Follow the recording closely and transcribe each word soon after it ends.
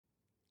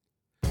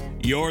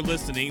You're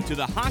listening to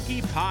the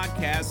Hockey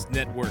Podcast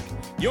Network,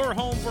 your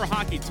home for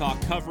hockey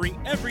talk covering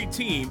every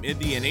team in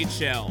the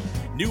NHL.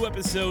 New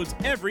episodes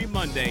every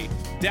Monday.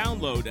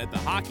 Download at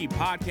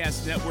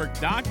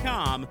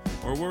thehockeypodcastnetwork.com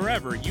or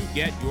wherever you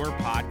get your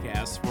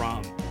podcasts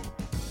from.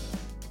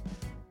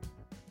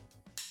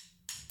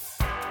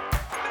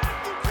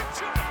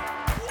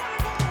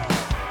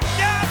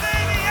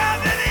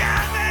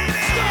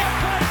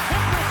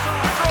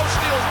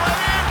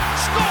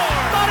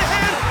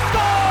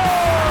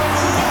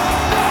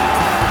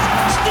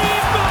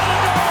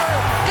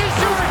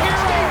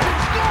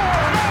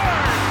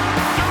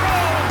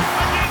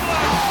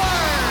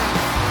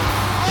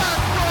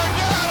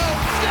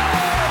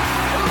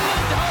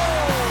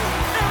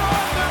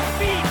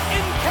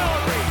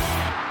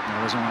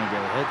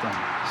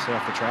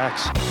 Off the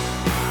tracks.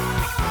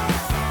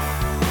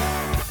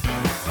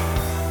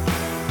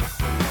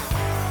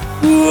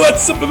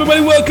 What's up,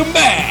 everybody? Welcome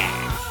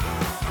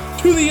back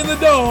to the In the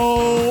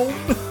Dome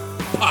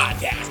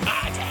podcast.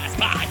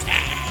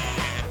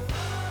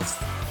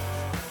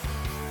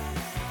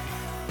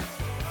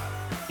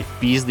 If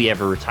Beasley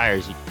ever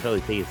retires, you can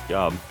totally take his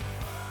job.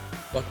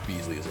 Fuck,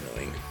 Beasley is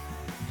annoying.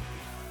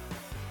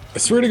 I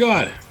swear to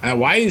God,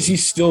 why is he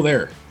still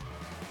there?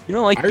 You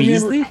don't like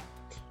Beasley?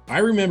 I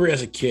remember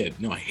as a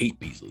kid. No, I hate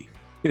Beasley.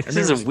 This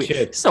is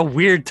a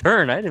weird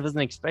turn. I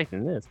wasn't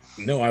expecting this.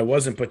 No, I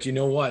wasn't. But you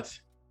know what?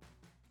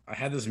 I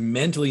had this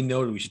mentally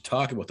noted we should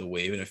talk about the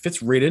Wave, and it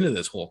fits right into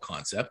this whole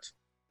concept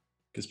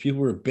because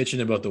people were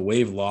bitching about the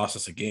Wave lost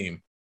us a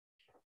game,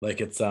 like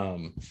it's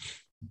some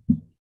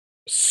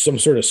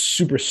sort of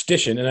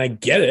superstition, and I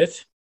get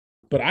it.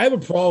 But I have a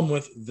problem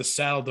with the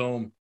Saddle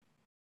Dome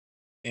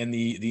and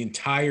the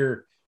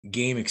entire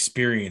game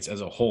experience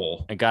as a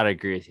whole. I gotta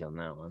agree with you on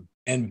that one.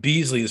 And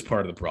Beasley is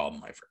part of the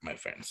problem, my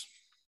friends.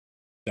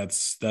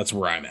 That's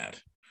where I'm at.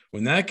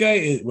 When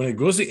it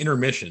goes to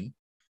intermission,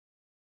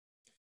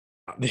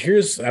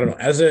 here's, I don't know,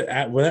 as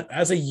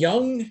a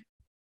young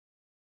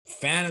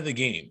fan of the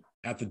game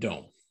at the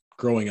Dome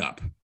growing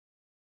up,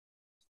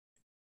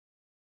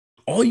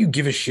 all you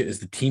give a shit is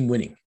the team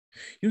winning.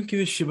 You don't give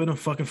a shit about no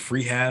fucking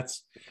free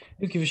hats.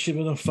 You don't give a shit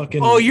about no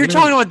fucking. Oh, you're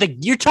talking about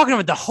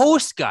the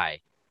host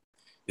guy.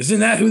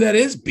 Isn't that who that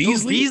is?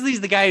 Beasley? No, Beasley's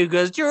the guy who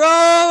goes, Jerome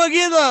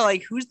Aguila.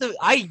 Like, who's the...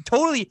 I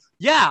thought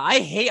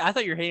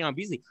you were hating on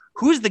Beasley.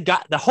 Who's the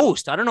guy, the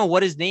host? I don't know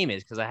what his name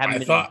is because I haven't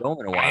been to the Dome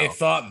in a while. I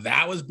thought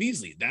that was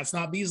Beasley. That's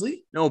not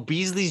Beasley? No,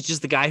 Beasley's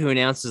just the guy who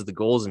announces the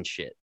goals and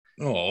shit.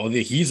 Oh,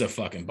 he's a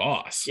fucking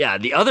boss. Yeah,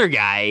 the other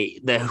guy,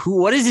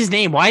 what is his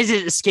name? Why is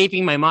it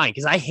escaping my mind?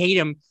 Because I hate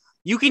him.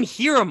 You can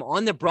hear him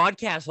on the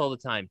broadcast all the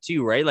time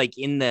too, right? Like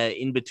in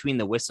between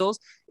the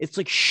whistles. It's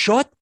like,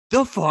 shut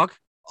the fuck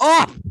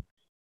up.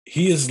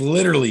 He is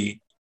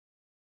literally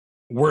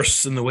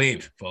worse than the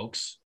Wave,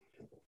 folks.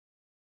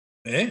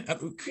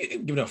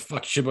 Giving a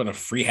fuck shit about a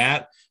free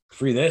hat,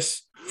 free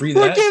this, free that.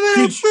 We're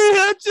giving a free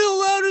hat to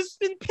Lotus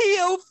in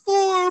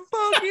PL4.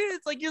 Fuck it.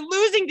 It's like you're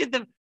losing to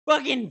the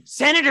fucking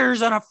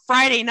Senators on a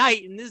Friday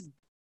night, and this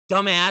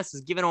dumbass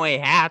is giving away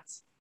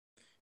hats.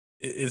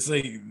 It's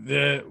like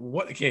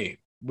okay,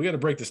 we got to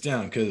break this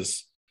down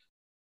because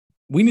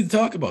we need to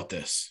talk about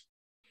this.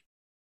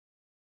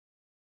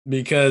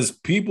 Because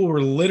people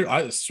were literally,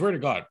 I swear to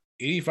God,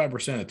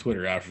 85% of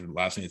Twitter after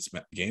last night's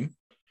game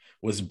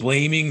was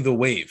blaming the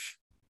Wave.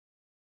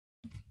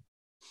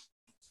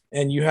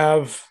 And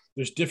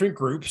there's different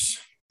groups.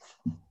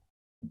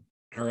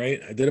 All right.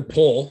 I did a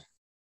poll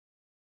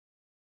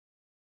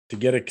to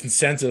get a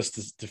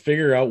consensus to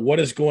figure out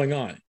what is going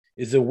on.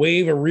 Is the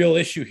Wave a real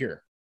issue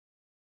here?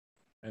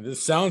 And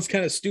this sounds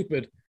kind of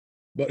stupid,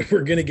 but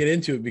we're going to get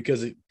into it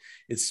because it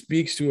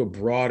speaks to a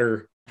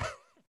broader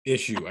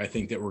issue I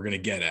think that we're going to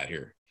get at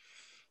here.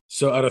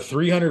 So out of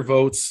 300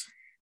 votes,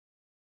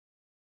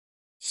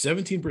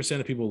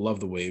 17% of people love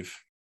the Wave,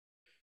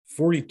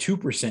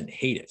 42%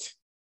 hate it,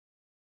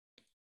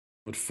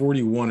 but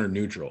 41 are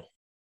neutral.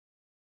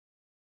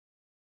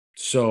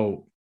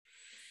 So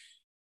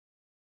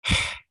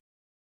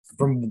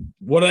from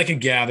what I can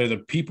gather, the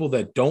people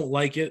that don't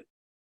like it,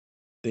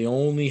 they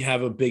only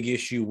have a big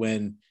issue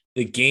when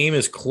the game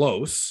is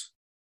close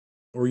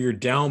or you're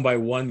down by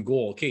one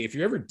goal. Okay, if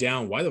you're ever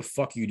down, why the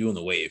fuck are you doing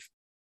the Wave?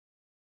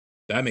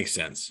 That makes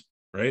sense,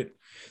 right?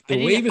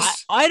 Wave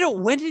is...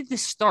 when did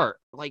this start?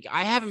 Like,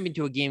 I haven't been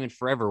to a game in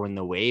forever when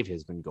the Wave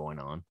has been going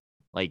on.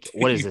 Like,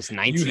 what is this,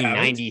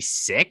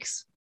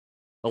 1996?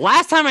 The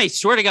last time I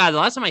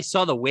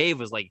saw the Wave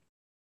was like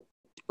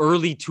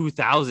early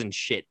 2000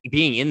 shit,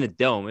 being in the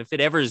Dome. If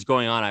it ever is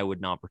going on, I would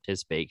not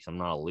participate because I'm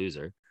not a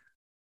loser.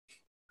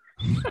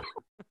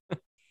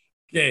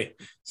 Okay,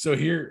 so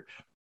here...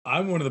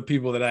 I'm one of the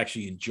people that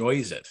actually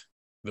enjoys it,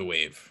 the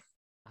Wave.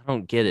 I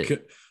don't get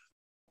it.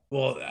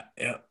 Well,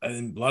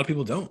 and a lot of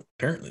people don't,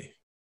 apparently.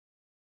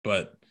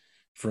 But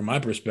from my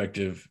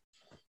perspective,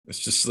 it's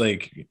just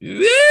like,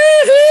 yeah,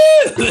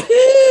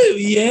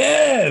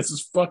 this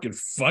is fucking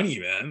funny,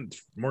 man.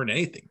 More than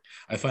anything,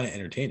 I find it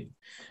entertaining.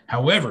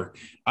 However,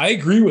 I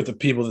agree with the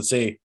people that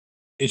say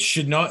it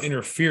should not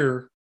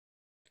interfere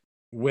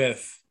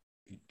with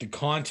the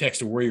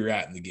context of where you're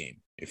at in the game.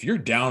 If you're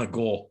down a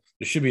goal,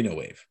 there should be no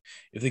wave.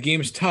 If the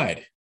game is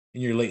tied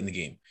and you're late in the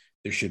game,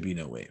 there should be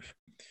no wave.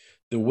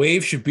 The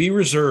wave should be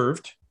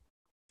reserved.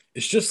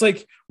 It's just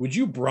like, would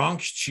you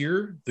Bronx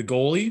cheer the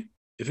goalie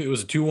if it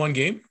was a 2-1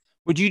 game?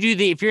 Would you do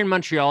if you're in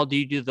Montreal, do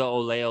you do the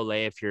ole ole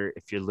if you're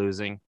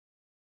losing?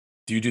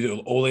 Do you do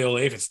the ole ole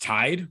if it's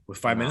tied with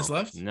 5 minutes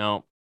left?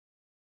 No.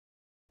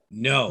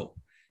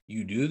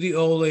 You do the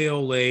ole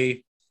ole.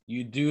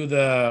 You do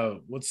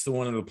the, what's the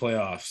one in the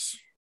playoffs?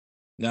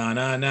 Na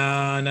na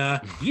na na.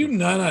 You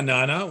na na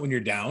na na when you're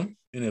down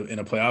in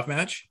a playoff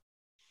match.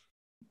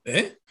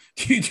 Do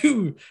you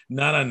do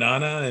na na na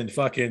na in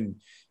fucking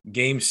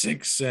game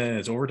 6 and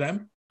it's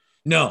overtime?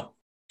 No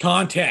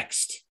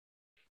context.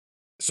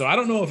 So I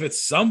don't know if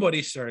it's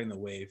somebody starting the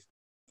wave,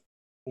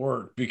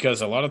 or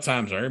because a lot of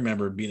times I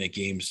remember being at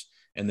games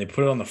and they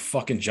put it on the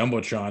fucking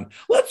jumbotron.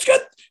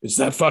 It's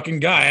that fucking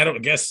guy. I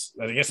guess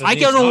I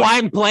don't know why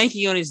I'm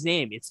blanking on his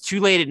name. It's too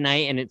late at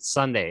night and it's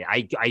Sunday.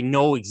 I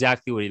know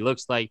exactly what he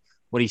looks like,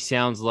 what he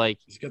sounds like.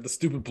 He's got the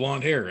stupid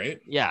blonde hair, right?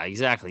 Yeah,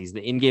 exactly. He's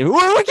the in-game. We're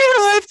giving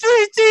away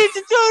 3 teams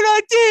and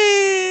 2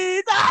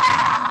 teams.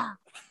 Ah!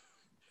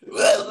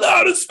 The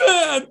loudest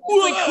fan.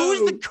 Like,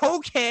 who's the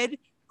cokehead?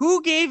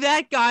 Who gave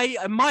that guy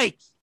a mic?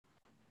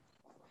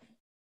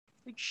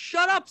 Like,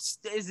 shut up.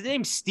 Is his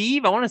name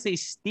Steve? I want to say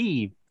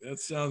Steve. That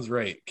sounds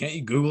right. Can't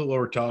you Google it while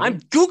we're talking? I'm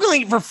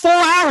Googling it for 4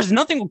 hours.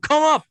 Nothing will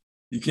come up.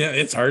 You can't.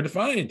 It's hard to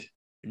find.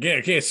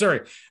 Okay,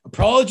 sorry.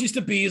 Apologies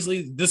to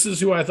Beasley. This is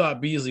who I thought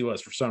Beasley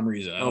was for some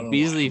reason.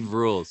 Beasley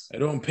rules. I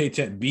don't pay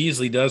attention.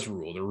 Beasley does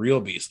rule. The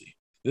real Beasley.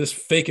 This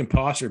fake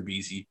imposter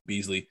Beasley.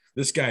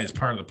 This guy is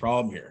part of the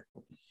problem here.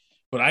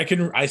 But I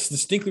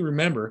distinctly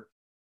remember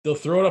they'll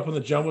throw it up on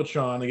the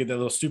jumbotron. They get that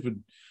little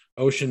stupid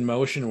ocean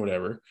motion or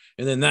whatever,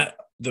 and then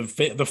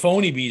the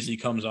phony Beasley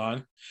comes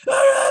on.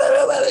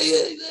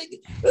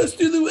 Let's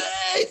do the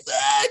way.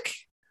 Fuck.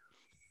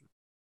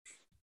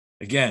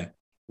 Again,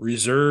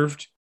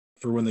 reserved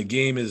for when the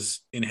game is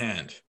in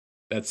hand.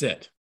 That's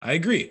it. I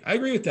agree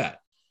with that.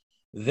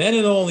 Then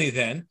and only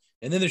then.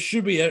 And then there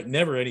should be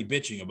never any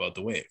bitching about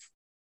the wave.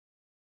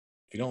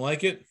 If you don't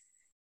like it.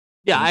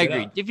 Yeah, I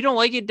agree. If you don't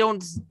like it,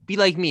 don't be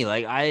like me.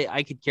 Like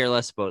I could care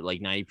less about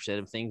like 90%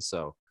 of things.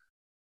 So,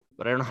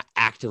 but I don't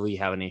actively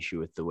have an issue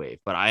with the wave,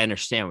 but I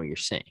understand what you're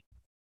saying.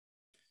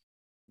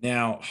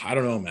 Now, I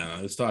don't know,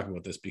 man. Let's talk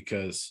about this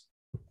because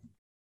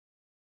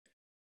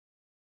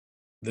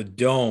the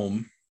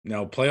Dome,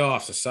 now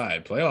playoffs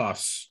aside,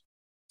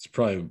 it's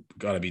probably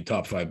got to be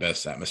top 5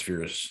 best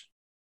atmospheres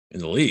in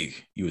the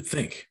league, you would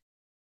think.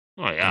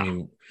 Oh, yeah. I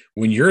mean,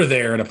 when you're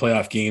there at a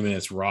playoff game and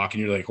it's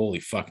rocking, you're like, holy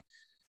fuck,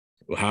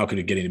 well, how could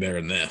it get any better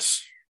than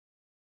this?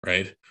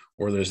 Right?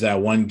 Or there's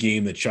that one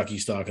game that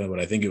Chucky's talking about.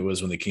 I think it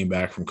was when they came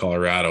back from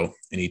Colorado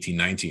in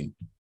 18-19.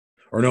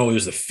 Or no, it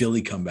was the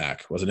Philly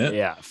comeback, wasn't it?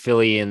 Yeah,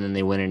 Philly, and then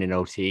they win it in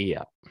OT.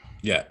 Yeah.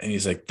 Yeah, and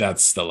he's like,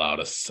 that's the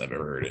loudest I've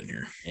ever heard in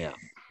here. Yeah.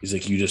 He's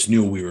like, you just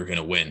knew we were going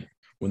to win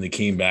when they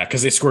came back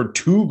because they scored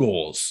 2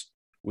 goals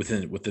with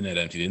the net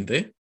empty, didn't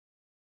they?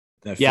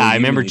 Yeah, I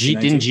remember.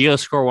 Didn't Gio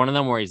score one of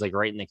them where he's like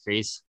right in the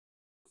crease?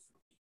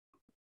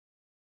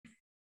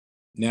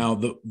 Now,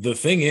 the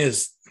thing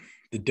is,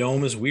 the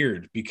Dome is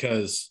weird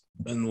because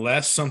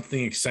unless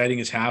something exciting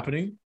is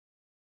happening,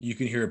 you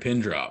can hear a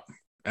pin drop.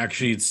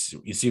 Actually,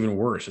 it's even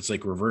worse. It's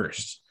like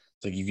reversed.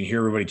 It's like you can hear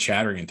everybody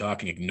chattering and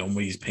talking. Like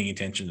nobody's paying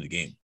attention to the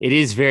game. It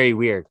is very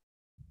weird.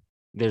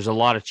 There's a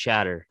lot of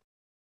chatter.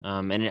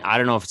 And I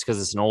don't know if it's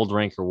because it's an old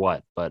rink or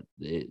what, but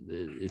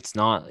it's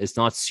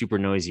not super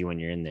noisy when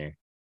you're in there.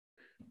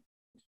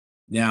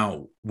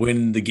 Now,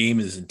 when the game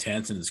is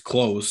intense and it's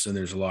close and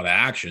there's a lot of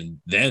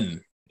action,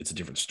 then it's a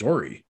different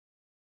story.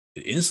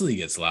 It instantly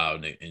gets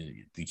loud and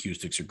the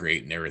acoustics are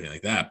great and everything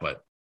like that.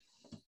 But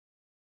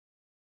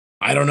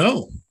I don't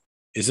know.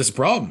 Is this a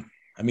problem?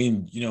 I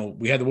mean,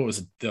 we had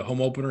the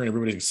home opener and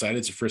everybody's excited.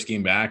 It's the first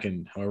game back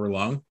in however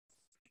long,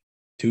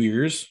 2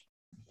 years.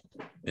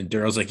 And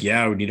Daryl's like,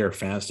 yeah, we need our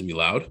fans to be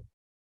loud.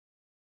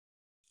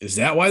 Is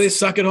that why they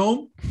suck at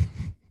home?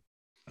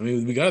 I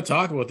mean, we got to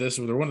talk about this.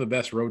 They're one of the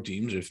best road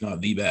teams, if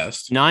not the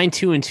best.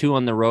 9-2-2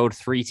 on the road,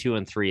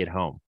 3-2-3 at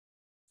home.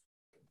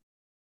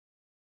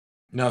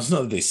 Now, it's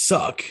not that they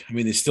suck. I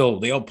mean,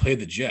 they all play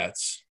the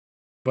Jets,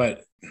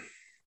 but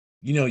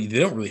they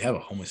don't really have a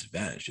home ice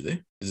advantage, do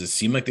they? Does it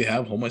seem like they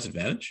have home ice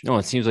advantage? No,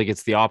 it seems like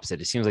it's the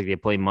opposite. It seems like they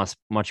play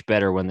much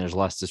better when there's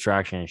less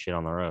distraction and shit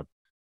on the road.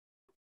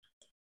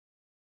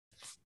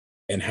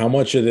 And how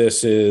much of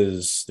this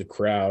is the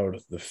crowd,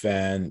 the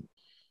fans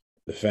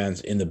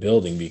in the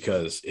building?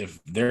 Because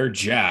if they're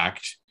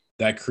jacked,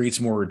 that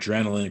creates more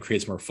adrenaline, it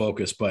creates more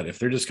focus. But if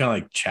they're just kind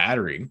of like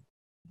chattering,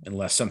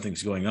 unless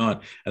something's going on,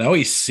 and I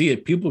always see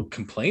it, people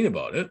complain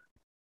about it.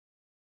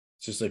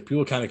 It's just like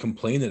people kind of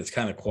complain that it's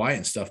kind of quiet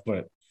and stuff.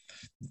 But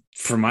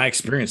from my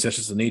experience, that's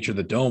just the nature of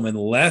the Dome.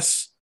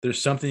 Unless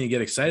there's something you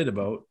get excited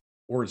about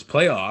or it's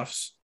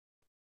playoffs,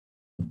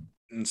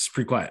 it's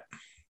pretty quiet.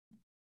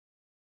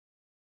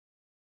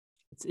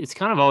 It's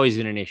kind of always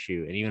been an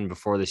issue. And even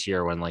before this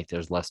year when like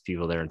there's less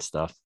people there and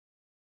stuff.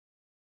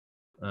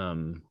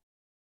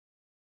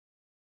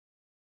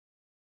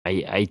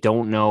 I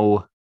don't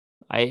know.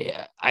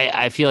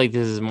 I feel like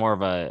this is more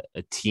of a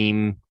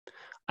team.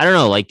 I don't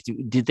know. Like,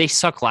 did they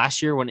suck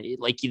last year when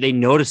they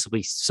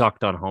noticeably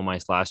sucked on home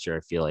ice last year?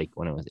 I feel like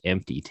when it was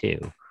empty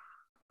too.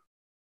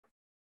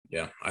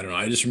 Yeah, I don't know.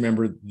 I just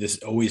remember it's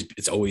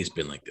always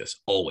been like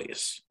this.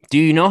 Always. Do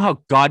you know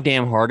how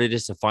goddamn hard it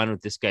is to find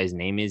what this guy's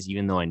name is,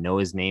 even though I know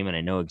his name and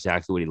I know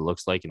exactly what he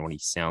looks like and what he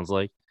sounds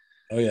like?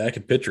 Oh, yeah, I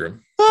can picture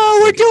him. Oh,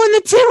 we're doing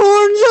the Tim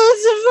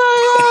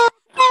Hortons.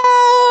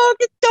 Oh,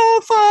 get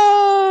the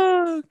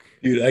fuck.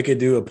 Dude, I could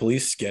do a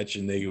police sketch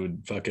and they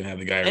would fucking have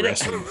the guy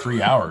arrested in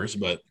 3 hours,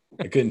 but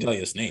I couldn't tell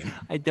you his name.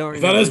 I don't. I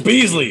thought it was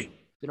Beasley.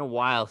 It's been a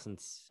while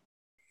since.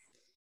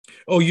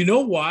 Oh, you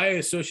know why I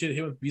associated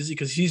him with Beasley?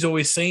 Because he's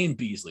always saying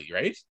Beasley,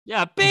 right?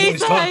 Yeah,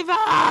 Beasley.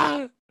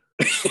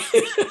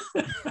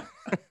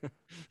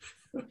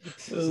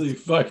 Holy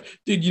fuck.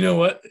 Dude, you know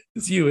what?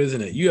 It's you,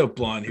 isn't it? You have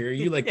blonde hair.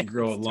 You like to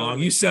grow it long.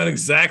 You sound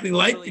exactly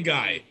like the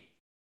guy.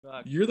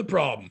 You're the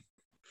problem.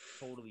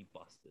 Totally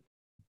busted.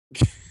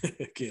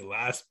 Okay,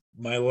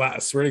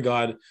 swear to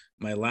God,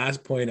 my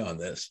last point on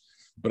this.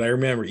 But I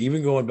remember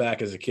even going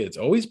back as a kid, it's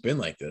always been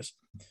like this.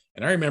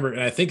 And I remember,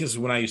 and I think this is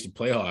when I used to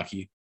play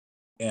hockey.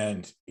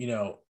 And,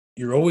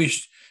 you're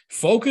always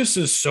focus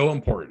is so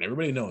important.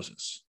 Everybody knows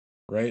this,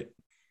 right?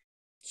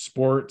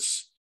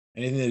 Sports,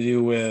 anything to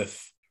do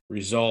with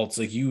results,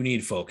 like you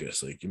need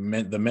focus. Like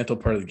the mental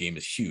part of the game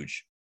is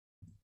huge.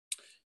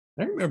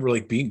 I remember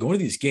going to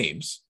these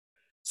games.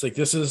 It's like,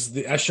 this is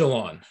the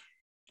echelon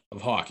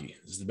of hockey.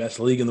 This is the best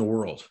league in the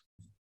world.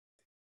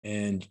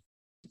 And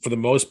for the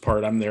most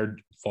part, I'm there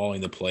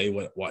following the play,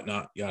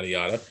 whatnot, yada,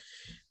 yada.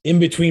 In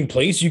between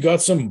plays, you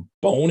got some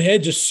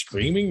bonehead just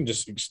screaming,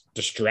 just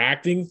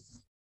distracting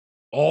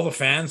all the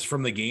fans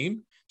from the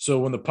game. So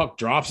when the puck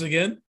drops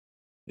again,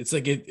 it's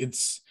like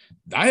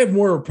I have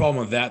more of a problem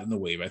with that than the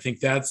Wave. I think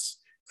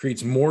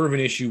creates more of an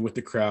issue with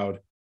the crowd,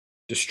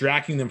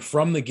 distracting them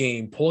from the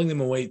game, pulling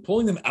them away,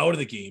 pulling them out of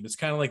the game. It's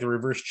kind of like the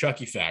reverse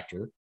Chucky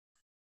factor,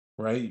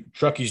 right?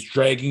 Chucky's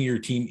dragging your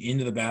team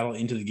into the battle,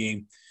 into the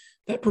game.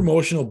 That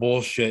promotional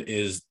bullshit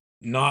is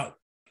not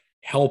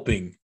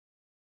helping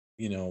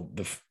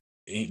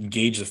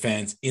engage the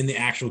fans in the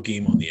actual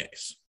game on the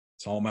ice.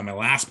 It's all my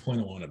last point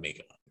I want to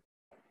make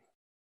on.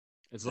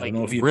 It's like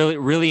really,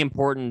 really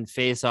important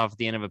face off at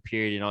the end of a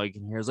period, and all you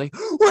can hear is like,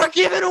 "We're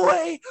giving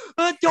away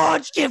a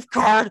Dodge gift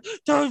card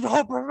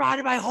to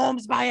provided by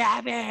Homes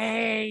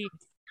Miami."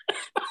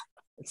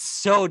 It's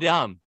so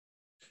dumb.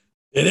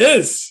 It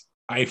is.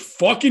 I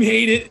fucking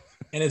hate it,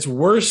 and it's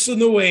worse than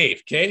the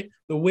Wave. Okay,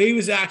 the Wave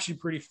is actually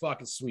pretty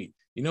fucking sweet.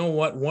 You know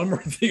what? One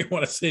more thing I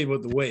want to say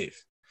about the Wave.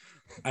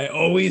 I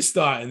always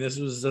thought, and this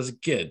was as a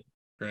kid,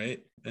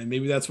 right? And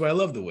maybe that's why I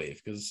love the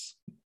Wave, because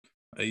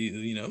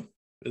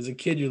as a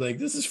kid, you're like,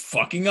 this is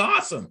fucking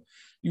awesome.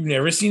 You've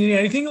never seen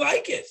anything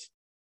like it.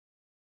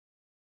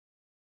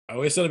 I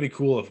always thought it'd be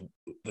cool if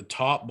the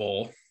top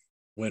bowl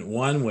went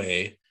one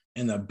way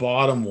and the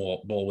bottom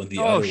bowl went the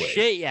other way. Oh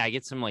shit! Yeah,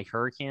 get some like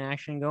hurricane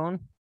action going.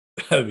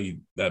 That'd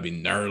be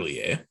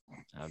gnarly, eh?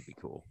 That'd be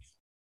cool.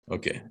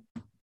 Okay.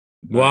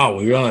 Wow,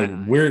 we were on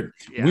a weird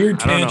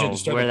tangent to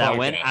start where the that podcast.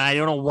 went. I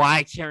don't know why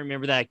I can't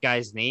remember that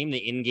guy's name, the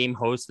in-game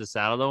host of the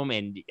Saddledome,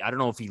 and I don't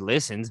know if he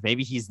listens.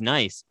 Maybe he's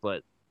nice,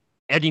 but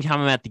every time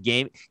I'm at the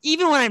game,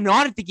 even when I'm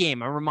not at the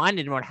game, I'm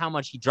reminded about how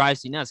much he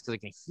drives me nuts because I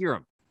can hear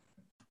him.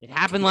 It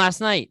happened last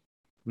night.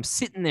 I'm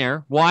sitting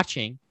there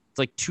watching. It's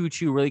like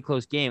 2-2, really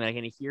close game, and I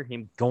can hear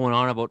him going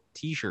on about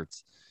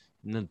T-shirts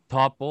in the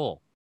top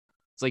bowl.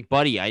 It's like,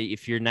 buddy,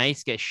 if you're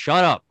nice,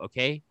 shut up,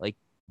 okay? Like,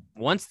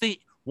 once the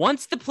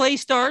play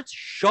starts,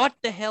 shut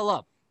the hell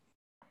up.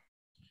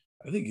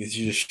 I think it's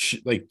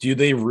just do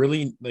they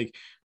really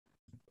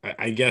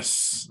I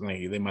guess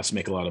they must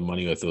make a lot of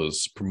money with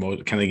those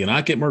promote. Can they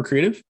not get more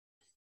creative?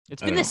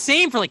 It's been the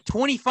same for like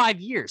 25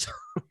 years.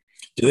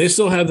 Do they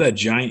still have that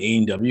giant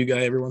A&W guy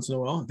every once in a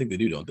while? I think they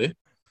do, don't they?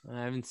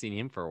 I haven't seen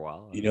him for a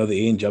while.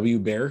 The A&W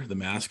bear, the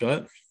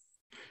mascot,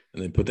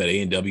 and they put that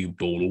A&W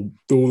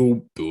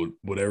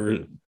whatever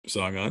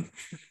song on.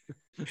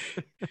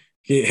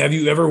 Okay, have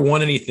you ever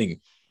won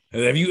anything?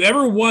 Have you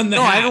ever won the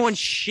hat? I haven't won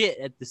shit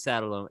at the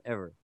Saddledome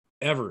ever.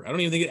 Ever. I don't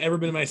even think it's ever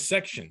been in my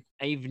section.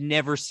 I've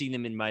never seen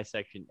them in my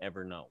section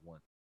ever, not one.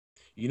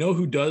 You know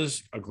who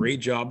does a great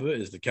job of it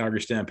is the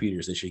Calgary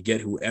Stampeders. They should get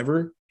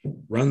whoever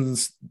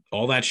runs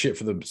all that shit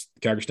for the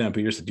Calgary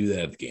Stampeders to do that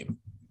at the game.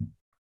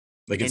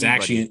 Like it's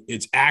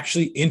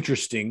actually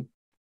interesting,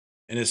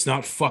 and it's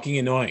not fucking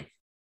annoying.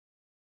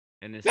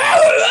 And it's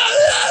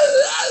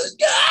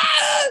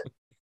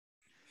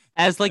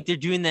as like they're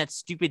doing that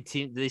stupid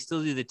Tim. They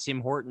still do the Tim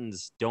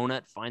Hortons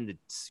donut. Find the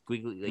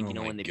squiggly,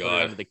 when they put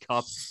it under the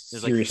cup.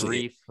 There's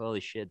Seriously. like 3. Holy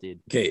shit, dude.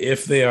 Okay,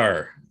 if they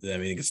are, I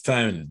mean, it's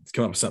time to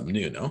come up with something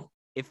new. No,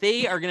 if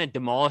they are gonna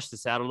demolish the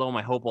Saddledome,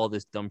 I hope all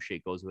this dumb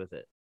shit goes with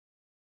it.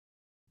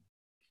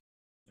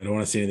 I don't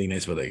want to say anything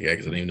nice about that guy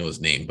because I don't even know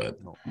his name,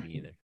 but no, me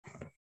either.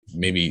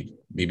 Maybe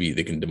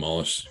they can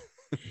demolish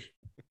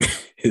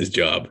his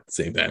job at the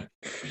same time.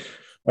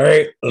 All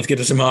right, let's get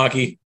to some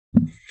hockey.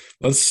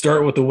 Let's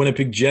start with the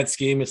Winnipeg Jets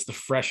game. It's the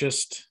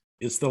freshest.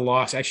 It's the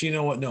loss. Actually, you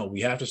know what? No,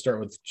 we have to start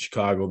with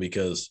Chicago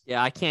because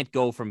Yeah, I can't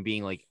go from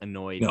being like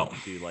annoyed No.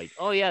 to like,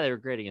 oh yeah, they were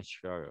great against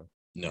Chicago.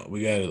 no,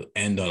 we got to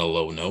end on a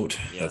low note.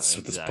 Yeah, That's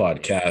what this exactly.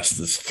 podcast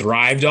has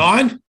thrived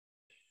on.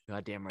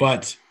 Goddamn right.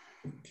 But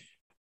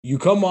you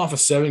come off a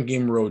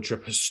 7-game road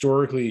trip.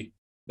 Historically,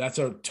 that's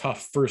a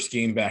tough first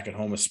game back at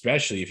home,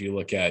 especially if you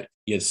look at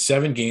you had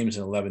 7 games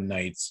and 11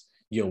 nights.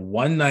 You have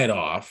 1 night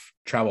off,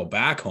 travel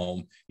back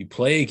home, you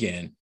play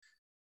again.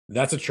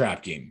 That's a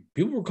trap game.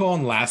 People were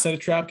calling last night a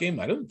trap game.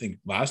 I don't think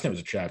last night was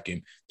a trap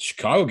game. The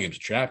Chicago game's a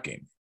trap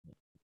game.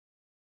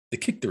 They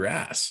kicked their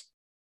ass.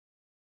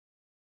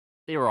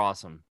 They were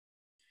awesome.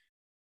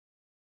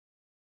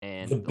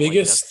 And The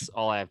biggest- that's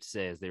all I have to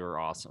say is they were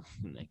awesome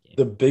in that game.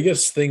 The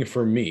biggest thing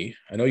for me,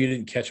 I know you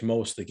didn't catch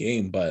most of the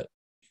game, but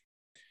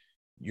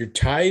you're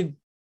tied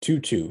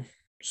 2-2.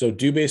 So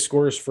Dubé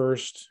scores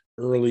first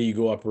early. You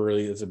go up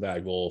early. That's a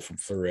bad goal from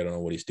Fleury. I don't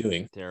know what he's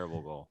doing.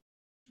 Terrible goal.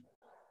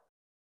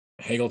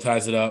 Hagel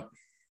ties it up.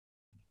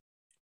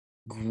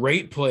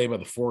 Great play by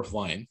the fourth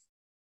line.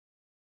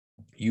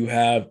 You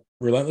have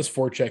relentless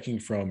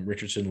forechecking from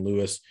Richardson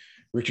Lewis.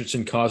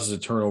 Richardson causes a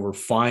turnover,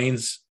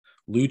 finds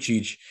Lucic.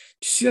 Did you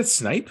see that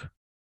snipe?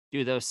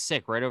 Dude, that was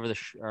sick. Right over the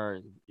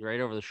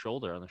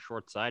shoulder on the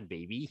short side,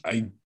 baby.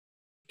 I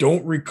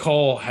don't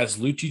recall, has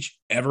Lucic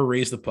ever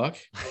raised the puck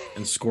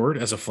and scored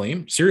as a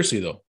Flame?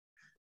 Seriously, though.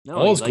 No,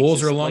 all his he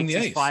goals are likes along the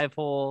his ice.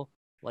 5-hole,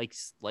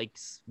 likes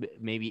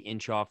maybe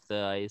inch off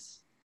the ice.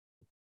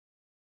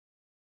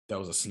 That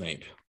was a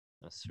snipe.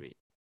 That's sweet.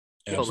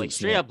 Absolute Like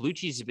straight snipe. up,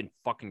 Lucci's has been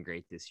fucking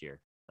great this year.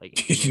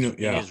 Like You know,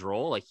 in his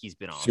role, like he's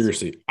been awesome.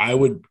 Seriously, I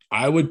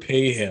would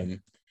pay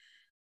him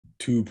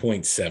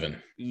 2.7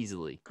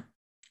 Easily.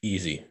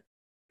 easy.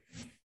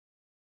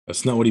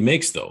 That's not what he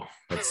makes though.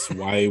 That's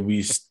why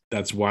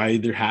that's why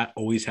there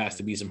always has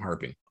to be some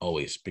harping,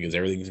 always, because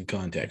everything's in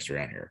context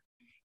around here.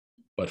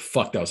 But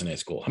fuck, that was a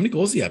nice goal. How many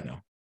goals do you have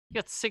now? He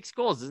got 6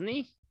 goals, isn't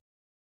he?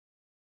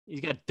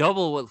 He's got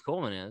double what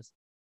Coleman is.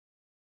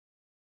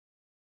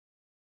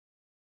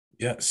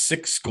 Yeah,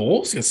 6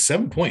 goals. He got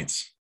 7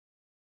 points.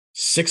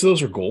 6 of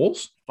those are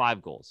goals.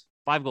 5 goals.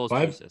 5 goals,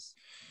 5? 2 assists.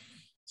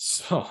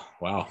 So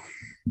wow.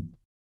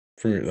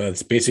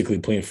 That's basically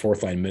playing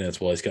fourth line minutes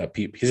while he's got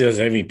PP. He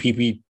doesn't have any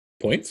PP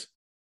points.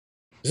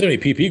 He doesn't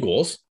have any PP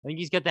goals. I think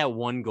he's got that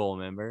 1 goal,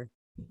 remember?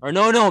 Or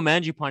no,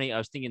 Mangiapane. I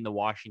was thinking the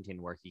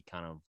Washington where he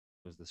kind of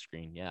was the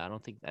screen. Yeah,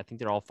 I think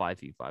they're all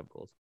 5v5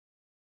 goals.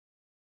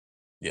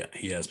 Yeah,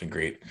 he has been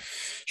great.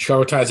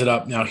 Chicago ties it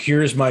up. Now,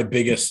 here's my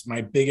biggest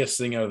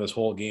thing out of this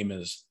whole game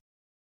is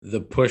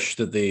the push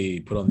that they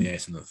put on the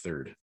ice in the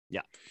third.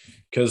 Yeah.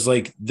 Because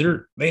like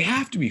they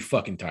have to be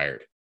fucking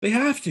tired. They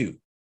have to.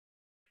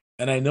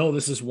 And I know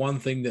this is one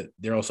thing that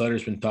Daryl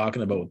Suter's been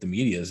talking about with the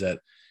media is that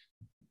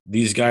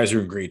these guys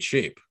are in great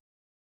shape.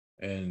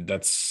 And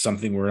that's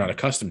something we're not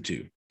accustomed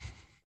to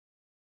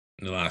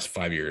in the last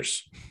 5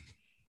 years.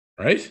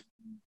 Right?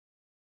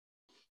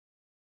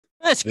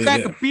 Let's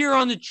crack a beer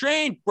on the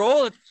train,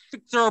 bro. Let's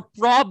fix our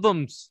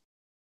problems.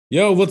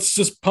 Yo, let's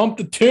just pump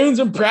the tunes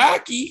and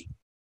pracky.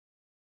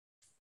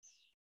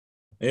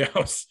 Yeah.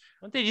 Why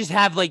don't they just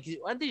have like?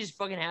 Why don't they just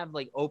fucking have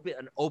like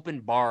an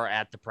open bar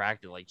at the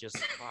practice? Like just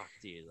fuck,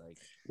 dude. Like,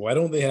 why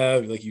don't they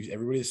have like you?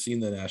 Everybody's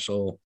seen the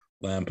National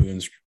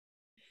Lampoon's,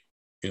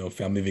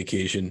 Family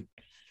Vacation,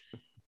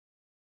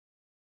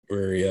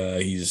 where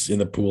he's in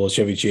the pool,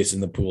 Chevy Chase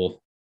in the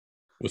pool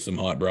with some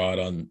hot broad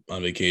on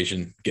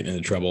vacation, getting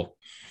into trouble,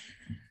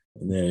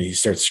 and then he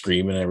starts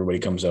screaming, and everybody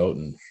comes out,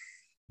 and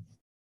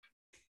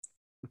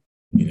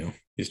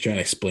he's trying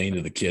to explain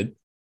to the kid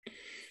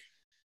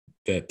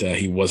that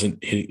he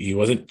wasn't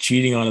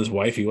cheating on his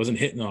wife. He wasn't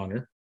hitting on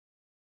her.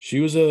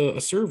 She was a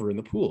server in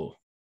the pool,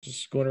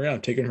 just going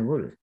around taking her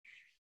order.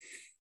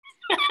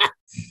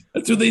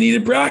 That's what they need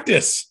in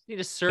practice. Need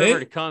a server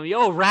to come.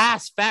 Yo,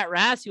 Fat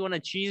Ras, you want a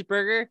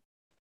cheeseburger?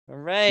 All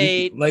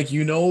right.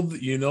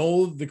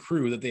 The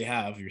crew that they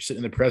have. You're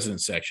sitting in the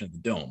president's section at the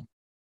Dome.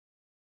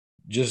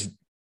 Just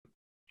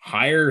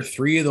hire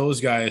 3 of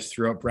those guys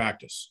throughout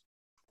practice.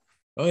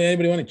 Oh yeah,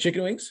 anybody want any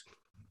chicken wings?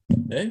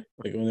 Hey,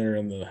 like when they're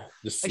on the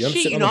just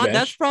sitting on the bench.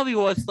 That's probably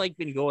what's like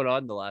been going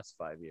on the last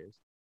 5 years.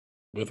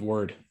 With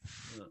Word.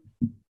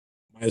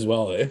 Might as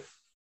well, eh?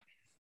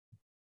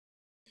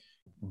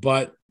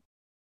 But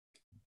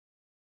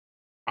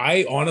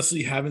I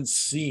honestly have not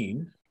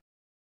seen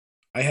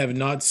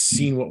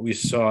what we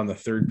saw in the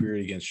third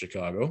period against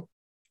Chicago.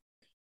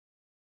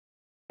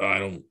 I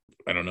don't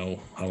know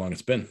how long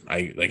it's been.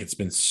 I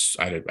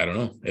don't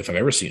know if I've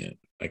ever seen it.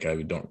 Like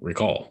I don't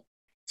recall.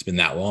 It's been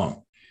that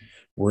long.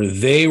 Where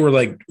they were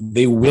like,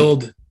 they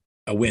willed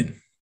a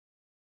win.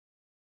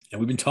 And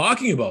we've been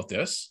talking about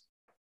this,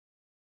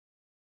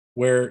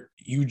 where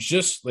you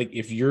just like,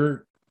 if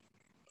you're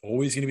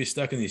always going to be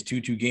stuck in these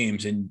 2-2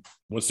 games, and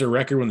what's their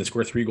record when they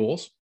score 3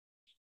 goals?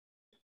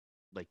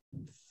 Like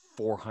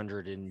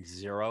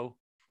 400-0.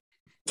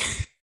 I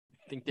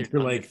think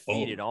they're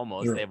undefeated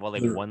almost. They have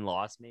like 1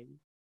 loss maybe.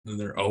 And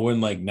they're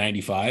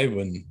 0-95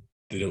 when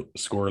they don't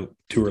score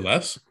 2 or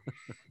less.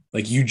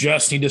 Like you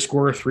just need to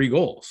score 3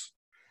 goals.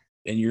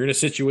 and you're in a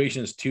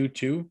situation that's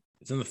 2-2,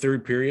 it's in the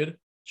third period,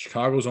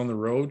 Chicago's on the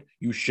road,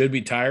 you should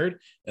be tired,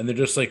 and they're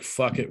just like,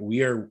 fuck it.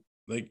 We are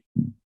like,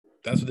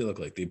 that's what they look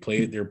like.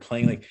 They're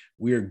playing like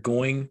we are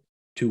going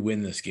to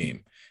win this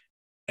game.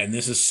 And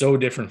this is so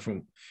different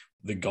from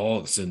the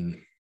Gauls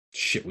and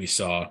shit we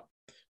saw,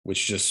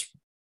 which just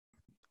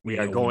we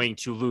are going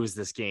to lose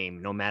this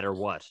game no matter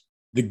what.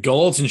 The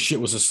Gauls and shit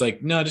was just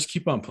like, no, just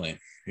keep on playing.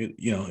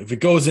 If it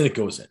goes in, it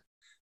goes in.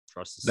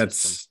 Trust the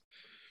system.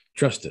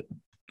 Trust it.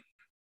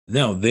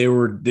 No,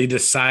 they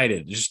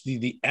decided, just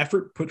the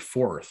effort put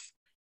forth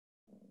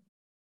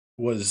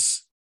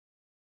was,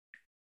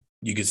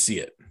 you could see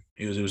it.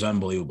 It was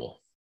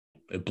unbelievable.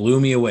 It blew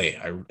me away.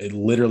 It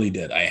literally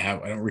did. I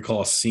don't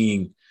recall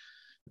seeing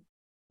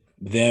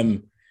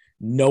them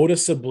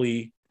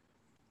noticeably,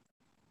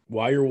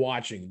 while you're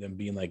watching them,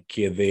 being like,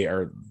 okay,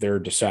 they're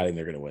deciding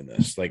they're going to win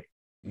this. Like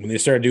when they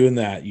started doing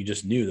that, you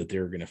just knew that they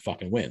were going to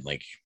fucking win.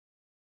 Like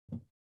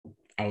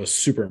I was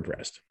super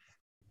impressed.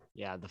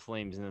 Yeah, the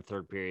Flames in the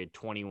third period,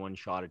 21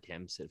 shot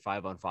attempts at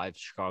 5-on-5.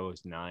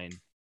 Chicago's 9,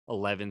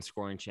 11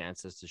 scoring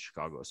chances to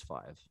Chicago's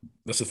 5.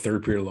 That's the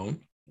third period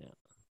alone. Yeah.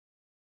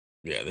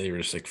 Yeah, they were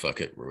just like,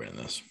 fuck it, we're winning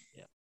this.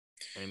 Yeah.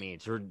 I mean,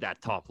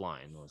 that top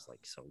line was like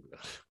so good.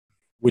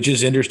 Which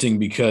is interesting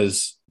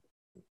because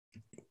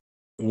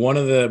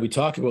we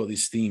talk about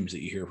these themes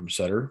that you hear from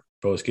Sutter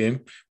post game.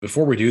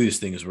 Before we do these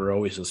things, we're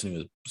always listening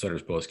to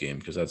Sutter's post game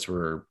because that's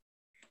where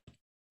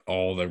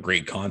all the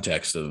great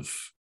context of,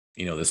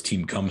 this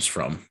team comes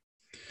from.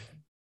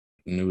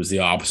 And it was the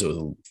opposite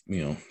of,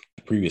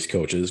 previous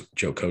coaches,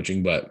 Joe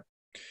coaching. But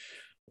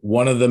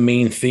one of the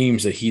main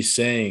themes that he's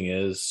saying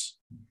is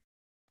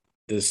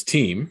this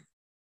team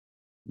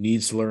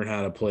needs to learn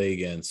how to play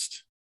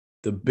against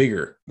the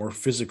bigger, more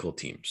physical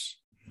teams.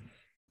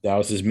 That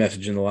was his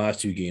message in the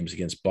last two games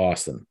against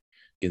Boston,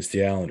 against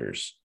the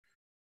Islanders,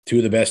 two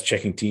of the best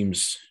checking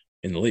teams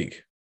in the league.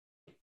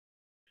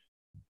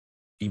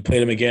 He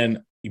played them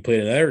again. He played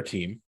another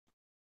team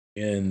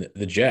in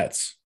the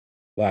Jets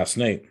last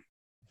night.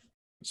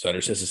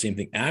 Sutter says the same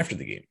thing after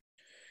the game.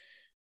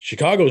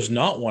 Chicago's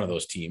not one of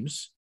those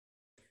teams.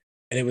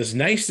 And it was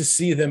nice to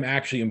see them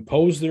actually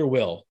impose their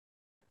will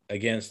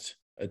against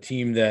a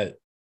team that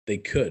they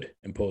could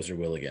impose their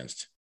will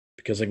against.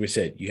 Because like we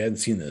said, you hadn't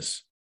seen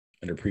this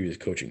under previous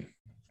coaching.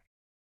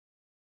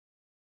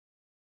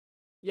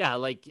 Yeah,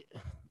 like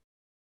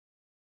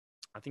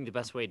I think the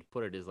best way to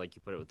put it is like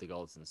you put it with the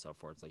Gulls and stuff,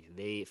 where it's like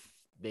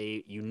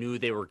you knew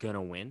they were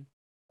gonna win,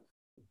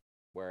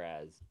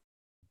 whereas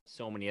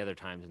so many other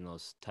times in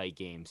those tight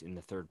games in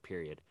the third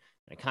period,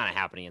 and it kind of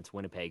happened against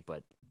Winnipeg,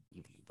 but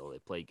even though they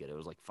played good, it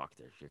was like, fuck,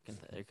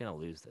 they're gonna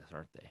lose this,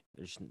 aren't they?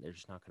 They're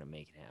just not gonna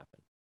make it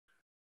happen.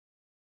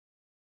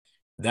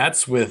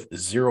 That's with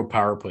 0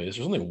 power plays.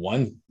 There's only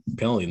 1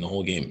 penalty in the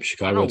whole game.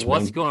 Chicago. I don't know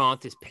what's going on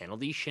with this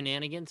penalty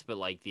shenanigans, but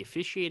like the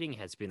officiating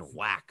has been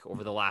whack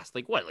over the last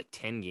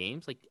 10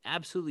 games, like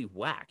absolutely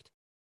whacked.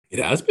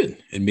 It has been,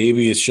 and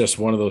maybe it's just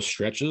one of those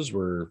stretches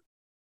where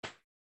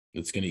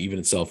it's going to even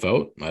itself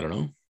out. I don't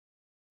know.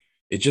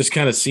 It just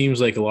kind of seems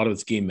like a lot of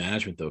it's game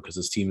management, though, because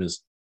this team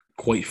is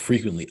quite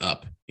frequently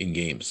up in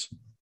games.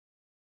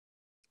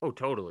 Oh,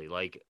 totally.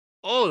 Like,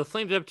 the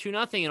Flames are up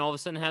 2-0, and all of a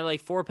sudden had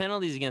like 4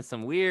 penalties against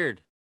them.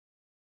 Weird.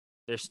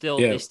 They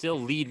still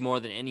lead more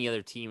than any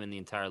other team in the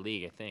entire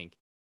league, I think,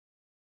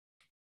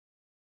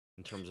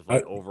 in terms of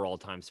overall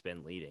time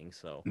spent leading.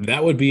 So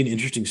that would be an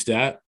interesting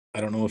stat.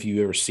 I don't know if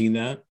you've ever seen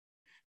that,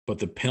 but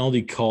the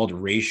penalty called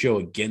ratio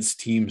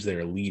against teams that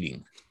are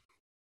leading.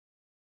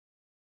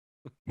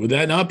 Would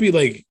that not be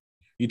like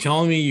you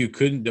telling me you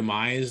couldn't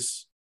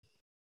demise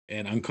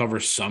and uncover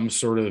some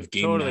sort of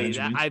game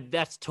management?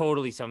 That's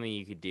totally something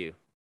you could do.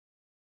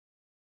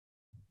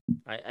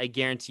 I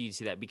guarantee you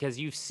see that, because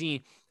you've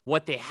seen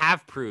what they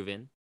have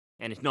proven,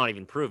 and it's not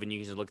even proven. You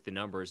can just look at the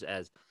numbers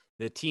as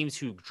the teams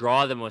who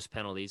draw the most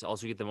penalties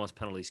also get the most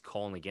penalties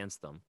calling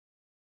against them.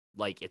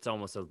 Like it's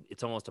almost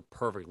a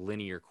perfect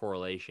linear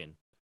correlation.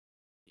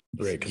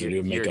 Right, because they're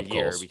doing makeup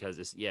calls. Because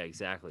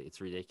exactly.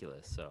 It's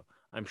ridiculous. So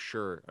I'm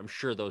sure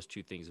those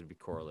two things would be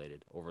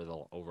correlated over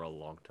a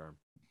long term.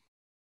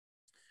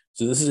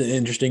 So this is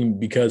interesting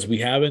because I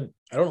don't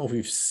know if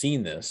we've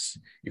seen this.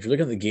 If you're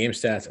looking at the game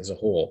stats as a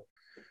whole,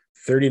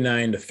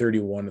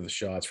 39-31 of the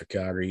shots for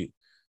Calgary,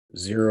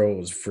 0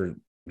 was for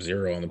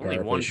 0 on the power play.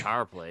 Only 1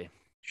 power play.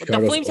 But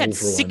the Flames had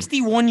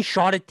 61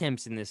 shot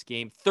attempts in this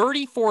game,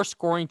 34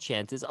 scoring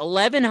chances,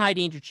 11 high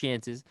danger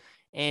chances,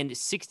 and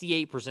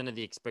 68% of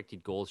the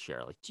expected goal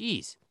share. Like,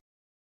 geez.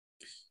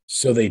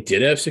 So they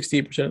did have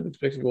 68% of the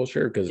expected goal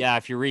share? Yeah,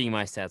 if you're reading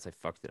my stats, I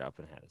fucked it up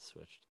and had it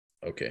switched.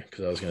 Okay,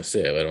 because I was going to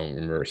say, I don't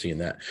remember seeing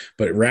that.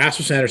 But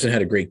Rasmus Andersson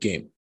had a great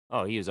game.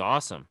 Oh, he was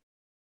awesome.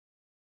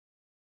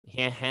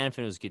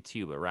 Hanifin was good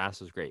too, but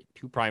Rasmus was great.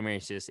 2 primary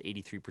assists,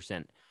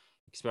 83%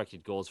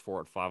 expected goals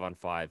for at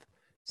 5-on-5,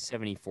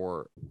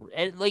 74.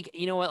 And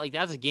you know what?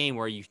 That's a game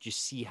where you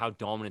just see how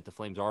dominant the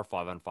Flames are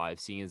 5-on-5,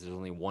 seeing as there's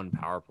only 1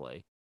 power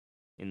play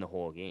in the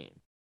whole game.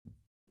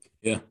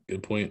 Yeah,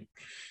 good point.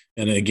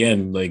 And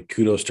again,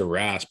 kudos to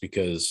Rass,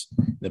 because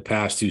in the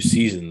past 2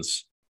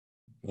 seasons,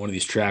 one of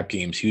these trap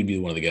games, he would be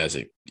one of the guys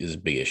that is a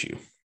big issue.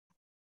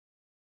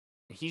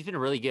 He's been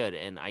really good,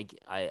 and I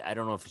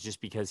don't know if it's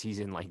just because he's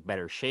in like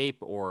better shape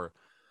or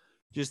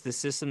just the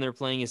system they're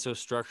playing is so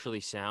structurally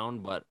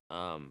sound. But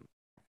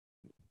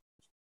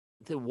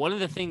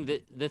the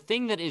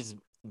thing that is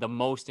the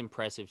most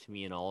impressive to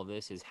me in all of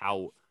this is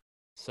how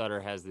Sutter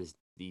has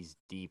these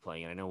D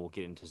playing. And I know we'll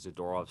get into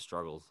Zadorov's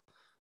struggles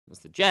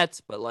against the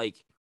Jets, but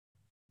like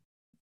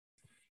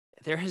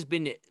there has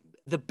been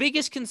the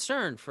biggest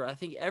concern for I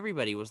think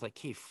everybody was like,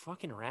 hey,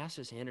 fucking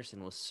Rasmus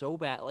Anderson was so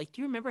bad. Like,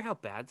 do you remember how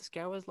bad this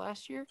guy was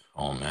last year?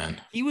 Oh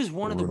man, he was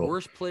one of the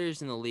worst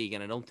players in the league,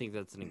 and I don't think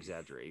that's an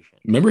exaggeration.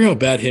 Remember how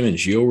bad him and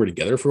Gio were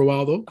together for a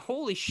while, though?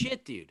 Holy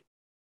shit, dude!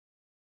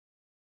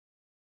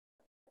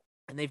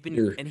 And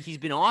he's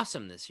been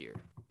awesome this year.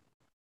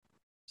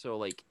 So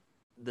like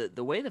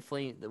the way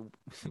the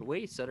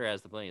way Sutter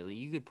has the play,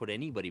 you could put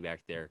anybody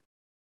back there,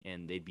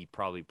 and they'd be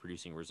probably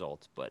producing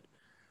results, but.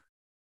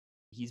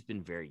 He's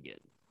been very good.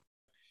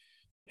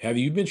 Have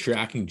you been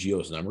tracking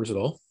Gio's numbers at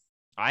all?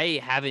 I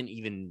haven't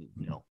even.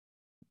 No,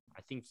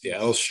 I think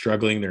Seattle's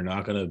struggling. They're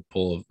not going to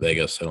pull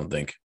Vegas, I don't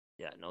think.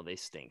 Yeah, no, they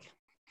stink.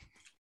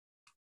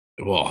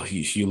 Well,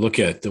 you look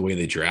at the way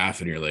they draft,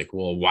 and you're like,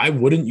 well, why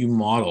wouldn't you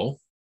model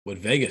what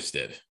Vegas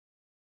did?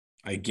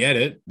 I get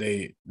it.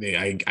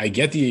 I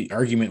get the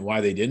argument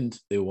why they didn't.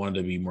 They wanted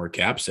to be more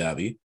cap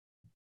savvy,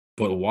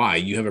 but why?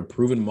 You have a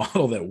proven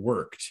model that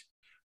worked.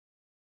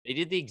 They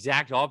did the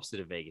exact opposite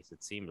of Vegas,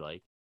 it seemed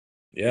like.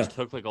 Yeah. Just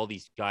took like all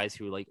these guys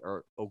who like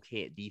are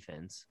okay at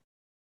defense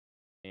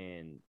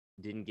and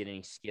didn't get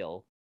any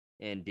skill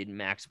and didn't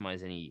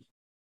maximize any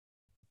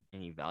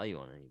value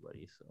on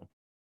anybody.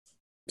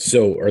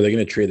 So are they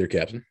going to trade their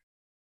captain?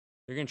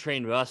 They're going to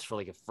trade us for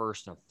like a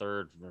first and a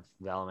third for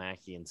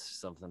Valimaki and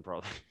something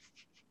probably.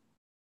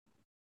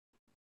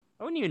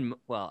 I wouldn't even,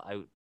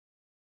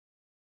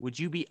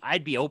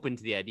 I'd be open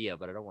to the idea,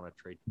 but I don't want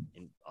to trade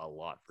in a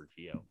lot for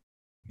Gio.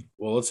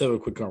 Well, let's have a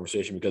quick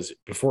conversation because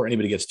before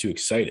anybody gets too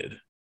excited,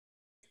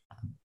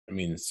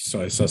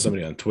 so I saw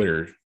somebody on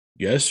Twitter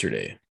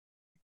yesterday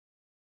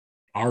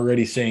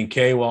already saying,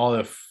 okay, well,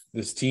 if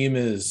this team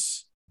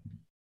is,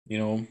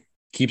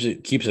 keeps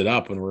it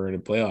up when we're in a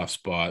playoff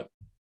spot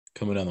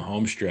coming down the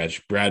home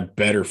stretch, Brad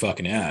better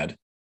fucking add.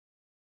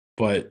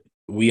 But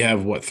we have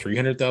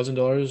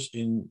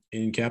 $300,000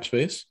 in cap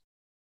space.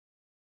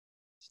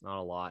 It's not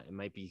a lot. It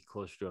might be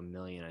closer to $1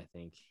 million, I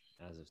think,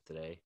 as of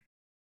today.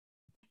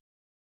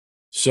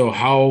 So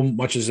how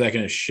much is that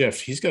going to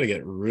shift? He's got to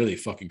get really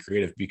fucking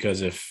creative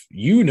because if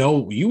we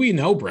know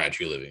Brad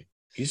Treliving,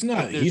 he's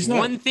not.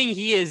 One thing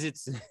he is.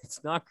 It's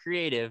not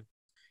creative,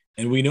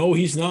 and we know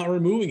he's not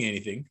removing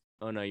anything.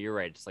 Oh no, you're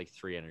right. It's like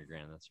 $300,000.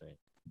 That's right.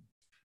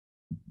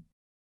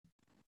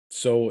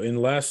 So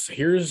unless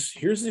here's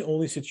the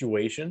only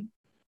situation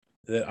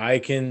that I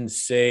can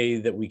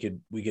say that we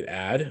could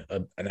add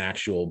an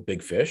actual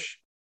big fish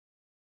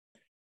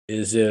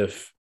is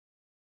if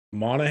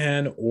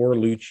Monahan or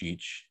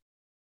Lucic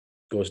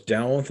goes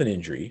down with an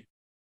injury,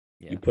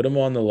 you put him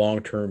on the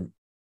long-term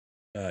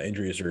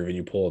injury reserve and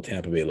you pull a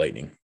Tampa Bay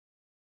Lightning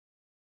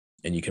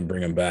and you can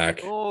bring him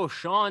back. Oh,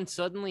 Sean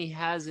suddenly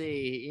has a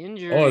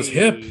injury. Oh, his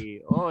hip.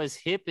 Oh, his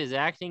hip is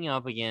acting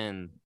up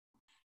again.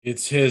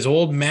 It's his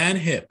old man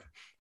hip.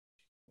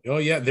 Oh,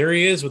 yeah, there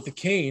he is with the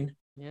cane.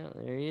 Yeah,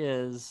 there he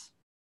is.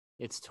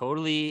 It's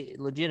totally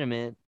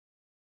legitimate.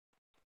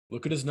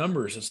 Look at his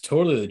numbers. It's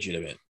totally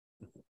legitimate.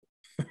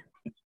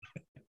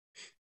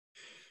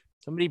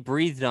 Somebody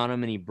breathed on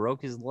him and he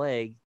broke his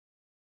leg.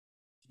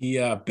 He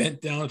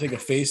bent down to take a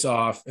face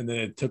off, and then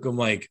it took him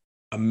like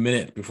a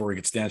minute before he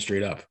could stand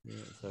straight up. Yeah,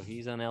 so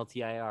he's on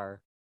LTIR.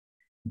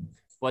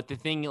 But the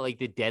thing, like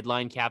the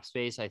deadline cap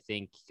space, I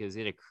think, because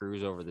it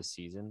accrues over the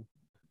season.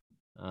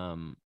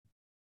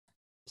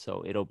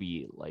 So it'll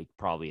be like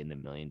probably in the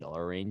 $1 million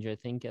range, I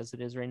think, as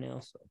it is right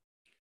now. So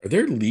are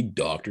there league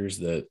doctors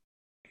that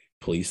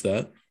police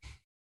that?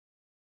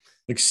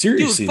 Like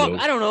seriously, dude,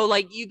 I don't know.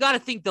 Like you got to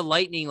think the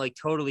Lightning, like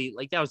totally,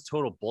 like that was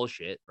total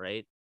bullshit,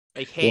 right?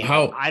 Like, hey,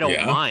 I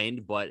don't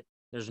mind, but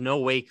there's no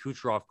way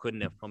Kucherov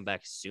couldn't have come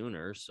back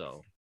sooner.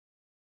 So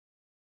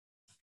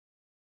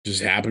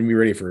just happened to be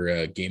ready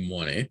for game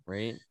one, eh?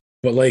 Right.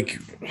 But like,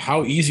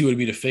 how easy would it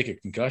be to fake a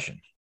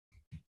concussion?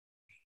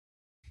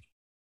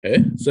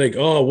 Okay, it's like,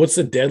 oh, what's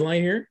the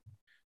deadline here?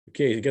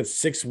 Okay, he got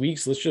 6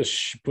 weeks. Let's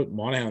just put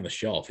Monahan on the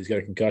shelf. He's got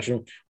a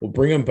concussion. We'll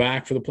bring him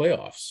back for the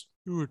playoffs.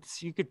 Dude,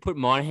 you could put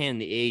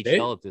Monahan in the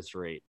AHL at this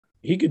rate.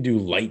 He could do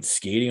light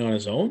skating on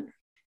his own.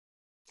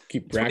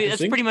 Keep practicing.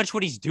 That's pretty much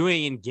what he's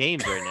doing in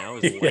games right now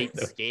is light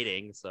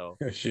skating. So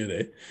should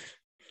I?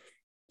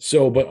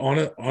 So, but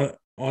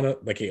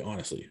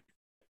honestly,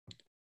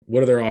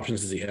 what other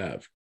options does he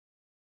have?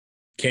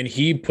 Can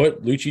he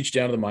put Lucic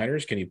down to the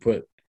minors? Can he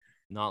put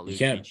not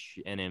Lucic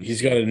and him?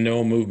 He's got a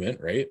no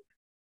movement, right?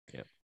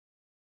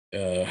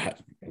 Yeah.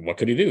 What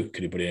could he do?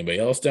 Could he put anybody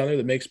else down there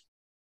that makes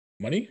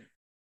money?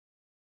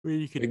 Well,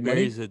 you could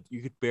bury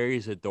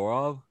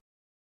Zadorov.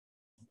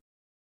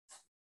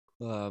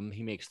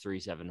 He makes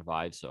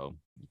 $375, so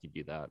you could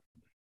do that.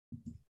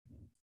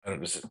 I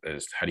don't just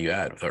how do you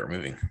add without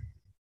removing?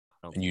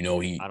 And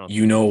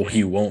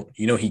he won't.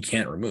 He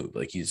can't remove.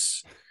 Like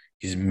he's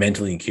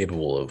mentally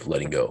incapable of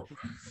letting go.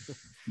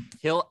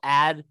 He'll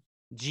add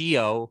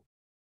Geo.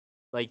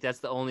 Like that's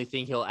the only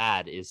thing he'll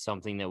add is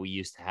something that we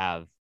used to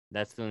have.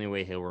 That's the only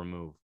way he'll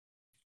remove.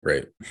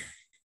 Right.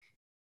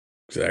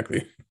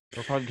 Exactly.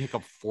 He'll probably pick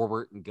up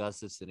Forbert and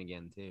Gustafson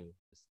again too,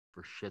 just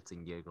for shits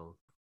and giggles.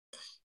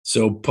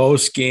 So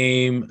post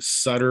game,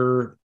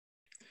 Sutter,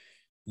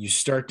 you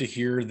start to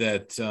hear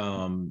that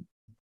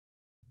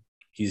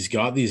he's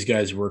got these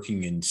guys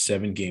working in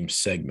 7-game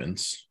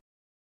segments.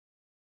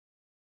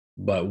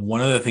 But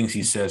one of the things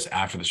he says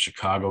after the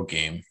Chicago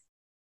game,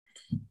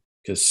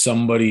 because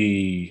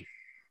somebody,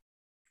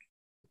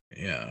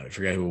 I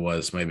forget who it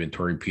was, might have been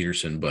Torrey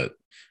Peterson, but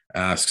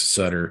asks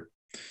Sutter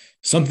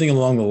something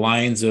along the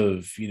lines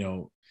of,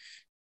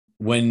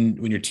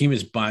 when your team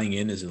is buying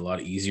in, is it a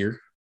lot easier?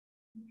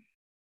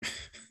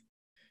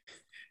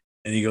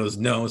 And he goes,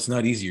 no, it's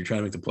not easy. You're trying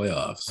to make the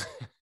playoffs.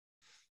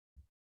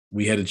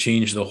 We had to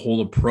change the whole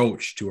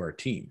approach to our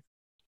team,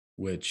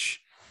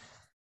 which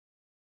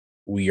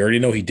we already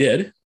know he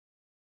did.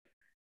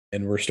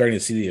 And we're starting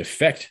to see the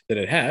effect that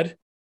it had.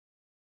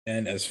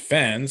 And as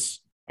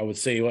fans, I would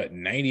say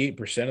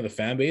 98% of the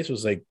fan base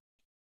was like,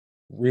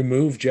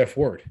 remove Jeff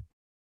Ward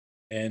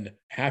and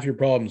half your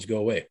problems go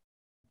away.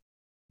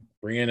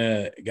 Bring in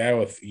a guy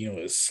with,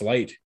 a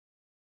slight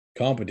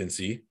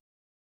competency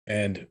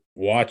and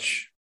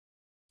watch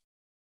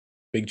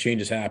big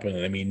changes happen.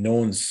 And I mean, no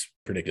one's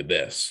predicted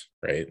this,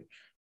 right?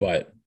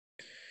 But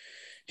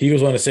he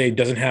goes on to say it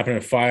doesn't happen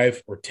in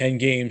 5 or 10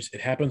 games.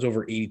 It happens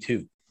over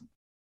 82.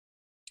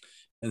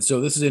 And so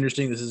this is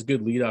interesting. This is a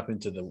good lead up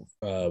into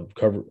the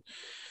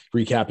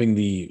recapping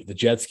the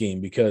Jets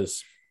game,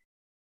 because,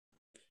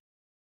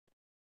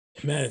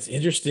 man, it's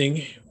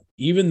interesting.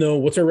 Even though,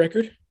 what's our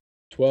record?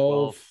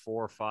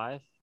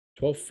 12-4-5.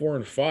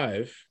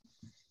 12-4-5.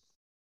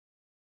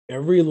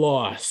 Every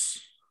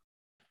loss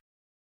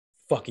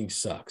fucking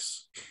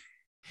sucks.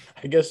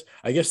 I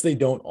guess they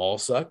don't all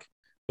suck,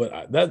 but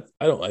I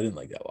didn't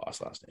like that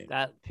loss last night.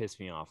 That pissed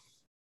me off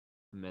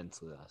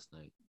immensely last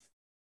night.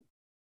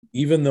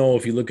 Even though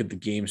if you look at the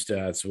game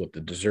stats, what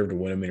the deserve to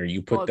win, or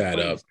you put that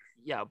up.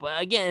 Yeah,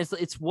 but again,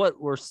 it's what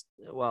we're.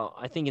 Well,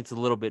 I think it's a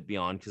little bit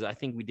beyond, because I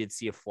think we did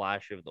see a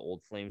flash of the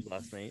old Flames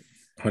last night.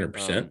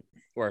 100%.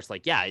 Where it's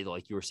like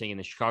you were saying in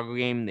the Chicago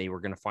game, they were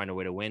going to find a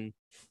way to win.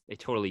 They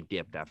totally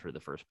dipped after the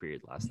first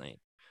period last night.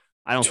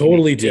 I don't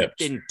totally think they dipped.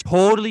 Didn't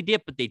totally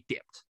dip, but they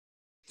dipped.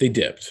 They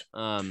dipped.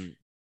 Now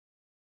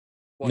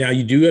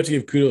you do have to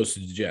give kudos to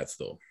the Jets,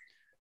 though.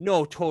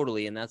 No,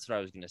 totally, and that's what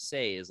I was going to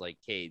say. Is like,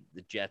 hey,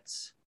 the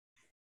Jets.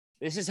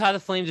 This is how the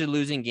Flames are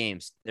losing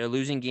games. They're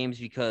losing games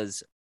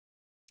because,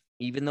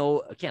 even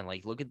though, again,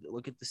 like look at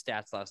the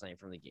stats last night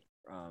from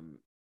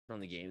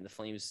the game. The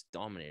Flames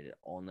dominated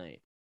all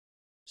night.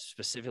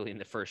 Specifically in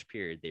the first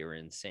period, they were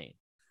insane.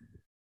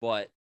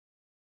 But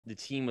the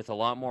team with a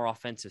lot more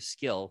offensive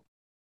skill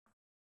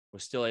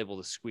was still able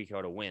to squeak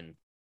out a win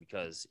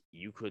because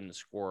you couldn't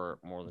score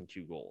more than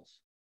 2 goals.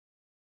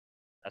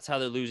 That's how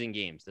they're losing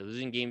games. They're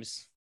losing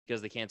games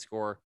because they can't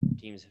score.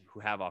 Teams who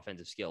have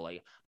offensive skill,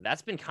 like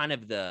that's been kind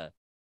of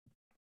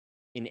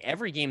in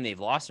every game they've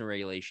lost in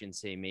regulation,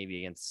 say maybe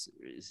against,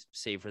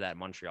 save for that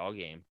Montreal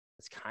game,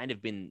 it's kind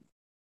of been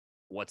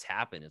what's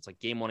happened. It's like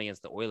game 1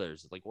 against the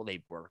Oilers. It's like, well,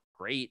 they were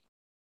great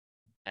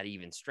at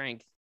even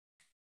strength,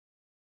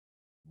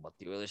 but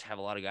the Oilers have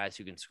a lot of guys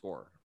who can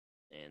score.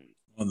 And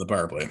on the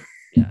power play.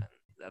 Yeah,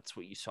 that's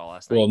what you saw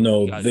last night. Well,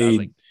 no, guys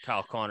like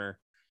Kyle Connor,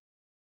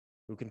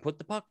 who can put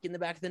the puck in the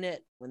back of the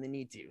net when they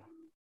need to.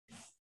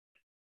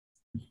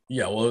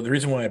 Yeah, well, the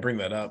reason why I bring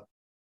that up,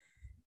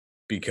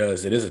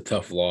 because it is a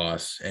tough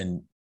loss,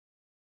 and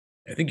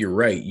I think you're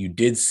right. You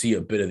did see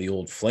a bit of the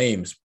old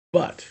Flames,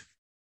 but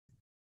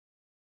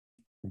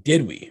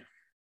did we?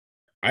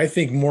 I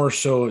think more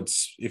so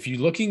it's, if you're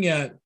looking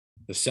at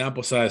the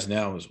sample size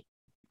now is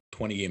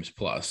 20 games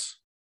plus.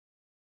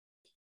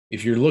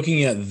 If you're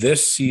looking at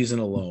this season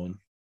alone,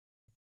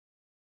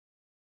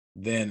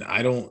 then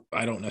I don't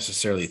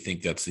necessarily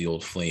think that's the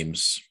old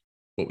Flames,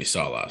 what we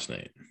saw last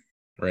night,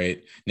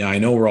 right? Now, I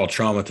know we're all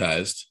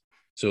traumatized,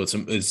 so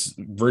it's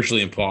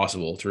virtually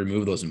impossible to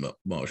remove those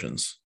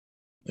emotions.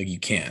 Like, you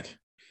can't.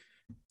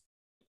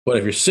 But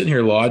if you're sitting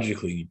here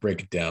logically, you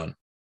break it down.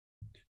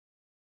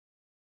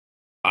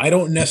 I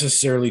don't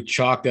necessarily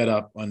chalk that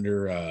up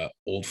under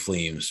old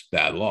Flames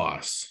bad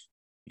loss,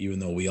 even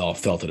though we all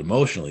felt it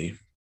emotionally,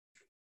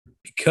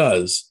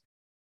 because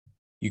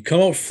you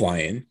come out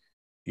flying,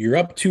 you're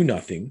up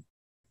 2-0,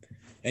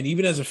 and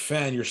even as a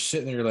fan, you're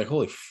sitting there, you're like,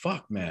 holy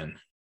fuck, man.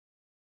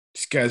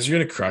 These guys are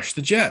going to crush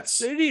the Jets.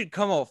 They didn't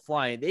come out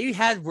flying. They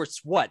had,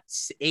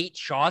 8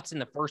 shots in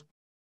the first,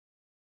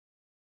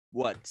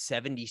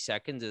 70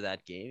 seconds of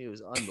that game? It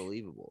was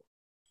unbelievable.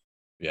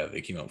 Yeah,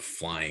 they came out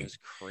flying. It was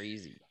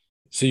crazy.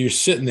 So you're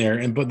sitting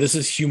there, but this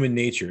is human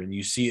nature, and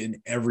you see it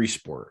in every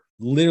sport,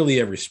 literally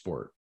every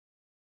sport.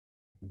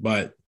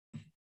 But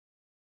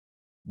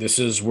this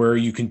is where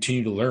you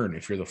continue to learn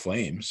if you're the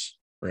Flames,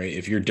 right?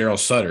 If you're Daryl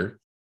Sutter,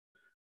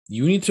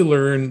 You need to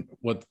learn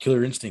what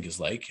killer instinct is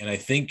like. And I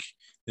think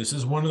this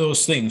is one of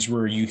those things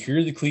where you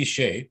hear the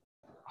cliche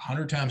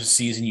 100 times a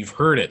season. You've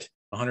heard it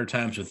 100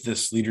 times with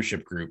this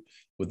leadership group,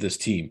 with this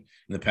team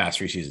in the past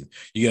 3 seasons.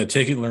 You got to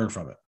take it and learn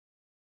from it.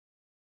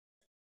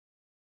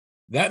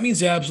 That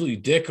means absolutely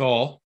dick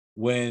all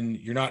when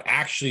you're not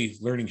actually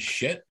learning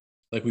shit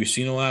like we've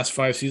seen in the last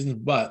 5 seasons.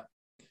 But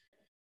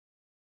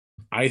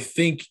I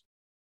think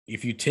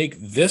if you take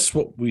this,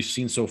 what we've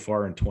seen so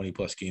far in 20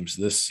 plus games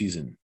this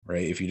season,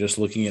 right? If you're just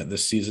looking at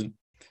this season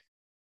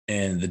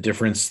and the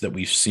difference that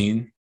we've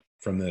seen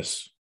from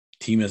this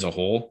team as a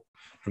whole,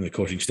 from the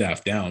coaching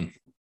staff down,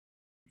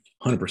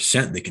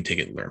 100% they can take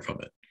it and learn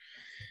from it.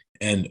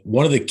 And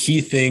one of the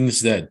key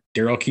things that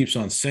Daryl keeps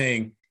on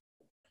saying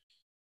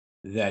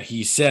that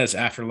he says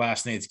after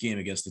last night's game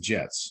against the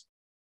Jets,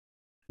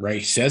 right?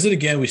 He says it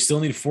again. We still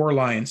need 4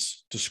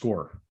 lines to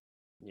score.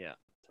 Yeah,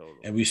 totally.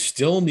 And we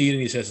still need,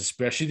 and he says,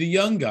 especially the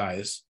young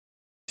guys,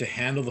 to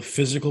handle the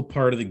physical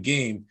part of the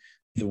game.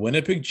 The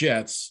Winnipeg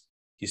Jets,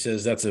 he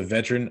says that's a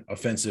veteran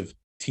offensive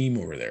team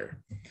over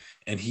there.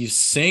 And he's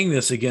saying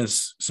this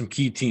against some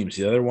key teams.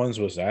 The other ones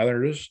was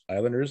Islanders,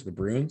 the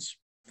Bruins.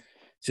 He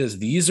says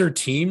these are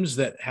teams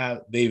that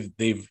have they've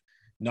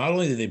not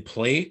only did they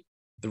play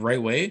the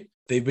right way,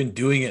 they've been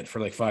doing it for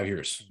like 5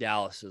 years.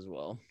 Dallas as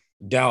well.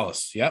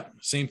 Dallas, yep,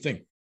 same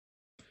thing.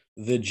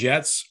 The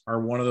Jets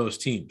are one of those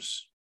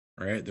teams,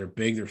 right? They're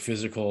big, they're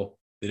physical,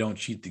 they don't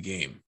cheat the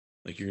game.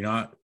 Like you're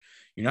not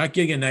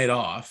getting a night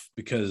off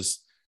because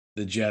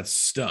the Jets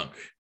stunk,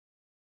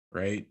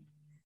 right?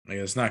 Like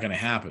it's not going to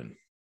happen.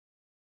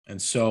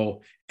 And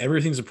so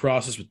everything's a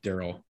process with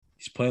Daryl.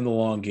 He's playing the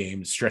long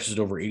game, stretches it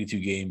over 82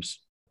 games.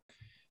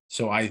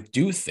 So I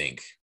do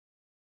think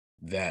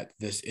that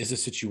this is a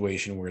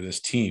situation where this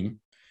team,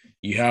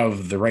 you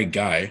have the right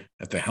guy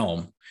at the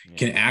helm,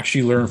 can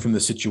actually learn from the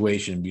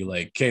situation and be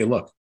like, okay,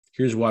 look,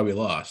 here's why we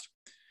lost.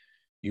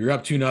 You're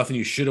up 2-0.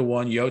 You should have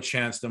won. You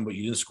outchanced them, but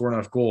you didn't score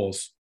enough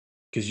goals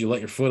because you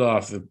let your foot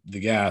off the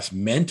gas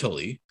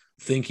mentally,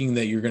 thinking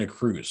that you're going to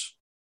cruise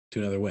to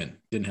another win.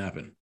 Didn't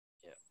happen.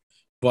 Yeah.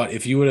 But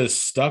if you would have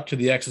stuck to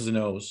the X's and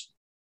O's,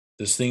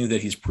 this thing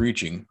that he's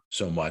preaching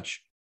so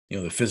much,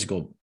 the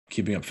physical,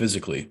 keeping up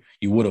physically,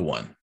 you would have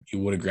won. You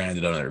would have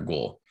grinded another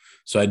goal.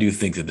 So I do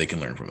think that they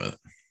can learn from it.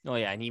 Oh,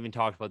 yeah. And he even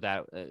talked about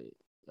that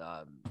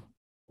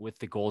with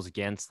the goals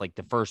against, like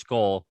the first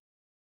goal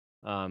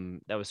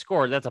that was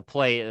scored. That's a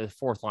play, the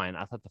fourth line.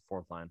 I thought the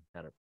fourth line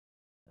had a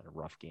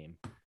rough game.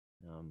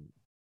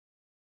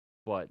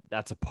 But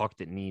that's a puck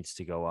that needs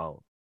to go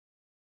out.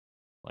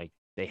 Like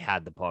they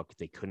had the puck,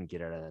 they couldn't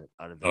get out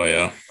of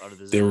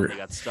the zone. They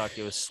got stuck.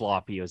 It was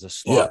sloppy. It was a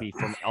sloppy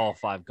from all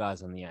 5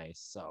 guys on the ice.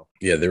 So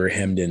yeah, they were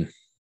hemmed in.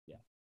 Yeah,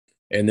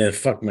 and then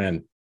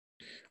man,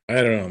 I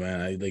don't know,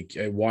 man.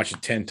 I watched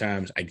it 10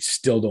 times. I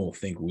still don't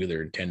think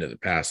Wheeler intended to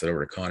pass it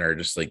over to Connor. It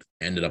just like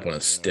ended up on a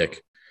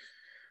stick.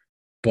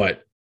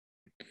 But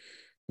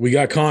we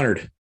got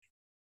Connored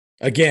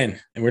again,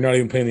 and we're not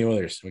even playing the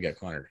Oilers. We got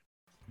Connored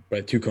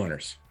by 2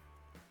 corners.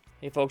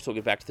 Hey folks, we'll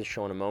get back to the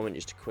show in a moment.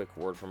 Just a quick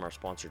word from our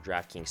sponsor,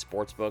 DraftKings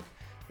Sportsbook.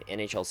 The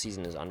NHL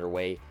season is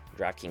underway.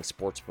 DraftKings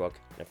Sportsbook,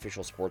 an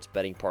official sports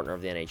betting partner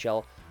of the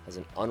NHL, has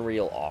an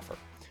unreal offer.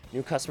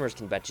 New customers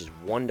can bet just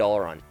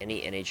 $1 on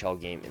any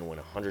NHL game and win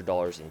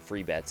 $100 in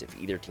free bets if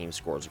either team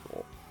scores a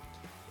goal.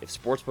 If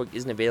Sportsbook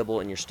isn't available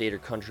in your state or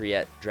country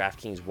yet,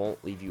 DraftKings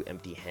won't leave you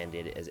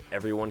empty-handed, as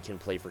everyone can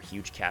play for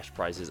huge cash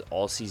prizes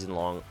all season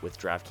long with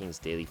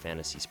DraftKings daily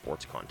fantasy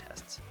sports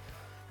contests.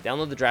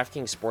 Download the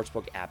DraftKings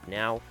Sportsbook app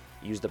now.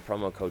 Use the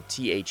promo code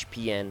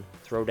THPN,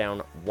 throw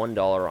down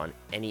 $1 on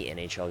any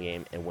NHL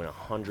game, and win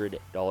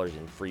 $100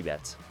 in free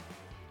bets.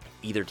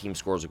 Either team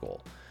scores a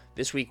goal.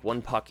 This week,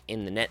 one puck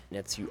in the net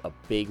nets you a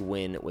big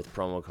win with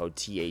promo code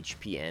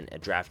THPN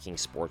at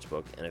DraftKings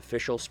Sportsbook, an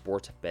official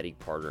sports betting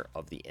partner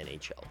of the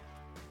NHL.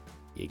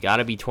 You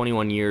gotta be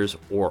 21 years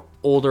or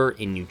older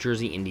in New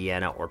Jersey,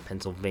 Indiana, or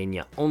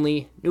Pennsylvania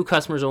only. New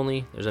customers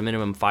only. There's a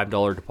minimum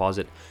 $5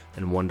 deposit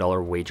and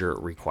 $1 wager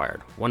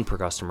required. One per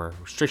customer.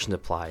 Restrictions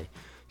apply.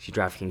 See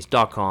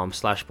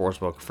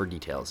DraftKings.com/sportsbook for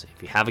details.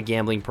 If you have a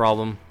gambling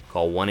problem,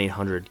 call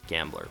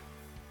 1-800-GAMBLER.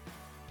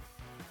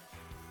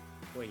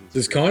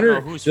 Does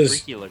Connor? Who's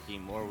freaky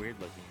looking, more weird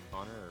looking,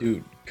 Connor?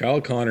 Dude, Kyle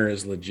Connor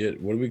is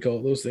legit. What do we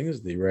call those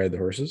things? They ride the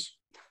horses?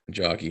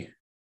 Jockey.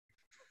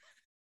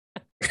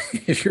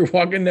 If you're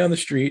walking down the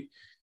street,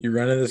 you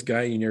run into this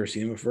guy, you never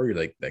seen him before, you're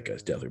like, that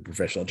guy's definitely a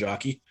professional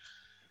jockey.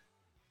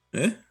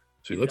 So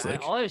he looks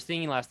like. All I was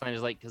thinking last night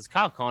is like, because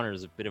Kyle Connor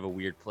is a bit of a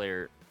weird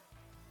player.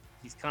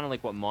 He's kind of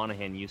like what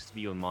Monahan used to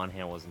be when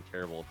Monahan wasn't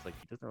terrible. It's like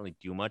he doesn't really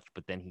do much,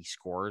 but then he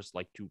scores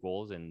like 2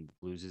 goals and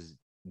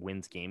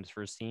wins games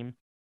for his team.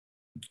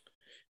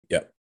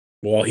 Yeah.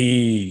 Well,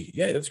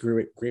 that's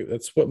great.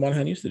 That's what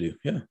Monahan used to do.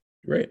 Yeah,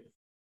 right.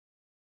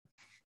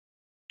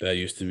 That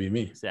used to be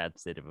me. Sad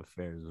state of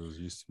affairs. Those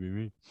used to be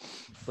me.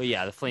 But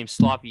yeah, the Flames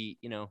sloppy,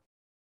 like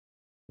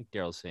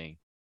Daryl's saying.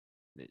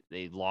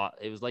 They lost.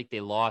 It was like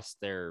they lost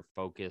their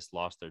focus,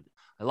 I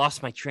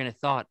lost my train of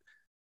thought.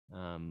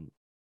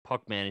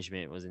 Puck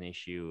management was an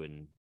issue,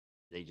 and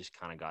they just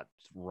kind of got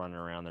running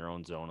around their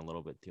own zone a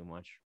little bit too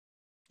much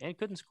and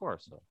couldn't score.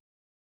 So,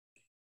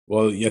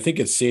 well, I think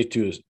it's safe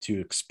to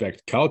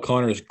expect Kyle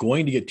Connor is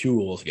going to get 2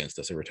 goals against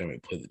us every time we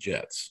play the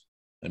Jets.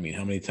 I mean,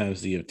 how many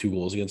times do you have 2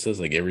 goals against us?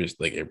 Like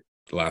the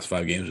last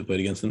 5 games we played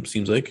against them,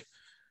 seems like.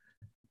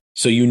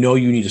 So you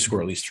need to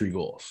score at least 3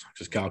 goals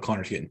because Kyle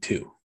Connor's getting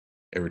 2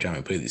 every time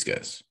we play these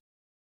guys.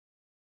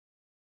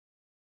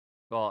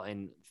 Well,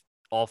 and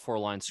all 4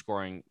 lines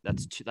scoring,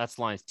 that's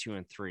lines 2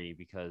 and 3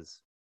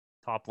 because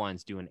top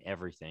line's doing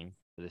everything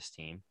for this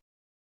team.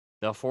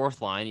 The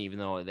 4th line, even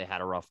though they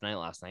had a rough night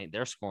last night,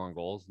 they're scoring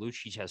goals.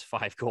 Lucic has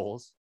 5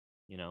 goals,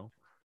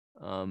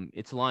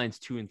 It's lines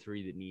 2 and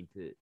 3 that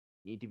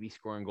need to be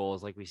scoring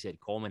goals. Like we said,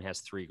 Coleman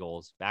has 3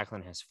 goals.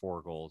 Backlund has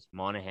 4 goals.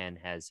 Monahan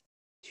has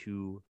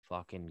 2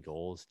 fucking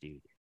goals,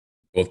 dude.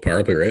 Both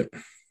power play, right?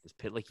 Does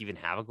Pitlick even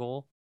have a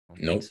goal? I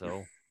don't Nope. think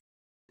so.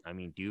 I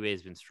mean,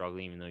 Dubé's been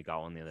struggling even though he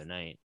got one the other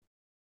night.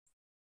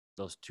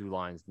 Those 2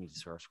 lines need to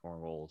start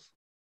scoring goals.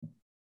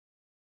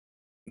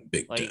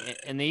 Big time.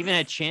 And they even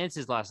had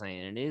chances last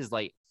night. And it is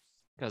like,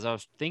 because I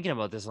was thinking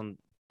about this on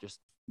just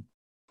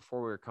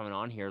before we were coming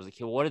on here. I was like,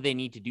 what do they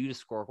need to do to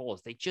score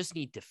goals? They just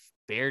need to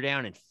bear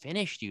down and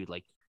finish, dude.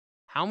 Like,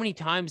 how many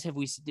times have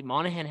we seen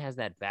Monahan has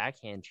that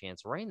backhand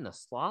chance right in the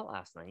slot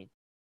last night?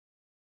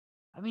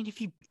 I mean,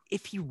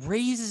 if he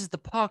raises the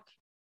puck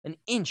an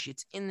inch,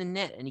 it's in the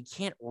net, and he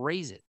can't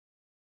raise it.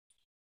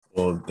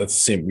 Well, that's the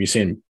same. You're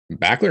saying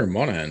Backler or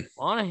Monahan?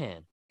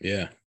 Monahan.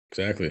 Yeah,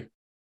 exactly.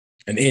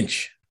 An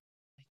inch.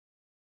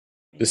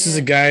 This is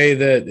a guy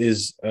that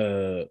is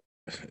it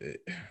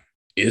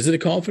a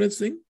confidence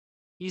thing?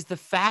 He's the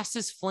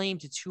fastest flame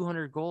to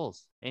 200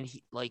 goals. And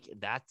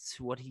that's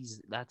what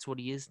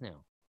he is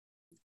now.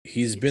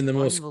 He's been the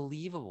most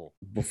unbelievable.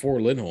 Before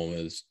Lindholm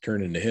has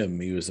turned into him,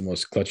 he was the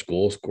most clutch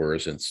goal scorer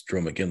since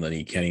Drew McKinley.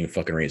 He can't even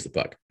fucking raise the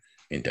puck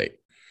in tight.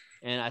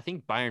 And I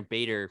think Byron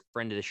Bader,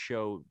 friend of the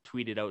show,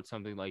 tweeted out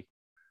something like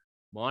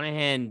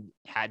Monahan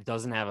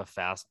doesn't have a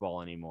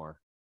fastball anymore.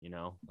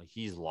 Like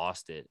he's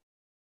lost it.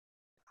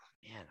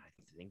 Man,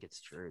 I think it's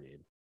true,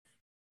 dude.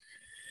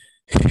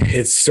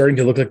 It's starting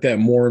to look like that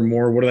more and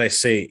more. What did I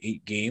say?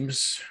 8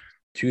 games,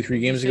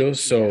 2-3 games ago.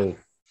 So yeah.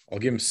 I'll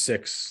give him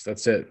 6.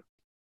 That's it.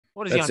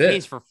 What is he on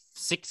pace for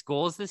 6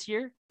 goals this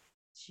year?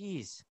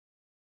 Jeez.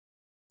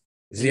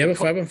 Does he have a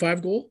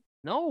 5-on-5 goal?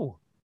 No.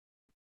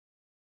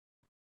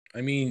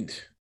 I mean,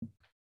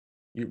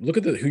 you look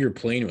at who you're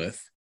playing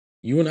with.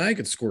 You and I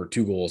could score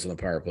 2 goals on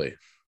the power play.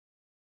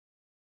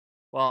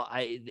 Well,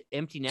 the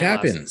empty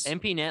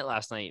net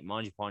last night,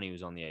 Mangiapane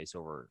was on the ice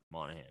over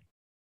Monahan.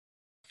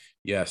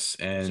 Yes,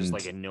 and it's just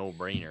like a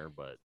no-brainer,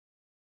 but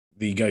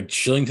the guy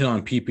Shillington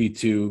on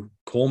PP2,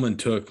 Coleman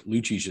took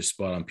Lucic's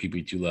spot on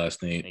PP2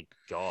 last night. Thank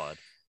God.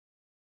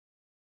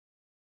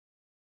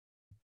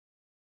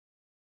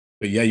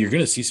 But yeah, you're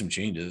going to see some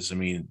changes. I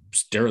mean,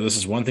 this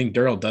is one thing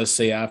Darryl does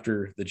say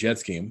after the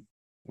Jets game.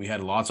 We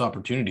had lots of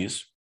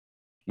opportunities.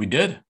 We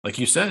did, like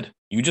you said.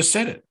 You just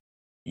said it.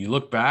 You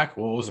look back,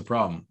 what was the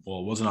problem?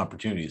 Well, it wasn't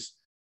opportunities.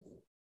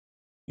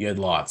 You had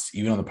lots,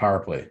 even on the power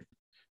play.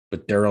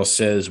 But Darryl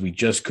says we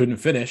just couldn't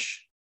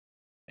finish.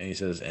 And he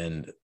says,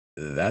 and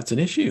that's an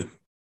issue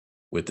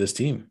with this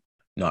team,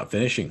 not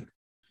finishing.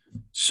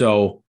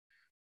 So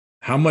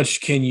how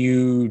much can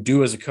you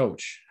do as a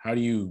coach? How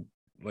do you,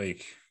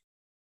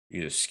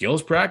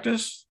 skills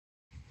practice?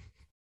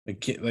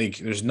 Like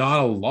there's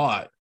not a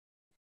lot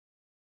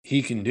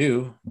he can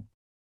do.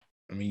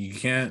 I mean, you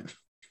can't.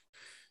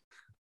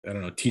 I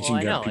don't know. Teaching.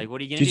 Well, I know. Like,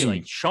 what are you gonna do?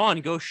 Like, Sean,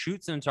 go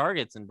shoot some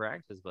targets in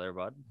practice, there,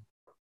 bud.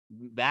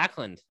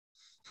 Backlund,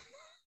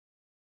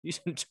 do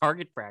some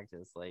target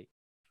practice. Like,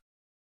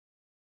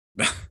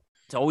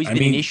 it's always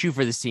been an issue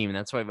for this team, and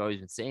that's why I've always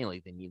been saying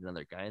like they need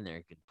another guy in there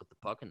who can put the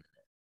puck in the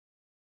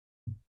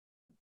net.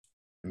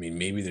 I mean,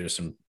 maybe there's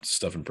some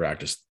stuff in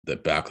practice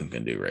that Backlund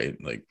can do, right?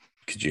 Like,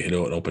 could you hit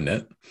an open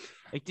net?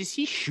 Like, does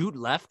he shoot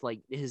left?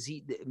 Like,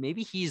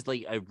 maybe he's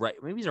like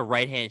maybe he's a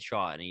right-hand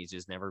shot, and he's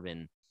just never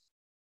been,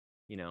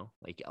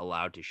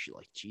 allowed to shoot.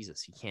 Like,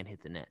 Jesus, he can't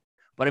hit the net.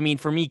 But I mean,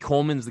 for me,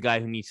 Coleman's the guy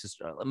who needs to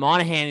start.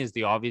 Monahan is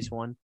the obvious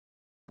one.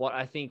 But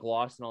I think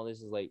lost in all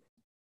this is like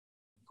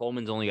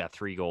Coleman's only got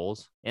 3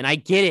 goals. And I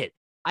get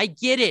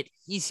it.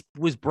 He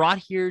was brought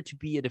here to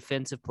be a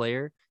defensive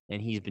player,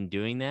 and he's been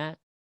doing that.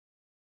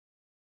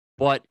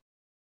 But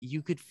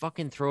you could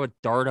fucking throw a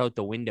dart out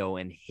the window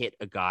and hit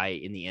a guy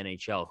in the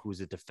NHL who's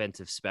a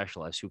defensive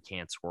specialist who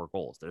can't score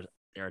goals. There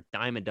are a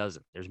dime a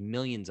dozen. There's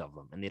millions of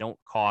them, and they don't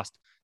cost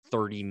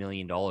 $30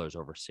 million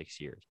over 6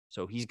 years.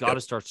 So he's got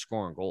to start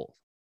scoring goals.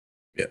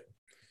 Yeah.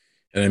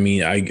 And I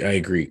mean, I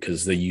agree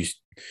because you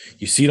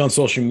see it on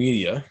social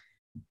media,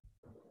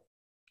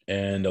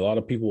 and a lot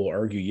of people will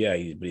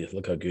argue, but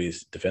look how good he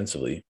is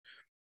defensively.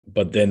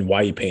 But then why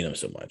are you paying him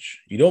so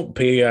much? You don't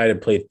pay a guy to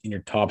play in your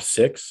top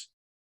 6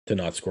 to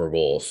not score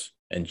goals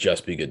and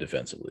just be good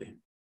defensively.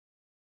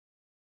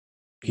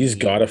 He's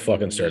got to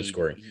fucking start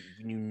scoring.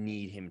 You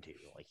need him to.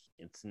 Like,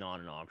 it's not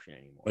an option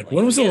anymore. Like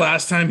when was the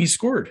last time he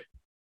scored?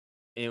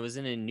 It was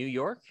in New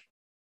York.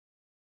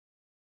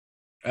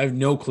 I have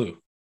no clue.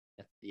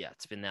 Yeah,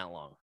 it's been that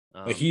long.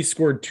 Like he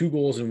scored 2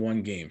 goals in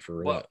one game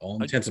for what?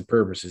 All intents and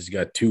purposes, he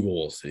got 2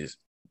 goals.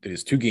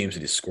 There's 2 games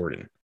that he scored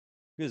in.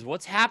 Because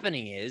what's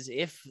happening is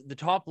if the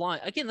top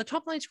line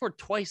scored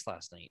twice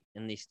last night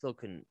and they still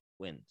couldn't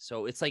win.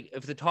 So it's like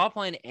if the top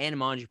line and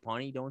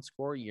Mangiapane don't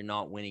score, you're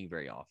not winning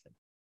very often.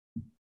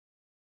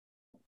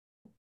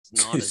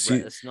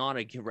 It's not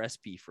a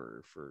recipe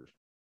for.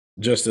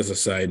 Just as a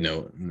side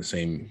note, in the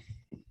same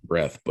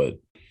breath, but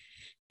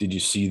did you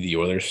see the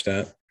Oilers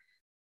stat?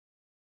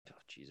 Oh,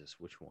 Jesus,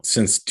 which one?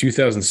 Since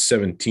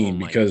 2017,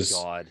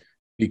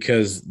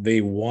 because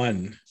they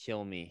won.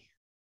 Kill me.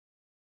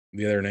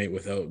 The other night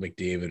without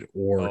McDavid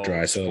or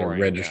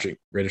Draisaitl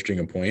registering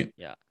a point.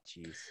 Yeah,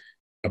 jeez.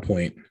 A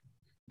point.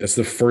 That's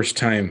the first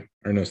time,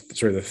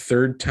 the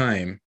third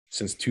time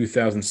since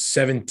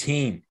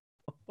 2017.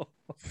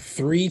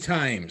 3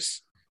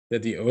 times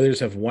that the Oilers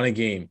have won a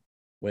game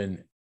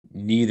when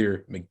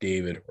neither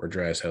McDavid or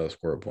Draisaitl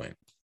score a point.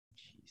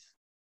 Jeez.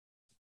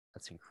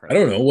 That's incredible. I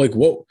don't know. Like,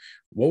 what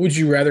would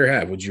you rather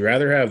have? Would you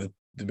rather have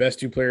the best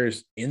 2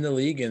 players in the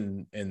league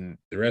and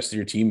the rest of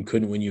your team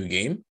couldn't win you a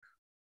game?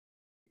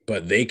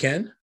 But they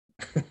can.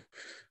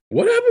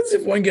 What happens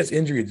if one gets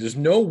injured? There's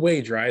no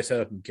way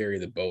Draisaitl can carry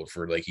the boat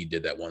for like he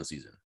did that one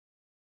season.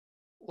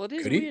 Well, it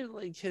is weird,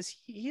 like because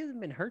he hasn't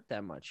been hurt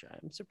that much.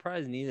 I'm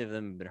surprised neither of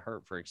them have been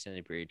hurt for an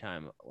extended period of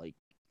time. Like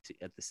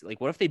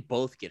what if they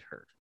both get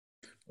hurt?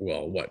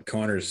 Well,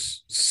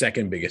 Connor's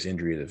second biggest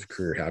injury of his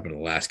career happened in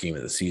the last game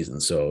of the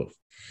season, so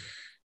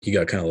he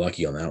got kind of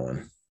lucky on that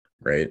one,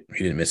 right?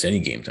 He didn't miss any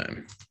game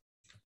time.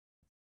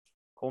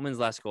 Coleman's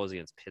last goal was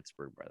against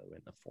Pittsburgh, by the way,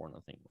 in the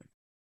 4-0 win.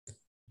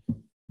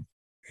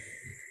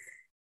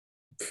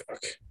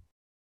 Fuck.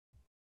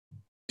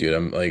 Dude,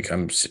 I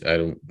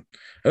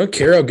don't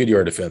care how good you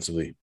are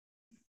defensively.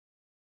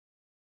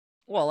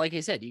 Well, like I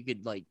said, you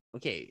could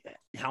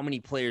how many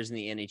players in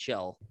the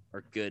NHL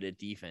are good at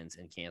defense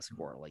and can't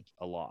score? Like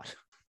a lot.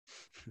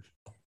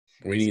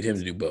 We need him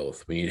to do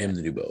both.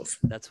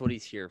 That's what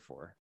he's here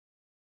for.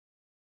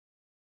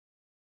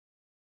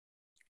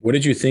 What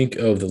did you think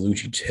of the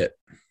Lucic hit?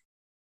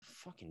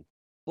 Fucking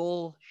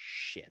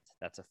bullshit.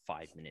 That's a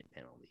 5-minute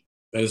penalty.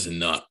 That is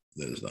not.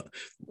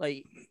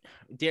 Like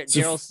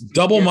Daryl's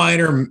double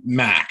minor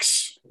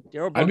max.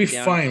 I'd be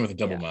fine with a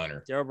double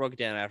minor. Daryl broke it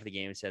down after the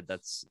game and said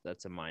that's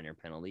a minor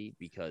penalty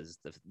because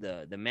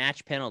the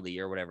match penalty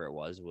or whatever it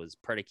was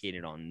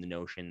predicated on the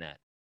notion that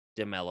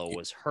DeMello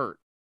was hurt.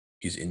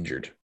 He's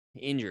injured.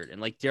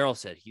 And like Daryl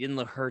said, he didn't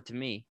look hurt to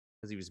me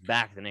because he was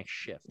back the next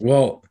shift.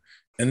 Well,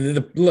 and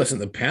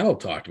the panel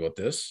talked about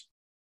this,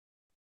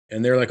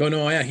 and they're like, "Oh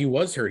no, yeah, he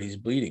was hurt. He's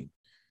bleeding."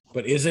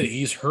 But is it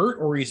he's hurt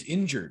or he's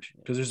injured?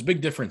 Because there's a big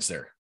difference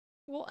there.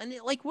 Well, and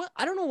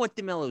I don't know what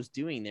DeMello's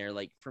doing there.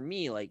 Like for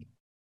me, like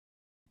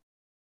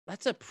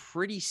that's a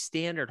pretty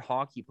standard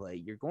hockey play.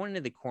 You're going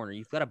into the corner.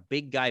 You've got a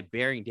big guy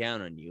bearing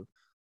down on you.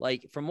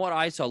 Like from what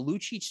I saw,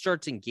 Lucic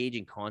starts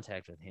engaging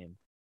contact with him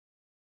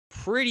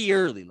pretty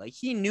early. Like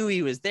he knew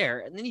he was there,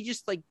 and then he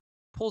just like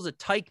pulls a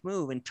tyke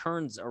move and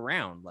turns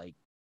around. Like,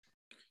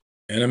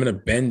 and I'm gonna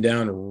bend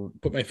down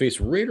and put my face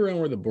right around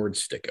where the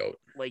boards stick out.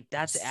 Like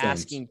that's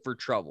asking for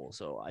trouble.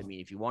 So I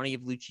mean, if you want to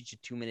give Lucic a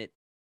 2-minute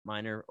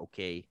minor,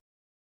 okay,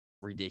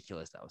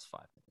 ridiculous. That was 5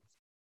 minutes.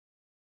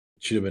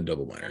 Should have been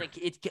double minor. And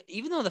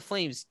even though the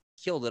Flames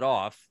killed it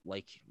off,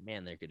 like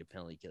man, they're good at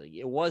penalty killing.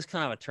 It was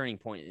kind of a turning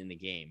point in the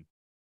game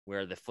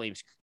where the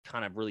Flames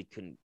kind of really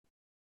couldn't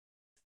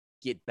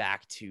get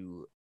back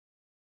to.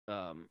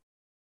 I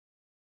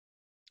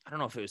don't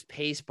know if it was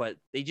pace, but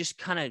they just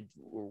kind of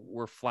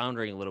were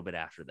floundering a little bit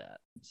after that.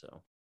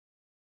 So.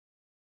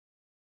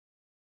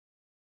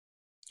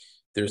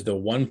 There's the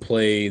one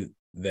play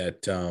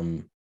that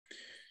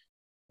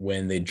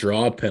when they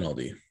draw a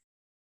penalty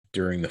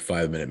during the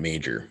 5-minute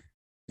major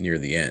near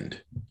the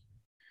end,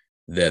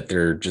 that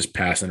they're just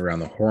passing around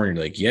the horn.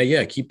 You're like,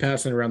 yeah, keep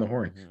passing around the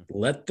horn. Mm-hmm.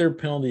 Let their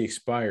penalty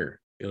expire.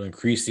 It'll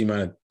increase the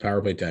amount of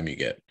power play time you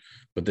get.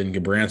 But then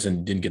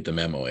Gabranson didn't get the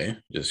memo,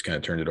 Just kind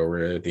of turned it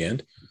over at the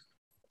end.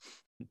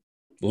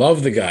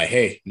 Love the guy.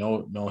 Hey,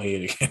 no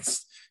hate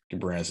against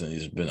Gabranson.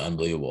 He's been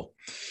unbelievable.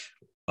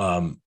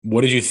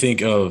 What did you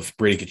think of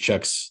Brady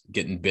Tkachuk's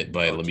getting bit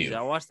by Lemieux? Geez,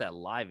 I watched that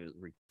live. It was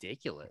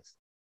ridiculous.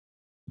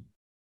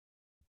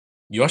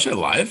 You watched it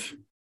live?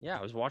 Yeah,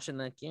 I was watching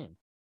that game.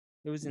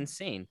 It was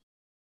insane.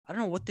 I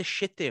don't know what the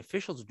shit the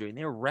officials were doing.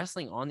 They were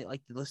wrestling on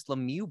this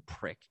Lemieux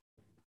prick.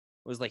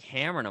 It was like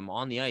hammering him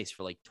on the ice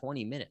for like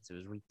 20 minutes. It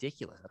was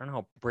ridiculous. I don't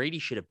know how Brady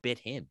should have bit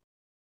him.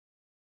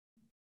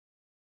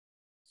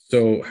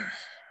 So,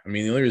 I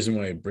mean, the only reason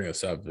why I bring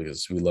this up is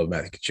because we love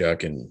Matthew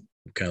Tkachuk and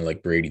kind of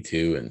like Brady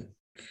too, and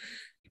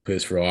he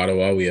plays for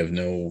Ottawa. We have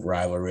no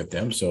rivalry with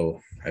them,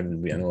 so I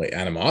don't like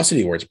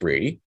animosity towards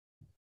Brady,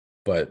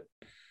 but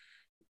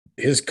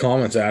his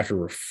comments after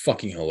were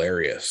fucking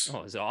hilarious. Oh,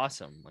 it was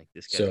awesome. Like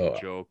this guy's a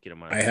joke. Get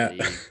him out I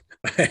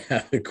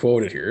have it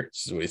quoted here.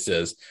 This is what he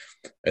says.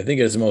 I think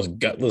it's the most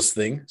gutless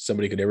thing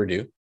somebody could ever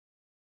do.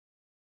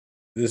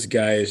 This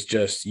guy is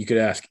just, you could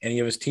ask any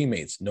of his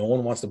teammates. No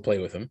one wants to play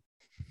with him.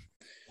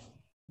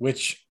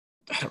 Which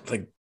I don't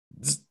think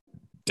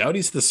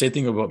Doughty said the same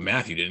thing about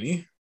Matthew, didn't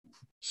he?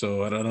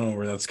 So I don't know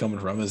where that's coming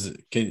from.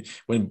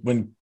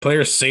 When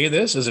players say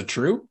this, is it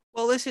true?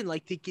 Well, listen,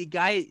 like the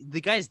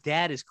guy's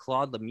dad is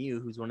Claude Lemieux,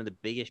 who's one of the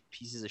biggest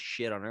pieces of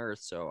shit on earth.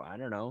 So I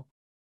don't know.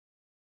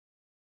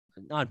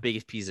 Not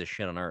biggest pieces of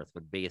shit on earth,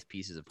 but biggest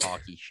pieces of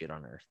hockey shit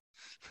on earth.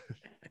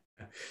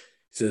 He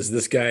says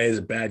this guy is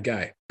a bad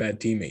guy, bad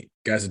teammate.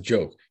 Guy's a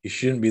joke. He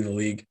shouldn't be in the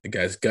league. The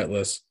guy's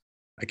gutless.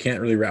 I can't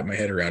really wrap my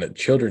head around it.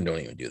 Children don't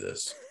even do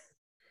this.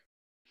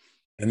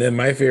 And then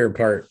my favorite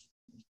part,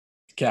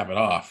 cap it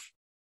off,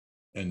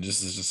 and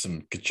this is just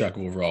some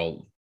Tkachuk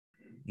overall,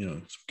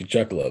 some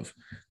Tkachuk love.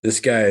 This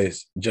guy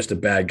is just a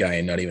bad guy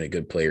and not even a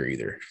good player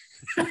either.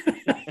 I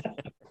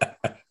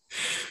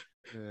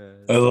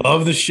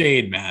love the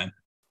shade, man.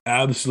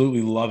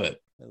 Absolutely love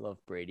it. I love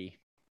Brady.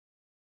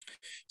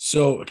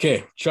 So,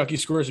 okay, Chucky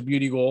scores a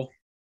beauty goal.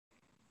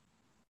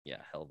 Yeah,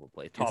 hell of a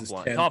play.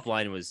 Top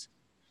line was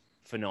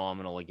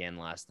phenomenal again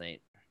last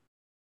night.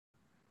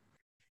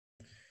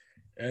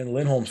 And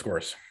Lindholm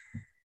scores.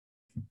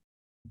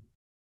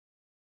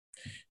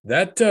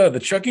 That the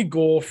Chucky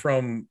goal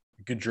from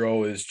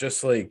Gaudreau is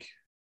just like,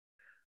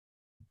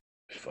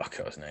 fuck,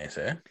 that was nice,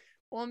 eh?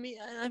 Well,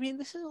 I mean,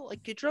 this is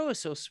like Gaudreau is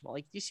so small.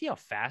 Like, do you see how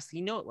fast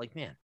he knows? Like,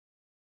 man.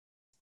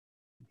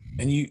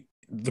 And you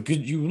look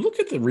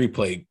at the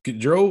replay.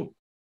 Gaudreau,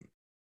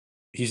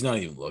 he's not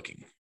even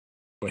looking,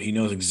 but he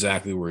knows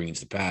exactly where he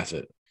needs to pass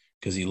it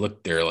because he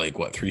looked there like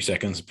 3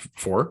 seconds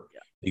before. Yeah.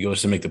 He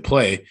goes to make the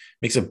play,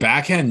 makes a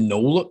backhand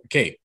no look.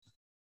 Okay,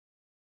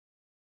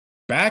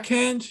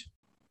 backhand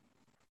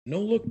no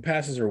look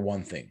passes are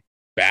one thing.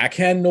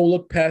 Backhand no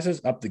look passes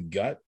up the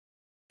gut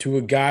to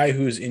a guy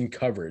who's in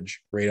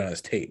coverage right on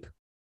his tape.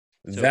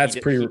 So that's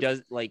pretty. He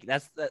does like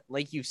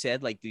like you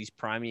said, like these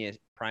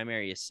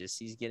primary assists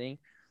he's getting,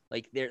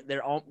 like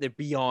they're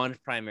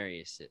beyond primary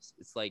assists.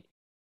 It's like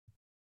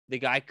the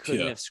guy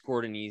couldn't have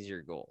scored an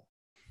easier goal.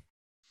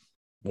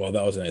 Well,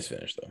 that was a nice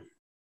finish though.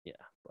 Yeah,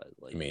 but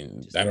like, I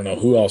mean, I don't know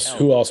who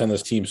else on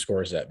this team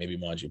scores that. Maybe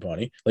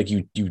Mangiapane. Like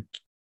you do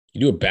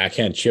a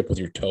backhand chip with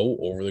your toe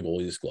over the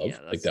goalie's glove. Yeah,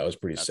 like that was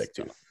pretty sick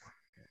tough. Too.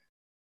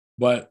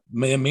 But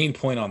my main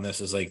point on this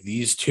is like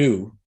these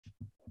two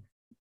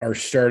are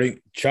starting.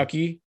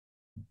 Chucky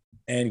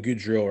and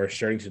Gaudreau are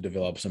starting to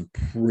develop some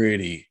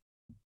pretty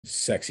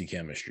sexy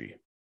chemistry.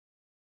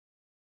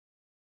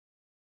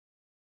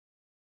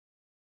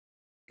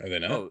 Are they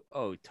not?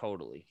 Oh,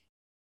 totally.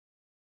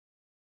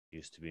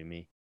 Used to be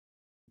me.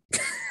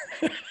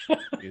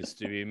 Used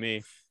to be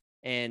me.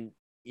 And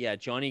yeah,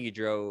 Johnny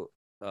Gaudreau,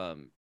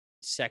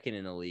 second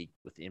in the league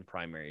within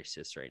primary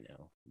assists right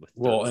now. With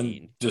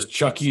 13, and does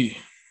Chucky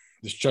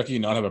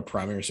not have a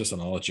primary assist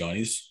on all of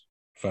Johnny's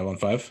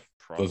 5-on-5?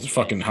 Those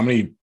fucking how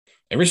many?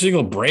 Every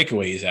single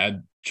breakaway he's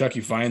had,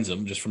 Chucky finds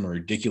them just from a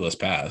ridiculous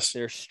pass.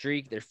 Their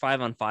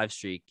 5-on-5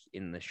 streak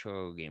in the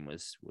Chicago game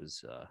was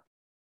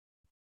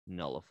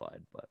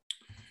nullified. But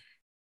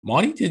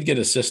Monty did get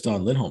assist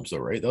on Lindholm, though,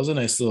 right? That was a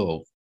nice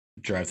little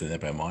drive to the net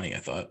by Monty, I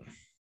thought.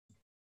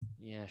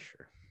 Yeah,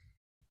 sure.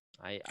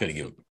 I gotta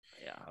give.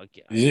 Yeah,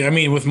 okay. I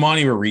mean, with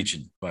Monty, we're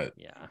reaching, but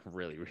yeah,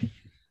 really reaching.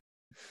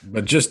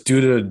 But just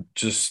due to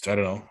I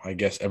don't know, I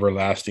guess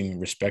everlasting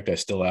respect I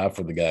still have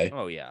for the guy.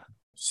 Oh yeah.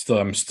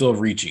 I'm still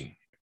reaching,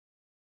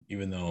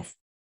 even though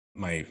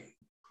the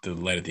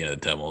light at the end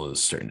of the tunnel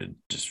is starting to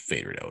just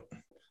fade right out.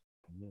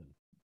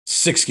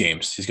 6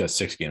 games. He's got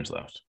 6 games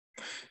left.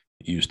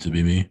 It used to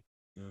be me.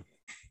 Yeah.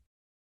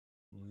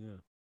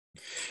 Well,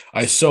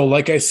 yeah.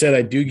 Like I said,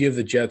 I do give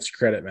the Jets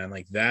credit, man.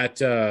 Like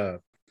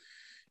that.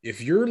 If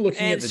you're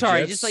looking at the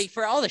Jets, just like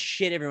for all the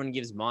shit everyone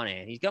gives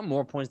Monahan, he's got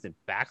more points than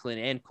Backlund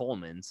and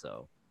Coleman.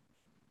 So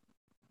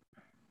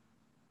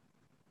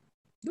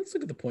let's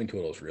look at the point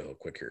totals real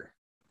quick here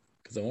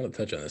because I want to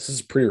touch on this. This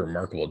is pretty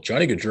remarkable.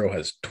 Johnny Gaudreau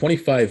has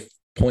 25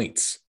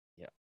 points.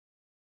 Yeah,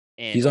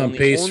 and he's on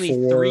pace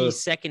for 3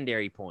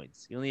 secondary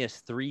points. He only has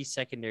 3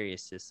 secondary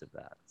assists of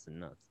that. It's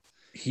nuts.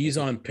 He's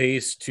on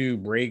pace to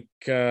break.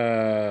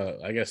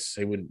 I guess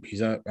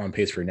he's not on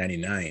pace for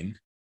 99.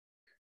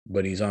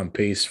 But he's on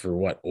pace for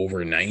what,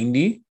 over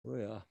 90? Oh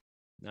yeah,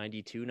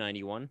 92,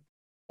 91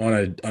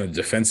 on a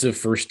defensive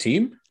first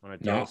team,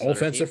 not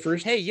offensive team.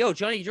 First. Hey, yo,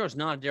 Johnny Gaudreau's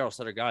not a Daryl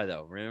Sutter guy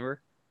though.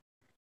 Remember,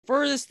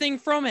 furthest thing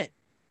from it.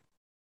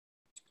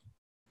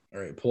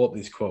 All right, pull up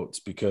these quotes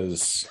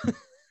because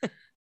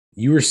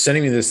you were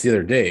sending me this the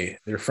other day.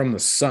 They're from the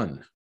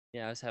Sun.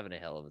 Yeah, I was having a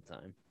hell of a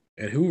time.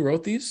 And who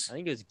wrote these? I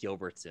think it was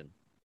Gilbertson.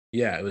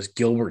 Yeah, it was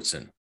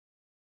Gilbertson.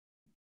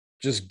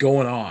 Just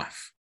going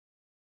off.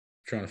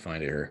 Trying to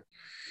find it here.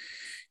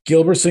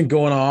 Gilbertson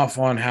going off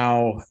on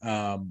how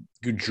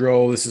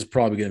Gaudreau, this is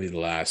probably going to be the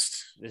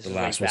last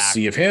we'll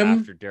see of him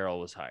after Daryl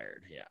was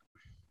hired. Yeah.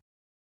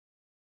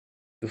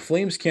 The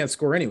Flames can't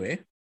score anyway,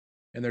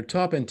 and their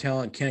top end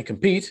talent can't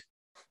compete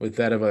with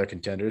that of other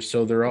contenders,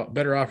 so they're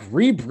better off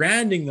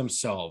rebranding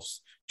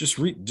themselves. Just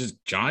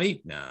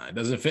Johnny, nah, it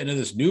doesn't fit into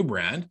this new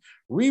brand.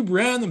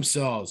 Rebrand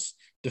themselves.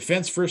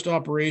 Defense first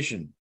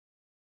operation.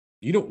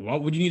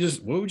 What would you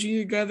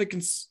need a guy that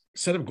can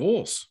set up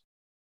goals?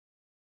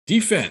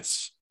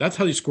 Defense. That's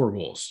how you score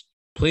goals.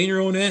 Play in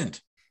your own end.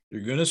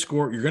 You're going to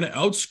score. You're going to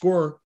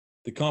outscore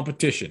the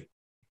competition.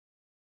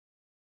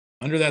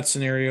 Under that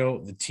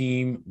scenario, the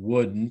team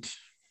wouldn't.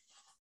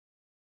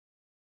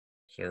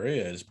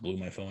 Sorry, I just blew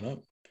my phone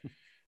up.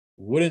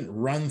 Wouldn't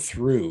run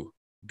through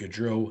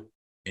Gaudreau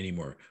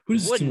anymore. Who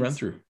does this team run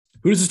through?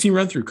 Who does this team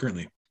run through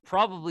currently?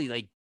 Probably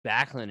like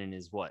Backlund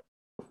is what?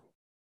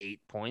 8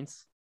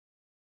 points?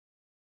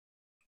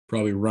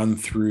 Probably run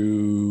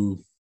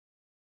through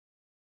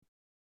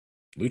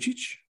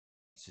Lucic?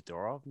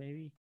 Zadorov,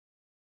 maybe?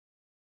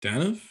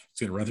 Tanev? It's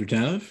going to run through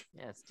Tanev?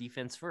 Yeah, it's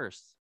defense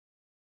first.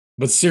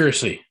 But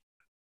seriously,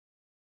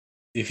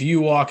 if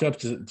you walk up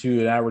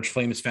to an average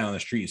Flames fan on the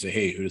street and say,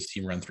 hey, who does the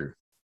team run through?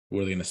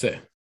 What are they going to say?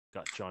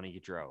 Got Johnny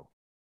Gaudreau.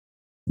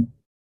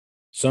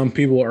 Some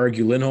people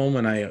argue Lindholm,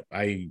 and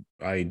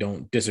I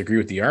don't disagree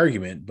with the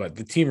argument, but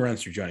the team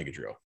runs through Johnny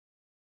Gaudreau.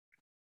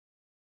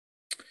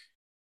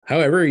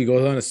 However, he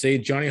goes on to say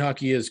Johnny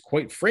Hockey is,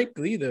 quite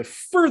frankly, the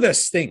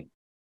furthest thing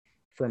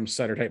from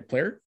Sutter type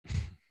player.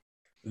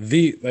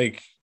 This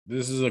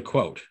is a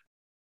quote.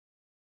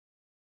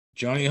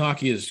 Johnny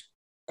Hockey is,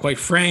 quite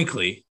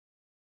frankly,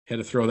 had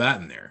to throw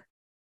that in there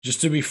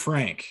just to be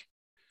frank.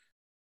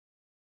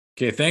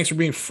 Okay, thanks for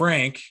being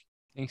frank.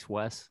 Thanks,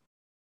 Wes.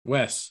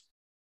 Wes,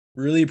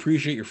 really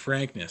appreciate your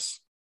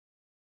frankness.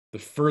 The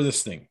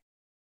furthest thing.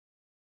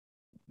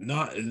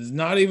 It's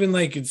not even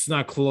like it's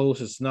not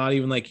close. It's not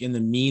even like in the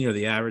mean or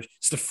the average.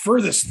 It's the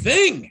furthest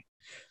thing.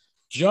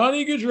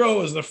 Johnny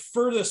Gaudreau is the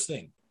furthest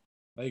thing.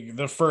 Like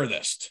the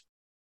furthest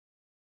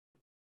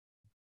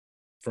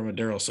from a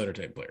Daryl Sutter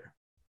type player.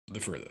 The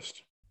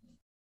furthest.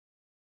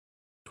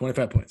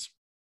 25 points.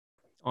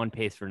 On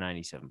pace for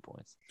 97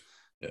 points.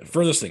 Yeah,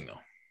 furthest thing, though.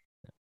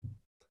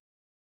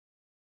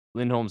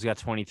 Lindholm's got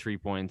 23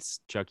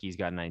 points. Chucky's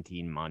got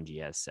 19.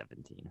 Manji has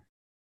 17.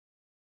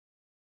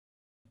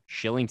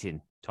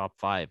 Shillington, top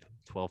 5,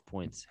 12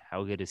 points.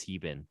 How good has he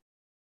been?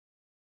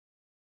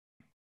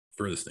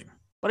 Furthest thing.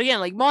 But again,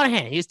 like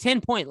Monahan, he has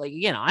 10 points. Like,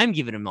 again, I'm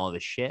giving him all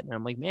this shit. And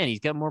I'm like, man, he's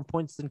got more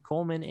points than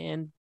Coleman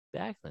and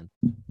Backlund.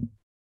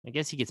 I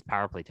guess he gets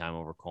power play time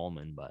over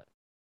Coleman, but.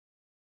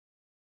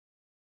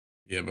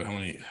 Yeah, but how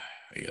many?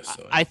 I guess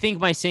so. I think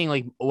by saying,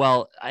 like,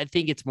 well, I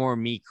think it's more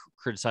me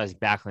criticizing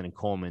Backlund and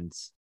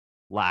Coleman's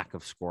lack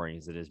of scoring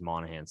as it is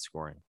Monahan's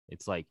scoring.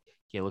 It's like,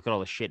 okay, look at all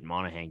the shit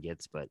Monahan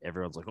gets, but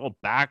everyone's like, oh,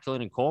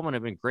 Backlund and Coleman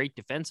have been great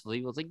defensively.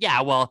 It was like,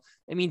 yeah, well,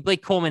 I mean,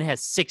 Blake Coleman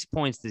has 6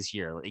 points this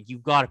year. Like,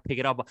 you've got to pick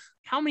it up.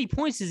 How many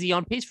points is he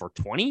on pace for?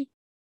 20?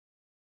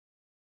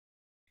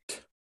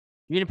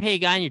 You're going to pay a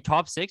guy in your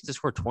top 6 to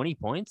score 20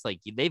 points? Like,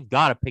 they've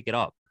got to pick it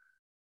up.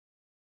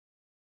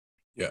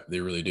 Yeah, they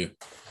really do.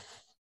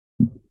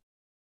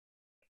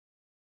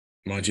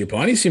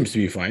 Mangiapane seems to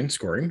be fine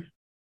scoring.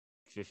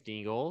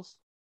 15 goals.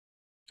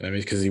 I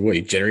mean, because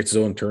he generates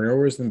his own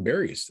turnovers and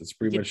berries. That's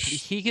pretty much.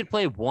 He could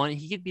play one.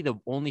 He could be the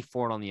only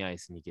forward on the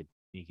ice, and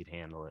he could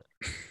handle it.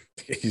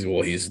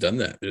 He's done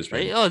that.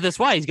 Right? Oh, that's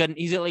why he's got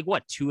like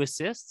what, 2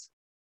 assists.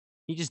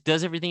 He just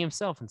does everything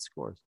himself and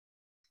scores.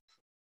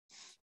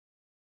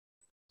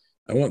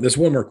 There's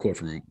one more quote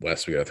from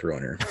Wes we got to throw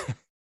in here.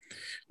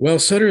 Well,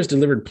 Sutter has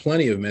delivered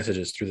plenty of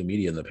messages through the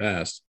media in the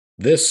past.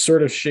 This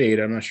sort of shade,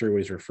 I'm not sure what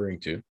he's referring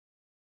to.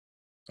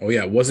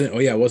 Wasn't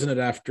it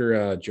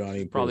after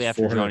Johnny? Probably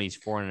after Johnny's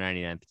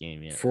 499th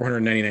game, yeah.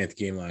 499th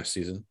game last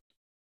season.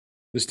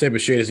 This type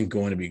of shade isn't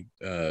going to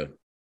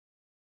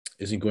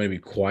be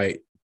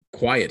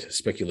quiet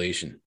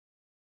speculation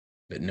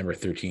that number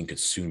 13 could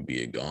soon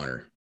be a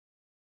goner.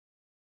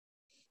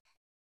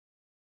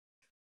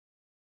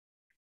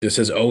 This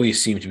has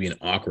always seemed to be an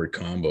awkward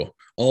combo.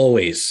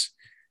 Always.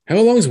 How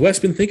long has Wes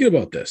been thinking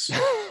about this?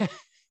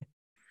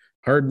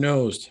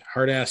 Hard-nosed,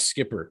 hard-ass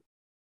skipper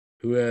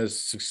who has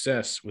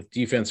success with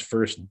defense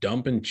first,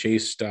 dump and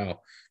chase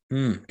style.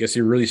 Guess he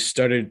really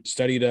studied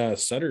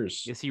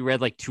Sutter's. Guess he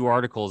read like 2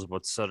 articles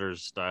about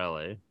Sutter's style,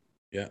 eh?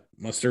 Yeah,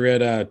 must have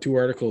read 2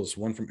 articles,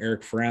 one from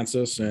Eric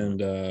Francis and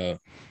the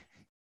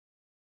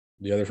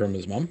other from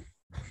his mom.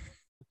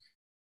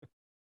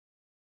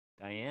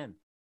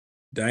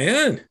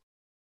 Diane's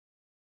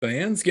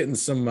getting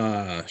some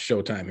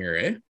showtime here,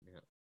 eh? Yeah.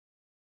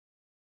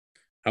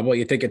 How about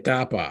you take your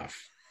top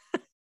off?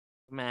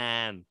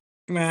 Man.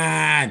 Come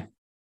on.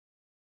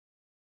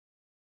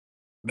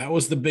 That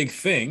was the big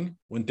thing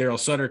when Daryl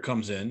Sutter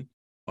comes in.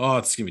 Oh,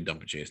 it's going to be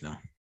dump and chase now.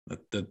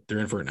 They're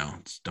in for it now.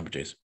 It's dump and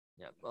chase.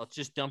 Yeah, well, it's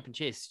just dump and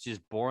chase. It's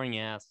just boring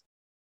ass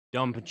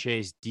dump and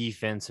chase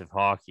defensive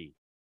hockey.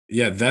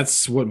 Yeah,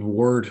 that's what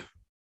Ward.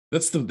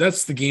 That's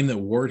the game that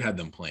Ward had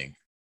them playing.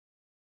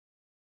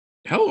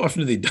 How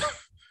often do they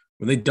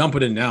when they dump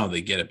it in now,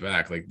 they get it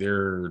back? Like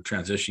their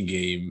transition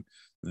game,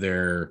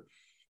 their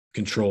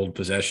controlled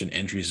possession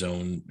entry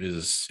zone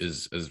is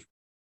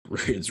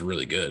it's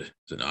really good.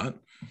 Is it not?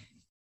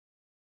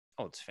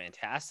 Oh, it's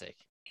fantastic.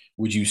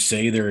 Would you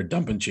say they're a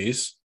dump and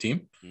chase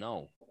team?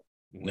 No.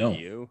 No.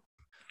 You?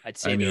 I'd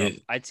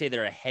say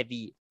they're a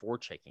heavy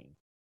forechecking.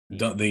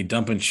 They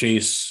dump and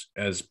chase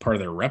as part of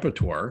their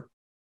repertoire,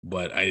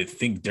 but I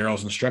think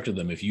Daryl's instructed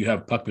them, if you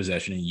have puck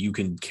possession and you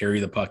can carry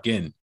the puck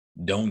in,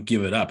 don't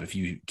give it up if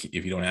you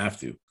don't have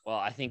to. Well,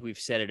 I think we've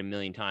said it a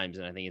million times,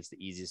 and I think it's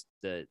the easiest,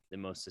 the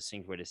most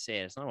succinct way to say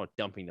it. It's not about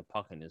dumping the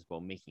puck in, it's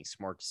about making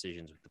smart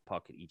decisions with the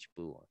puck at each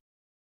blue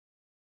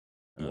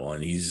line. Well,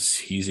 and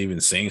he's even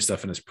saying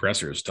stuff in his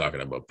pressers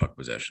talking about puck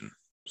possession.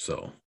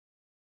 So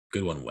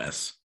good one,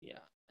 Wes. Yeah.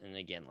 And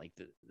again, like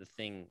the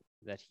thing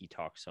that he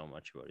talks so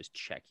much about is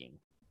checking.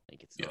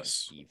 Like it's not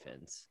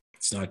defense.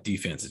 It's not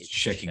defense. It's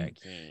checking.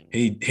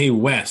 Hey,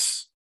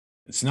 Wes.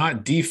 It's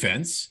not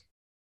defense.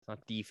 It's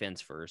not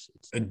defense first.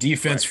 It's a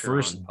defense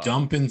first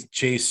dump and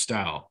chase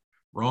style.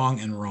 Wrong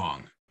and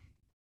wrong.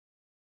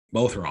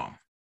 Both wrong.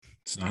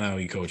 It's not how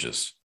he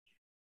coaches.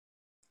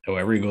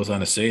 However, he goes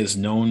on to say is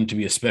known to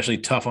be especially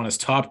tough on his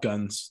top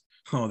guns.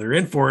 Oh, they're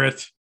in for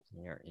it.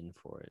 They are in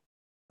for it.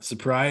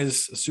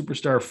 Surprise, a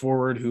superstar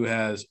forward who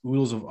has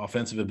oodles of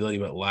offensive ability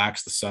but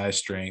lacks the size,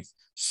 strength,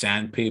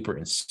 sandpaper,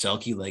 and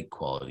Selke-like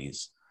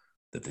qualities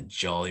that the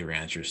Jolly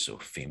Ranchers so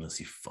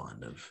famously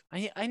fond of.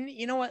 I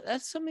you know what?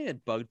 That's something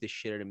that bugged the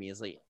shit out of me. Is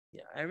like,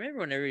 I remember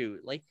whenever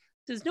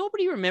does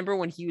nobody remember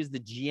when he was the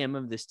GM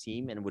of this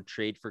team and would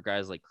trade for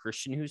guys like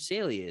Christian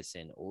Huselius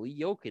and Olli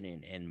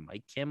Jokinen and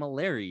Mike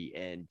Camilleri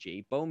and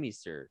Jay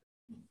Bouwmeester?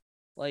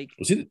 Like,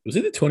 was he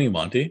the Tony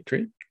Monte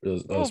trade?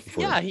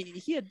 Yeah,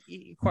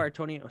 he acquired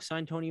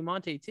signed Tony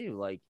Monte too.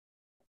 Like,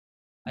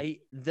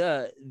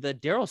 the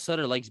Daryl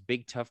Sutter likes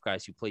big tough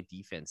guys who play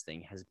defense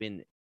thing has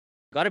been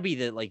got to be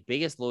the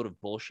biggest load of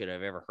bullshit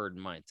I've ever heard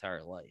in my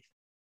entire life.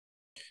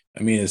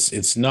 I mean,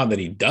 it's not that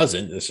he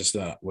doesn't. It's just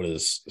not what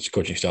his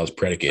coaching style is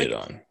predicated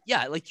on.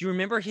 Yeah, like you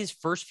remember his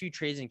first few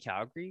trades in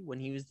Calgary when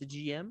he was the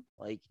GM,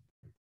 like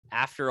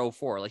after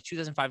 2004, like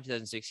 2005,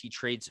 2006, he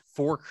trades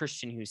for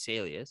Christian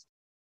Huselius.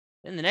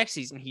 Then the next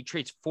season, he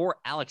trades for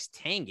Alex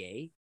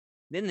Tanguay.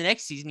 Then the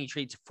next season, he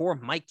trades for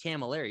Mike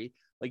Camilleri.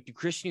 Like, do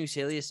Christian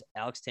Huselius,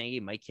 Alex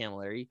Tanguay, Mike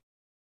Camilleri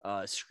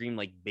scream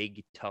like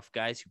big, tough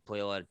guys who play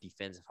a lot of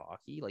defensive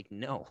hockey? Like,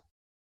 no.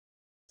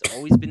 It's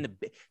always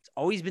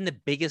been the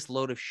biggest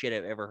load of shit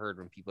I've ever heard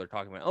when people are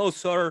talking about, oh,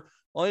 sir,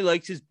 all he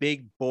likes is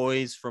big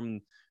boys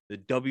from the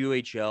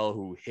WHL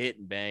who hit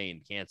and bang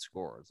and can't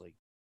score. It's like,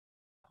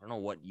 I don't know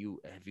what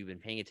have you been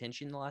paying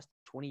attention in the last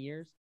 20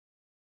 years?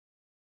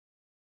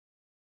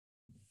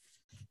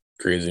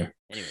 Crazy.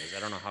 Anyways, I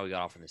don't know how we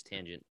got off on this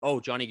tangent. Oh,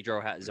 Johnny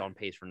Gaudreau is on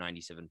pace for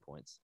 97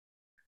 points.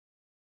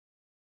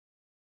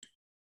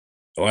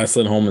 Elias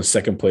Lindholm in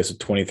second place with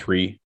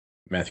 23.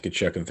 Matthew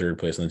Tkachuk in third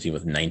place on the team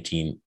with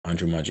 19.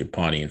 Andrew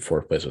Mangiapane in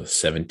fourth place with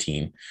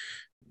 17.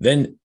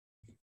 Then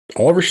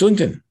Oliver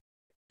Shillington,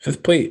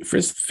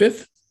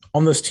 fifth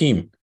on this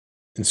team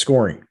in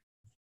scoring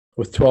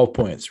with 12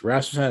 points.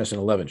 Rasmus Anderson,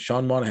 11.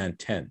 Sean Monahan,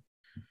 10.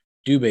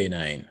 Dubé,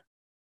 9.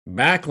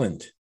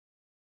 Backlund,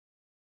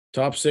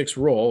 top 6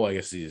 role. I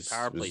guess he's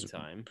power play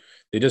time.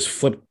 They just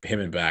flipped him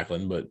and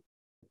Backlund, but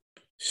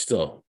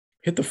still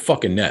hit the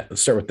fucking net.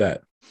 Let's start with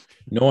that.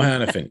 Noah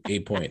Hannafin,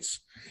 8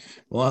 points.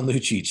 Milan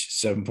Lucic,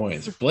 7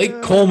 points.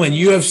 Blake Coleman,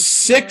 you have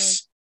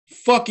 6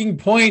 fucking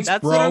points,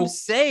 That's bro. That's what I'm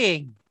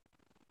saying.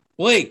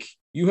 Blake,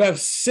 you have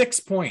 6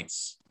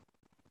 points.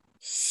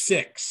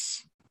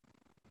 6.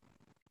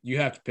 You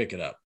have to pick it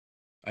up.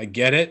 I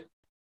get it.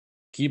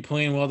 Keep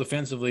playing well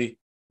defensively,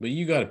 but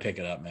you got to pick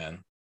it up,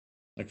 man.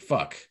 Like,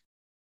 fuck.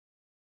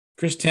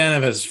 Chris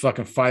Tanev has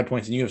fucking 5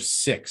 points and you have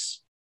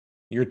 6.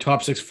 You're a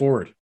top 6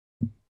 forward.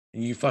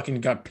 And you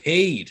fucking got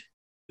paid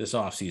this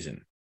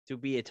offseason to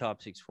be a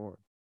top 6 forward.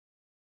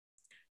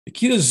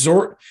 Nikita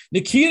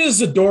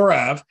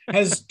Zadorov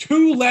has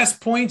 2 less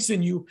points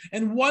than you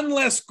and 1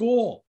 less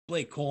goal,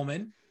 Blake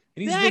Coleman.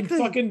 And he's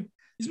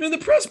been in the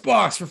press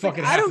box for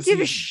fucking half I don't give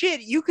season. a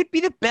shit. You could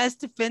be the best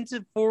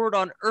defensive forward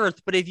on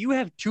earth, but if you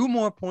have 2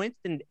 more points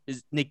than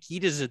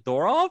Nikita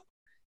Zadorov,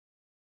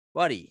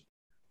 buddy,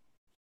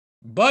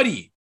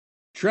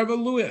 Trevor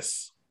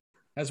Lewis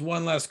has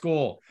 1 less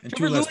goal and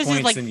Trevor 2 less Lewis points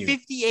is like than you.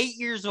 58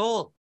 years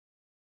old.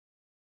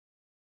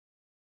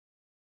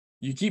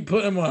 You keep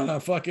putting him on a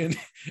fucking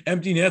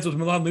empty nets with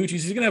Milan Lucic.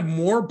 He's going to have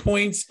more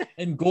points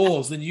and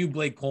goals than you,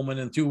 Blake Coleman,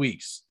 in 2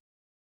 weeks.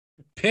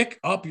 Pick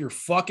up your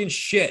fucking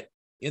shit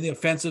in the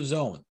offensive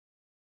zone.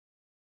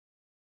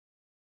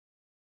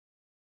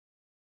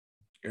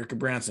 Erica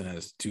Branson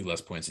has 2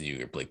 less points than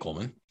you, Blake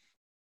Coleman.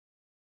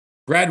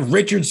 Brad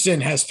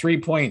Richardson has 3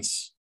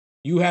 points.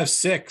 You have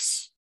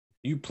 6.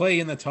 You play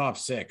in the top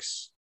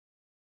 6.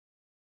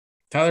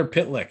 Tyler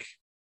Pitlick.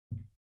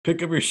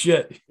 Pick up your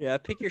shit. Yeah,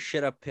 pick your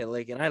shit up,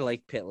 Pitlick. And I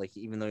like Pitlick,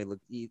 even though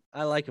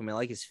I like him. I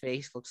like his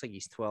face. Looks like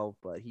he's 12,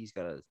 but he's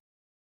got a.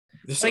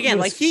 Again,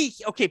 like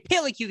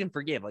Pitlick, you can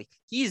forgive. Like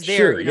he's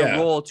there in a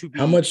role to be.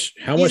 How much?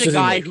 He's a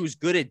guy who's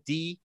good at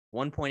D,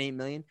 1.8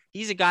 million.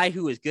 He's a guy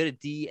who is good at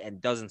D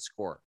and doesn't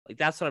score. Like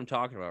that's what I'm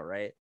talking about,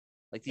 right?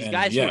 Like these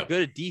guys who are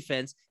good at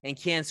defense and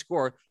can't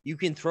score, you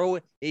can throw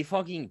a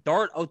fucking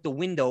dart out the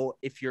window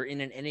if you're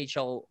in an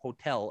NHL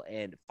hotel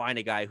and find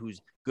a guy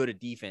who's good at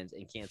defense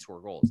and can't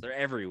score goals. They're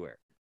everywhere.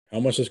 How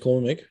much does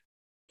Coleman make?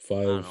 5.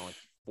 I don't know, like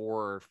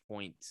 4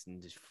 points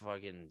and just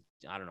fucking,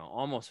 I don't know,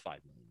 almost $5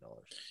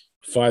 million.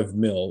 5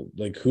 mil.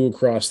 Like who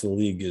across the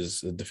league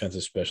is a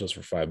defensive specialist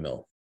for 5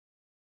 mil?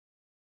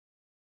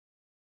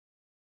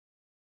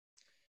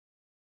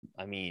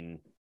 I mean,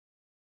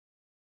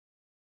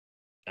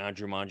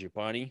 Andrew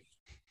Mangiapane,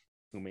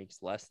 who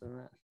makes less than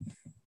that.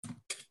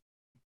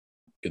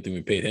 Good thing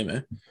we paid him,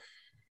 eh?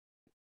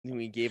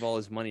 He gave all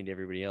his money to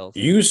everybody else.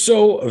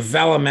 Juuso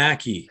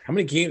Valimaki. How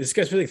many games? This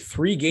guy's played like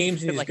 3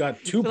 games and he's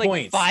got 2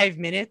 points. 5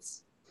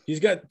 minutes.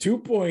 He's got 2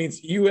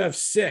 points. You have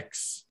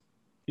 6.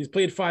 He's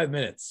played 5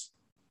 minutes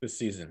this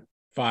season.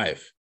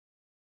 5.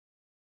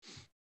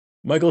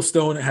 Michael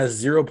Stone has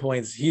 0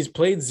 points. He's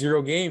played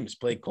 0 games,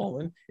 Blake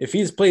Coleman. If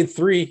he's played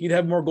 3, he'd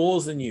have more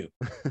goals than you.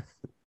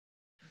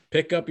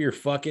 Pick up your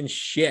fucking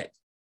shit,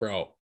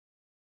 bro.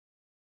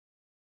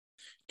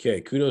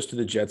 Okay, kudos to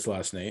the Jets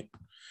last night.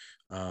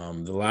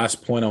 The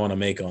last point I want to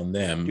make on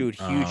them. Dude,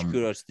 huge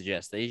kudos to the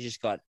Jets. They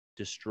just got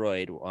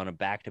destroyed on a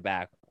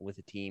back-to-back with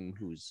a team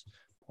who's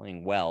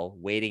playing well,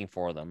 waiting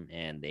for them,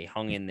 and they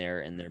hung in there,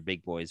 and their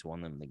big boys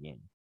won them the game.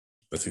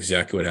 That's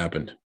exactly what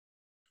happened.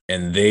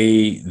 And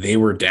they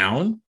were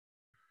down,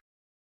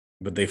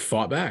 but they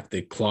fought back.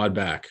 They clawed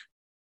back.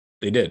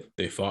 They did.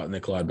 They fought and they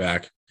clawed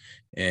back.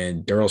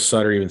 And Daryl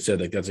Sutter even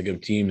said, like, that's a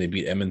good team. They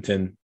beat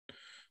Edmonton,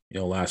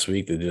 last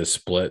week. They did a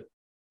split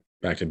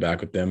back-to-back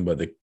with them, but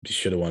they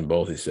should have won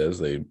both, he says.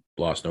 They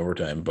lost in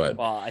overtime. But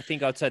well, I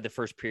think outside the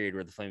first period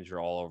where the Flames were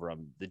all over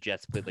them, the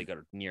Jets played like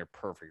a near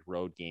perfect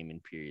road game in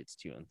periods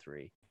 2 and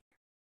 3.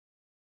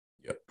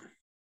 Yep.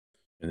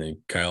 And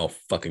then Kyle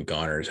fucking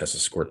Connors has to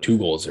score 2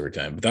 goals every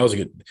time. But that was a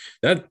good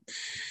 – that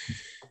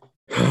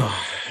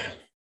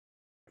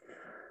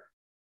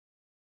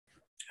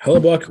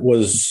Hellebuck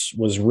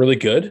was really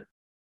good.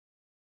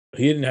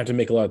 He didn't have to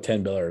make a lot of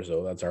 10-billers,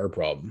 though. That's our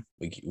problem.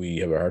 We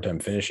have a hard time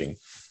finishing.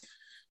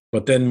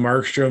 But then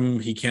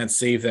Markstrom, he can't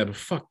save that. But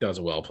fuck, that was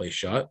a well-placed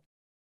shot.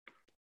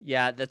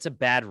 Yeah, that's a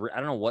bad – I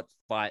don't know what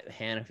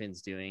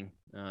Hannafin's doing.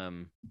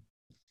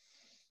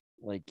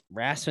 Like,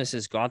 Rasmus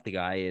has got the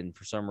guy, and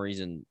for some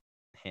reason,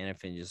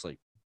 Hannafin just, like,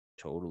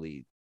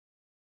 totally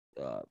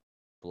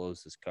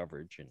blows his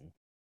coverage. And,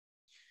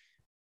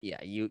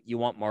 yeah, you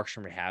want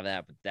Markstrom to have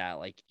that, but that,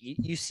 like,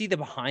 you see the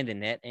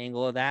behind-the-net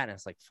angle of that, and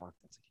it's like, fuck,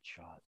 that's a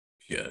good shot.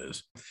 Yeah, it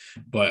is.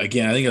 But,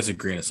 again, I think that's a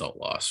grain of salt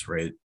loss,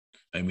 right?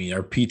 I mean,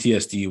 our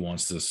PTSD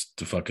wants us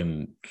to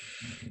fucking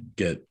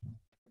get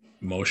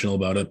emotional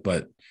about it,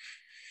 but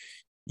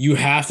you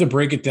have to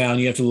break it down.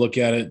 You have to look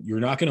at it. You're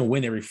not going to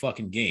win every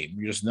fucking game.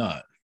 You're just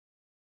not.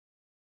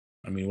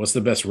 I mean, what's the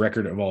best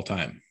record of all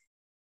time?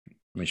 I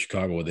mean,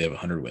 Chicago, would they have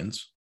 100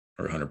 wins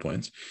or 100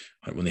 points?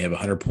 When they have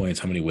 100 points,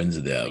 how many wins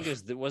did they have? I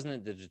think wasn't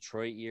it the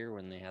Detroit year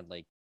when they had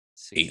like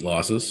 8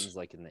 losses? Wins,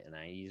 like in the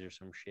 90s or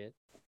some shit?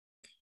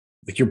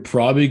 Like, you're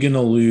probably going to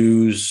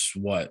lose,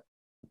 what,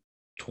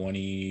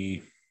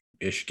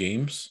 20-ish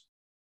games?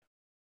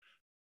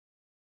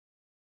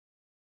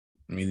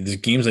 I mean, there's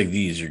games like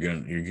these, you're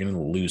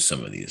gonna lose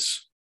some of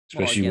these,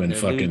 especially when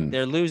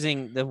they're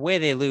losing. The way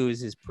they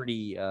lose is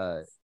pretty.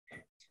 The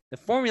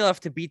formula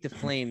to beat the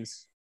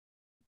Flames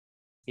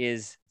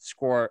is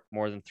score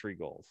more than 3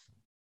 goals.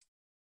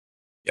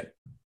 Yep,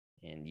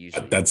 and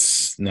usually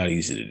that's not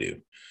easy to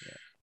do.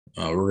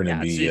 Yeah. We're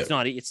gonna be. It's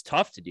not. It's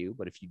tough to do,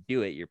 but if you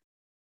do it, you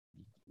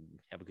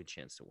have a good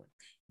chance to win.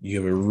 You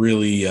have a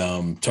really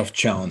tough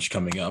challenge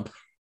coming up.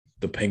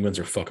 The Penguins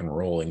are fucking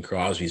rolling.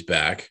 Crosby's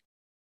back.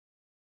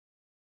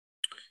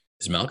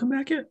 Is Malcolm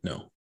back yet?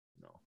 No.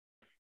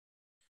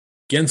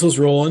 Gensel's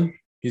rolling.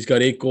 He's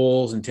got 8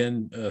 goals and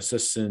 10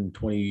 assists in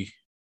 20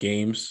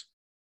 games.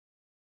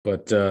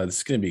 But this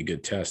is going to be a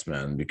good test,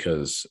 man,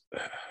 because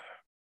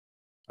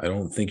I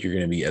don't think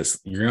you're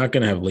not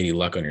going to have Lady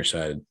Luck on your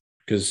side,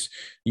 because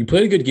you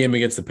played a good game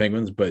against the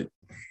Penguins, but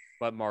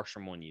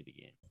Markstrom won you the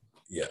game.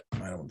 Yeah,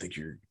 I don't think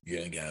you're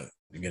going to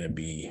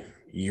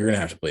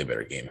have to play a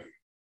better game.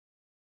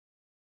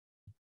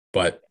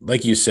 But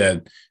like you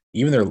said,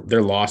 even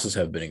their losses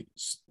have been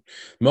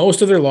 –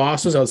 most of their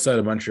losses outside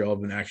of Montreal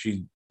have been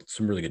actually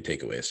some really good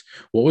takeaways.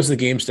 What was the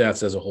game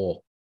stats as a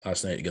whole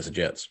last night against the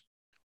Jets?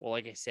 Well,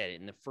 like I said,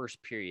 in the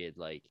first period,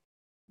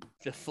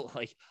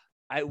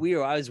 I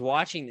was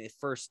watching the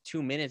first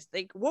 2 minutes.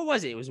 Like, what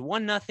was it? It was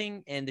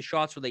 1-0, and the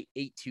shots were like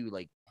 8-2,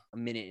 like a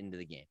minute into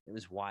the game. It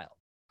was wild.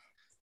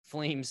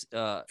 Flames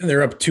and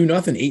they're up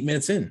 2-0 8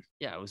 minutes in.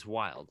 Yeah, it was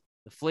wild.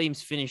 The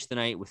Flames finished the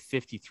night with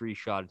 53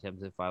 shot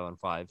attempts at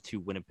 5-on-5 to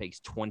Winnipeg's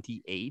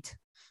 28.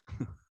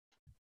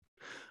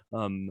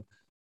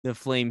 The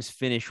Flames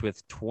finished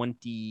with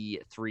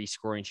 23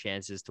 scoring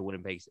chances to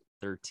Winnipeg's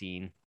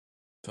 13.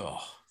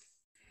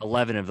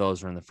 11 of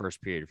those were in the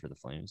first period for the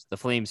Flames. The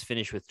Flames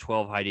finished with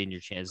 12 high danger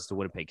chances to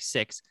Winnipeg's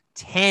 6.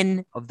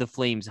 10 of the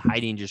Flames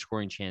high danger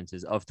scoring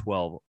chances of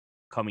 12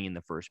 coming in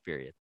the first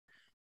period.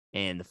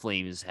 And the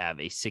Flames have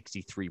a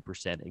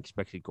 63%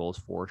 expected goals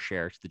for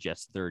share to the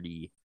Jets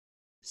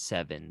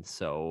 37.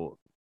 So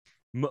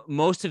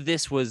most of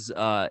this was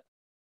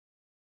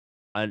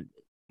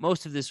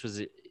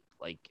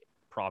like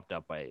propped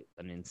up by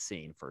an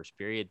insane first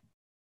period.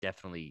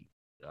 Definitely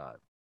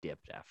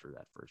dipped after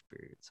that first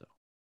period. So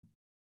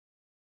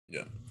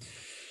yeah,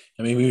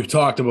 I mean, we've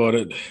talked about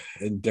it,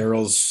 and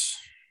Daryl's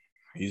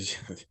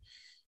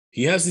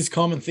he has these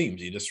common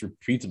themes. He just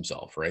repeats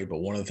himself, right? But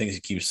one of the things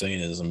he keeps saying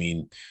is, I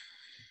mean,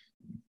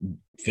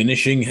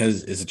 finishing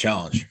is a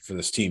challenge for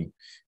this team,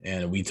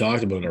 and we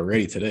talked about it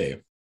already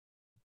today.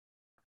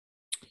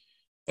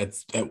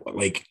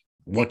 Like,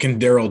 what can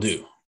Daryl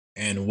do,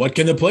 and what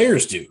can the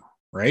players do,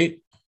 right?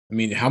 I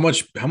mean, how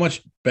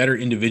much better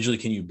individually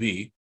can you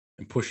be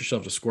and push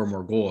yourself to score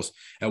more goals?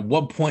 At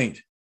what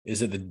point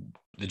is it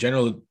the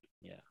general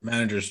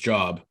manager's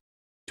job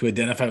to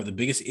identify what the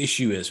biggest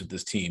issue is with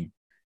this team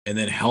and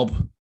then help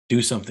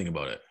do something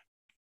about it?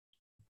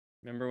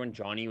 Remember when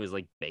Johnny was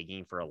like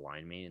begging for a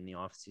line mate in the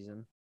off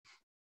season?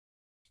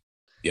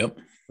 Yep.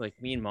 Like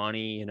me and Monty,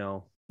 you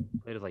know,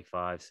 played with like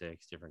 5,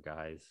 6 different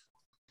guys.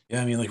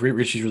 Yeah, I mean, like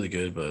Richie's really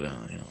good, but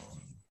you know.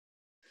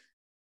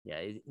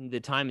 Yeah,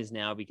 the time is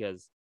now,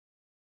 because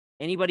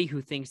anybody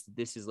who thinks that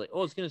this is like,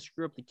 oh, it's going to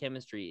screw up the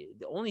chemistry,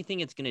 the only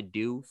thing it's going to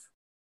do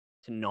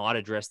to not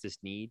address this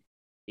need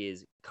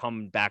is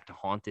come back to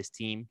haunt this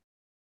team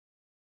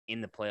in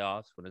the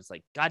playoffs, when it's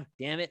like, God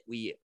damn it,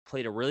 we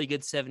played a really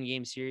good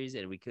 7-game series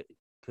and we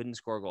couldn't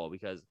score a goal.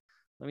 Because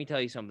let me tell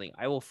you something,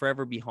 I will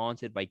forever be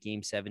haunted by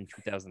Game 7,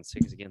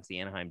 2006 against the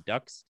Anaheim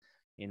Ducks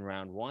in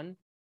round 1.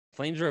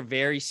 Flames are a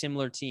very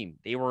similar team.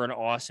 They were an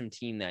awesome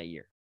team that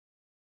year.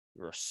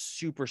 They were a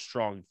super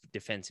strong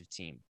defensive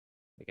team.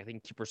 Like, I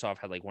think Kiprusoff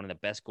had like one of the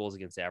best goals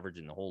against average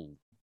in the whole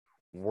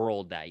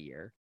world that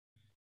year.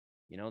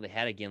 You know, they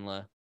had a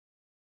Ginla.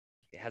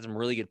 They had some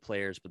really good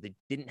players, but they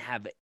didn't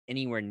have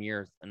anywhere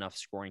near enough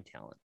scoring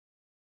talent.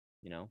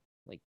 You know,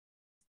 like,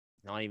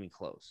 not even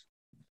close.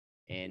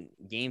 And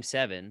Game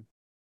 7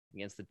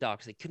 against the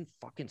Ducks, they couldn't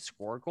fucking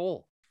score a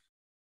goal.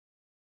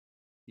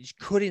 They just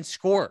couldn't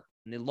score,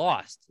 and they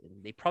lost.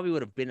 And they probably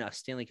would have been a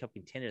Stanley Cup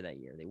contender that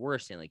year. They were a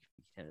Stanley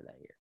Cup contender that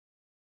year.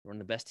 They were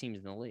one of the best teams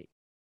in the league.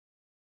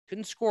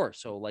 Couldn't score.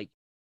 So, like,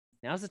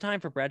 now's the time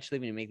for Brad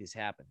Slavin to make this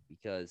happen,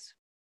 because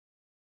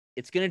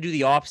it's going to do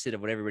the opposite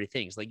of what everybody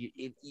thinks. Like,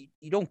 you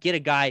don't get a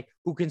guy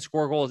who can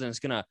score goals and it's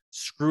going to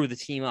screw the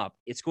team up.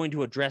 It's going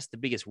to address the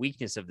biggest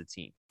weakness of the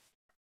team.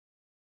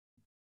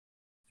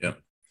 Yeah.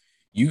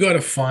 You got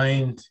to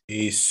find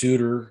a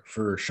suitor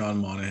for Sean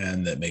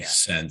Monahan that makes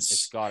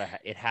sense.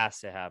 It has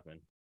to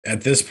happen.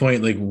 At this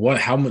point, like,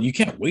 how much? You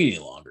can't wait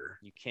any longer.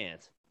 You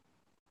can't.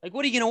 Like,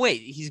 what are you going to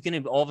wait? He's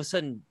going to all of a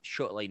sudden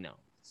show, like, no,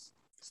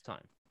 it's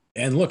time.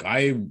 And look,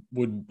 I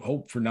would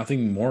hope for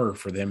nothing more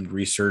for them to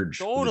resurge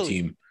the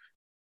team.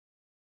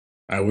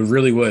 I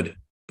really would.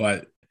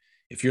 But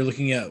if you're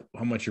looking at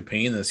how much you're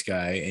paying this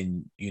guy,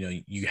 and, you know,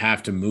 you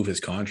have to move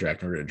his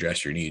contract in order to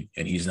address your need,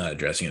 and he's not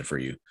addressing it for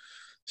you.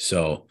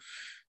 So,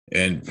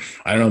 and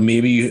I don't know,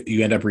 maybe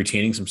you end up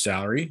retaining some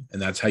salary, and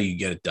that's how you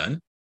get it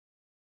done.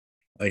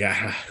 Like,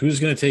 who's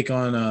going to take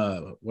on,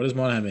 what does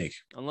Monahan make?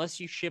 Unless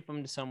you ship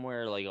him to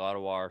somewhere like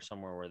Ottawa or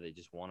somewhere where they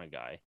just want a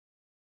guy.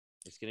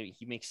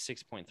 He makes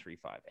 6.35,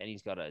 and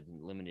he's got a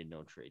limited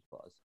no trade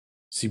clause.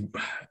 See,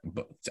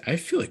 but I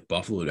feel like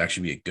Buffalo would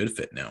actually be a good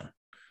fit now.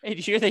 Hey,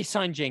 did you hear they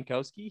signed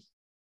Jankowski?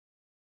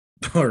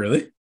 Oh,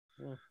 really?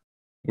 Yeah.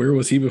 Where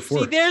was he before?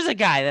 See, there's a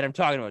guy that I'm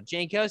talking about.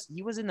 Jankowski.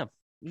 He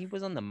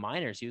was on the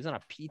minors. He was on a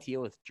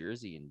PTO with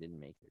Jersey and didn't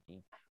make their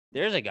team.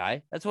 There's a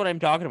guy. That's what I'm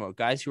talking about.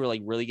 Guys who are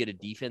like really good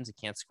at defense and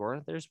can't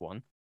score. There's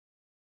one.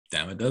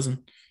 Damn, it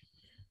doesn't.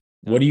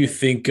 What do you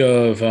think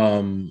of?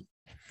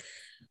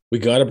 We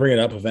got to bring it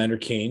up, Evander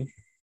Kane.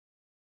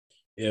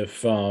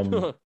 If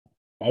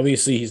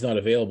obviously he's not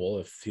available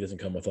if he doesn't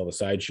come with all the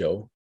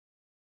sideshow,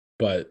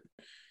 but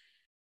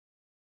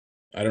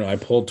I don't know. I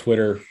pulled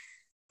Twitter.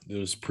 It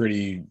was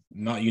pretty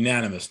not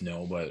unanimous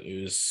no, but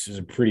it was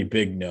a pretty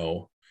big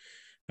no.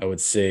 I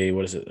would say,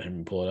 what is it? Let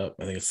me pull it up.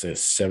 I think it says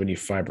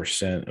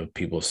 75% of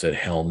people said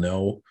hell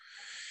no.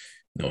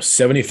 No,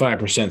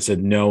 75%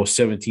 said no.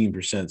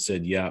 17%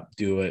 said yeah,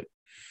 do it.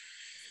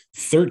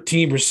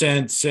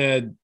 13%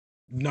 said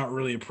not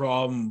really a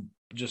problem,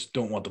 just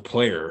don't want the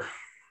player.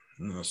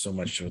 Not so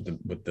much with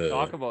the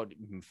talk about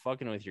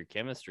fucking with your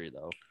chemistry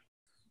though.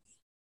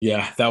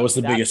 Yeah, that was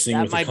the biggest thing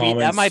with the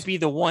comments. That might be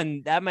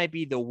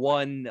the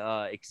one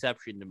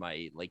exception to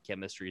my like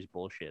chemistry is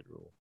bullshit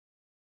rule.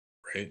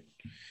 Right.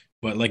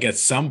 But like at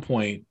some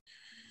point,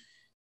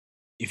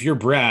 if you're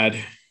Brad,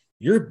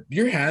 your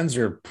hands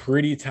are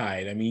pretty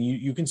tied. I mean,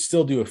 you can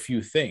still do a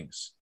few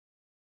things,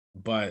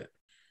 but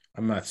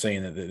I'm not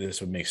saying that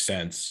this would make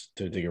sense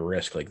to take a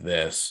risk like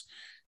this.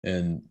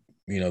 And,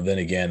 you know, then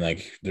again,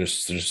 like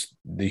there's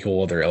the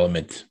whole other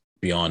element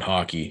beyond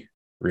hockey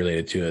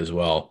related to it as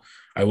well.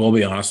 I will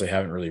be honest, I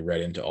haven't really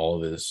read into all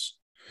of the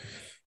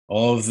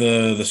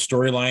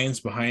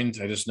storylines behind.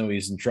 I just know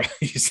he's in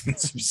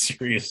some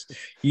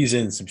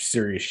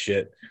serious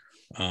shit.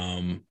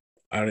 I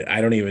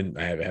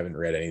haven't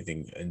read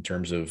anything in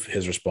terms of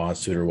his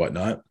response to it or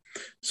whatnot.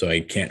 So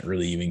I can't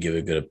really even give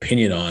a good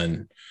opinion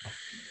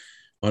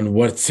on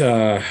what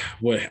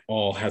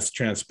all has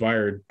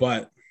transpired,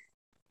 but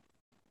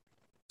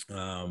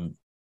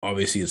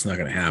obviously it's not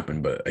going to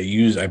happen. But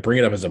I bring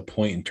it up as a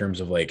point in terms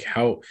of like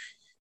how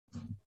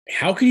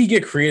can you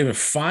get creative and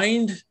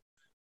find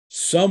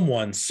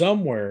someone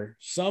somewhere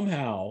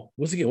somehow?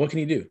 What can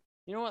he do?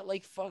 You know what?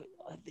 Like, fuck,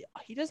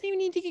 he doesn't even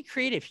need to get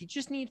creative. He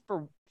just needs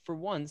for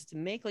once to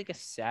make like a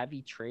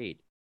savvy trade.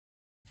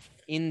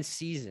 in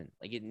season.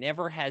 Like it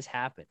never has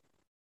happened.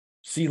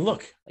 See,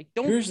 look. Like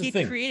don't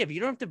get creative. You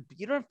don't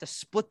have to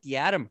split the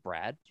atom,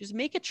 Brad. Just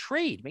make a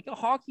trade. Make a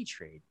hockey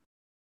trade.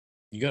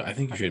 I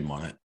think you trade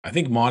Monahan. I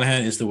think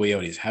Monahan is the way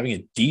out. He's having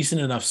a decent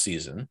enough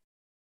season.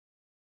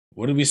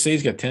 What did we say?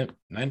 He's got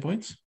 9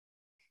 points?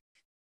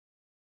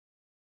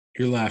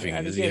 You're laughing.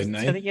 I Does he have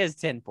 9? I think he has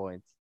 10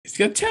 points. He's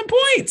got 10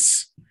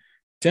 points.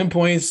 10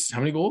 points. How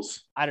many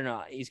goals? I don't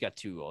know. He's got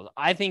 2 goals.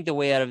 I think the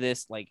way out of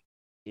this, like,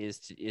 is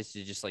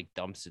to just like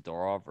dump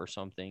Zadorov or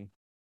something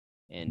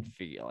and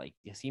figure like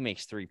yes, he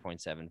makes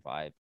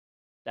 3.75.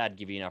 That'd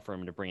give you enough for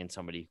him to bring in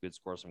somebody who could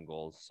score some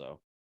goals. So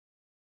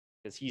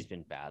because he's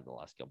been bad the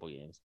last couple of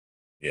games.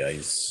 Yeah, He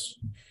was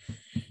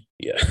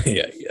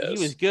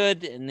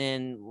good, and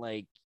then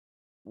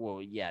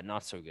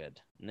not so good,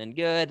 and then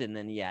good, and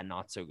then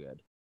not so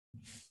good.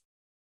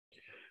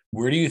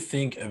 Where do you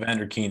think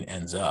Evander Kane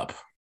ends up?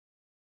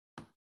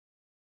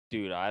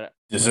 Dude,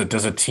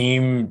 does a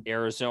team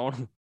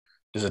Arizona?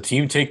 Does a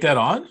team take that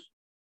on?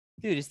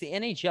 Dude, it's the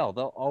NHL.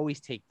 They'll always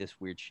take this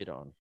weird shit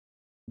on.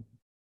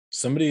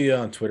 Somebody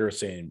on Twitter was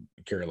saying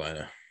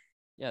Carolina.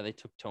 Yeah, they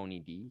took Tony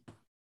D.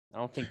 I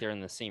don't think they're in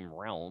the same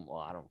realm. Well,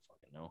 I don't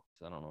fucking know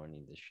because I don't know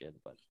any of this shit.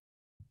 But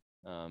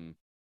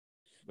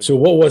so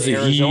what was it?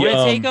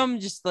 Arizona take him?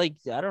 Just like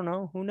I don't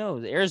know. Who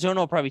knows? Arizona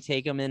will probably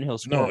take him, and he'll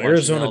score. No,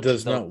 Arizona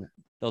does not.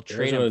 They'll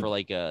trade him for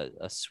like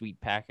a sweet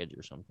package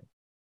or something.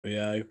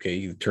 Yeah, okay,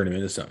 you turn him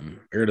into something.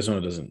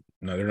 Arizona doesn't.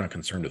 No, they're not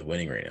concerned with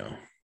winning right now.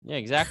 Yeah,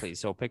 exactly.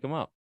 So pick him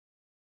up,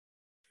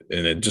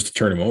 and then just to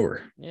turn him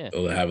over. Yeah,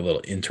 they'll have a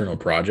little internal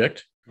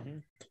project. Mm-hmm.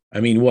 I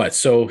mean, what?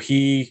 So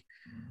you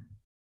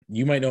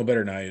might know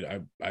better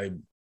than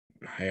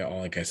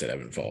like I said, I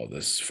haven't followed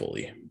this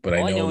fully, but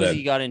I know that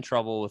he got in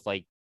trouble with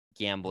like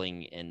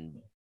gambling and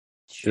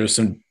there was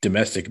some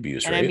domestic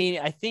abuse, and right? I mean,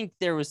 I think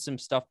there was some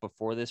stuff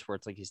before this where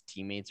it's like his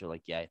teammates are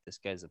like, yeah, this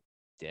guy's a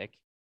dick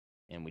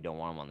and we don't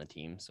want him on the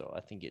team. So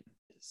I think it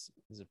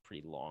is a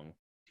pretty long,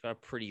 it's got a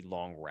pretty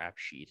long rap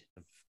sheet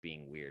of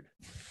being weird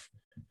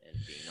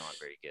and being not a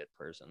very good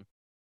person.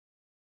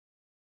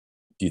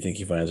 Do you think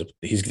he's going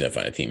to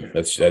find a team?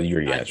 That's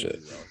your answer.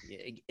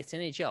 It's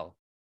NHL.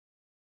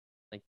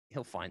 Like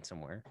he'll find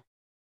somewhere.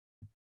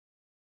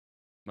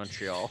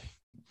 Montreal.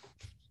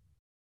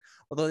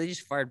 Although they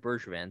just fired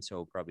Bergevin,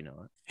 so probably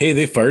not. Hey,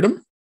 they fired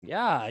him?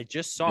 Yeah, I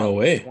just saw no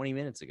way. 20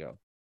 minutes ago.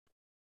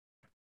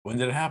 When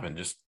did it happen?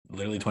 Just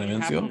literally 20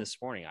 minutes ago?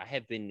 This morning. I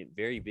have been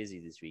very busy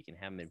this week and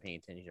haven't been paying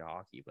attention to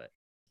hockey, but it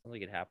sounds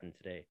like it happened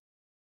today.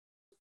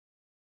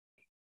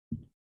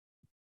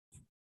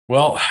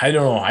 Well, I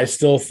don't know. I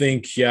still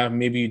think,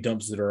 maybe you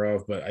dump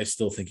Zadorov, but I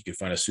still think you could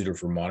find a suitor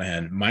for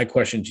Monahan. My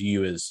question to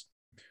you is,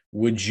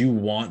 would you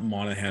want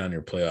Monahan on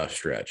your playoff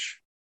stretch?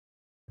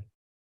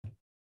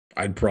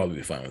 I'd probably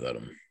be fine without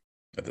him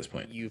at this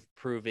point. You've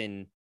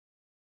proven,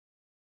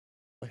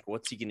 like,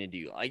 what's he going to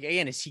do? Like,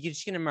 again, is he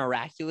just going to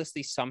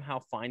miraculously somehow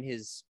find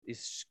his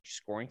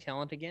scoring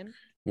talent again?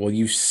 Well,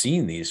 you've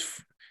seen these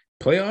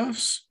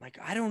playoffs. Like,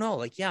 I don't know.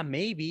 Like, yeah,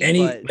 maybe.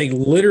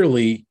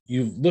 Literally,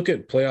 you look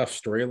at playoff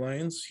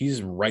storylines,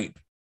 he's ripe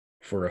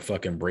for a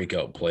fucking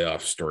breakout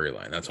playoff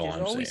storyline. That's all I'm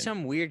saying. There's always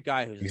some weird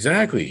guy who's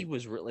exactly. He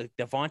was like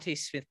Devontae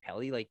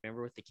Smith-Pelly, like,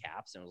 remember with the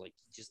Caps? And it was like,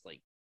 just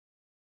like,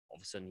 all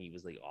of a sudden he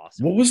was like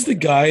awesome. What was the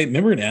guy?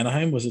 Remember in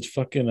Anaheim? Was it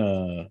fucking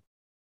was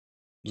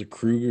it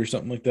Kruger or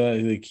something like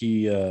that? Like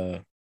he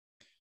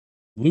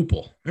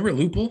Lupul. Remember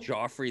Lupul?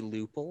 Joffrey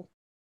Lupul?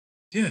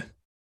 Yeah.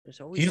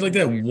 He's like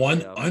that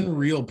one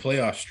unreal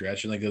playoff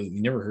stretch, and like you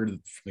never heard of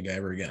the guy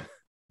ever again.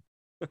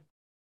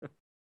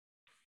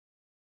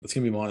 That's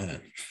gonna be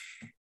Monahan.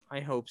 I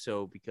hope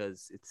so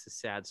because it's a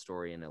sad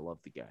story and I love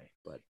the guy.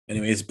 But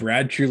anyways,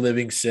 Brad True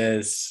Living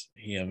says,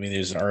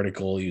 there's an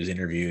article he was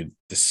interviewed.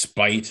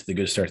 Despite the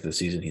good start to the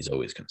season, he's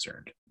always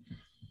concerned.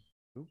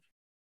 Who?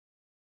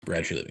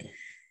 Brad True Living.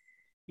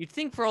 You'd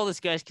think for all this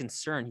guy's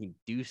concern, he'd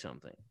do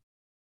something.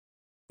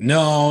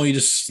 No, he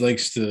just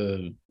likes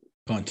to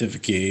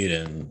pontificate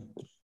and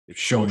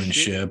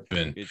showmanship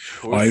and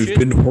I've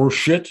been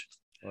horseshit.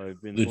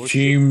 The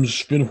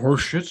team's been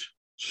horseshit.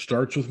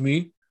 Starts with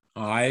me.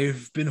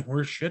 I've been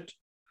horseshit.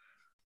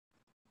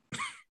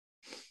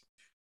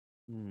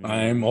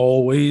 I'm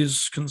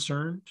always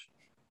concerned.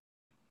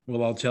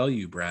 Well, I'll tell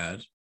you,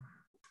 Brad.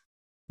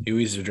 He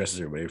always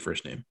addresses everybody by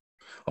first name.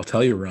 I'll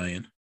tell you,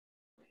 Ryan.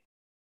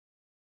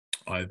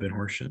 I've been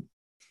horseshit.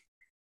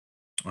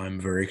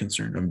 I'm very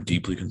concerned. I'm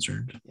deeply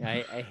concerned.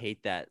 Yeah, I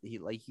hate that.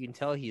 You can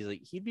tell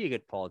he'd be a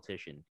good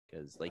politician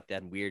because like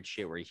that weird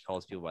shit where he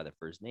calls people by their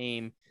first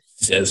name,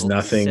 says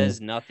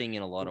nothing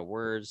in a lot of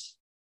words.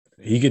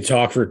 He could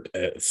talk for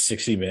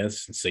 60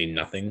 minutes and say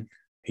nothing.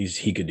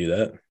 He could do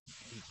that.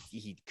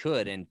 He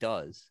could and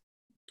does.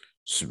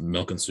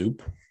 Milk and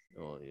soup.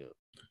 Oh yeah.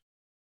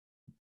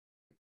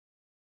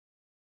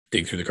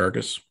 Dig through the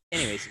carcass.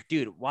 Anyways,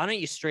 dude, why don't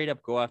you straight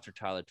up go after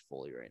Tyler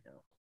Toffoli right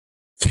now?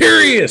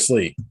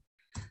 Seriously.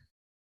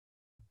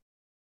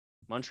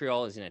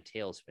 Montreal is in a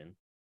tailspin.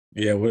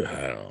 Yeah, I don't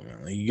know,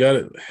 man. You got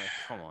it.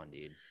 Come on,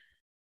 dude.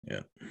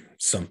 Yeah,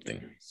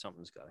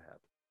 something's got to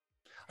happen.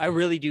 I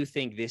really do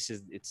think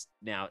it's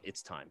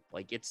time.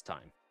 Like, it's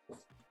time.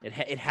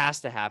 It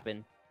has to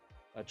happen.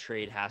 A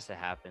trade has to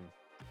happen.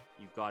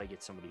 You've got to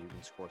get somebody who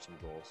can score some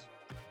goals.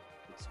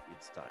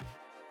 It's time.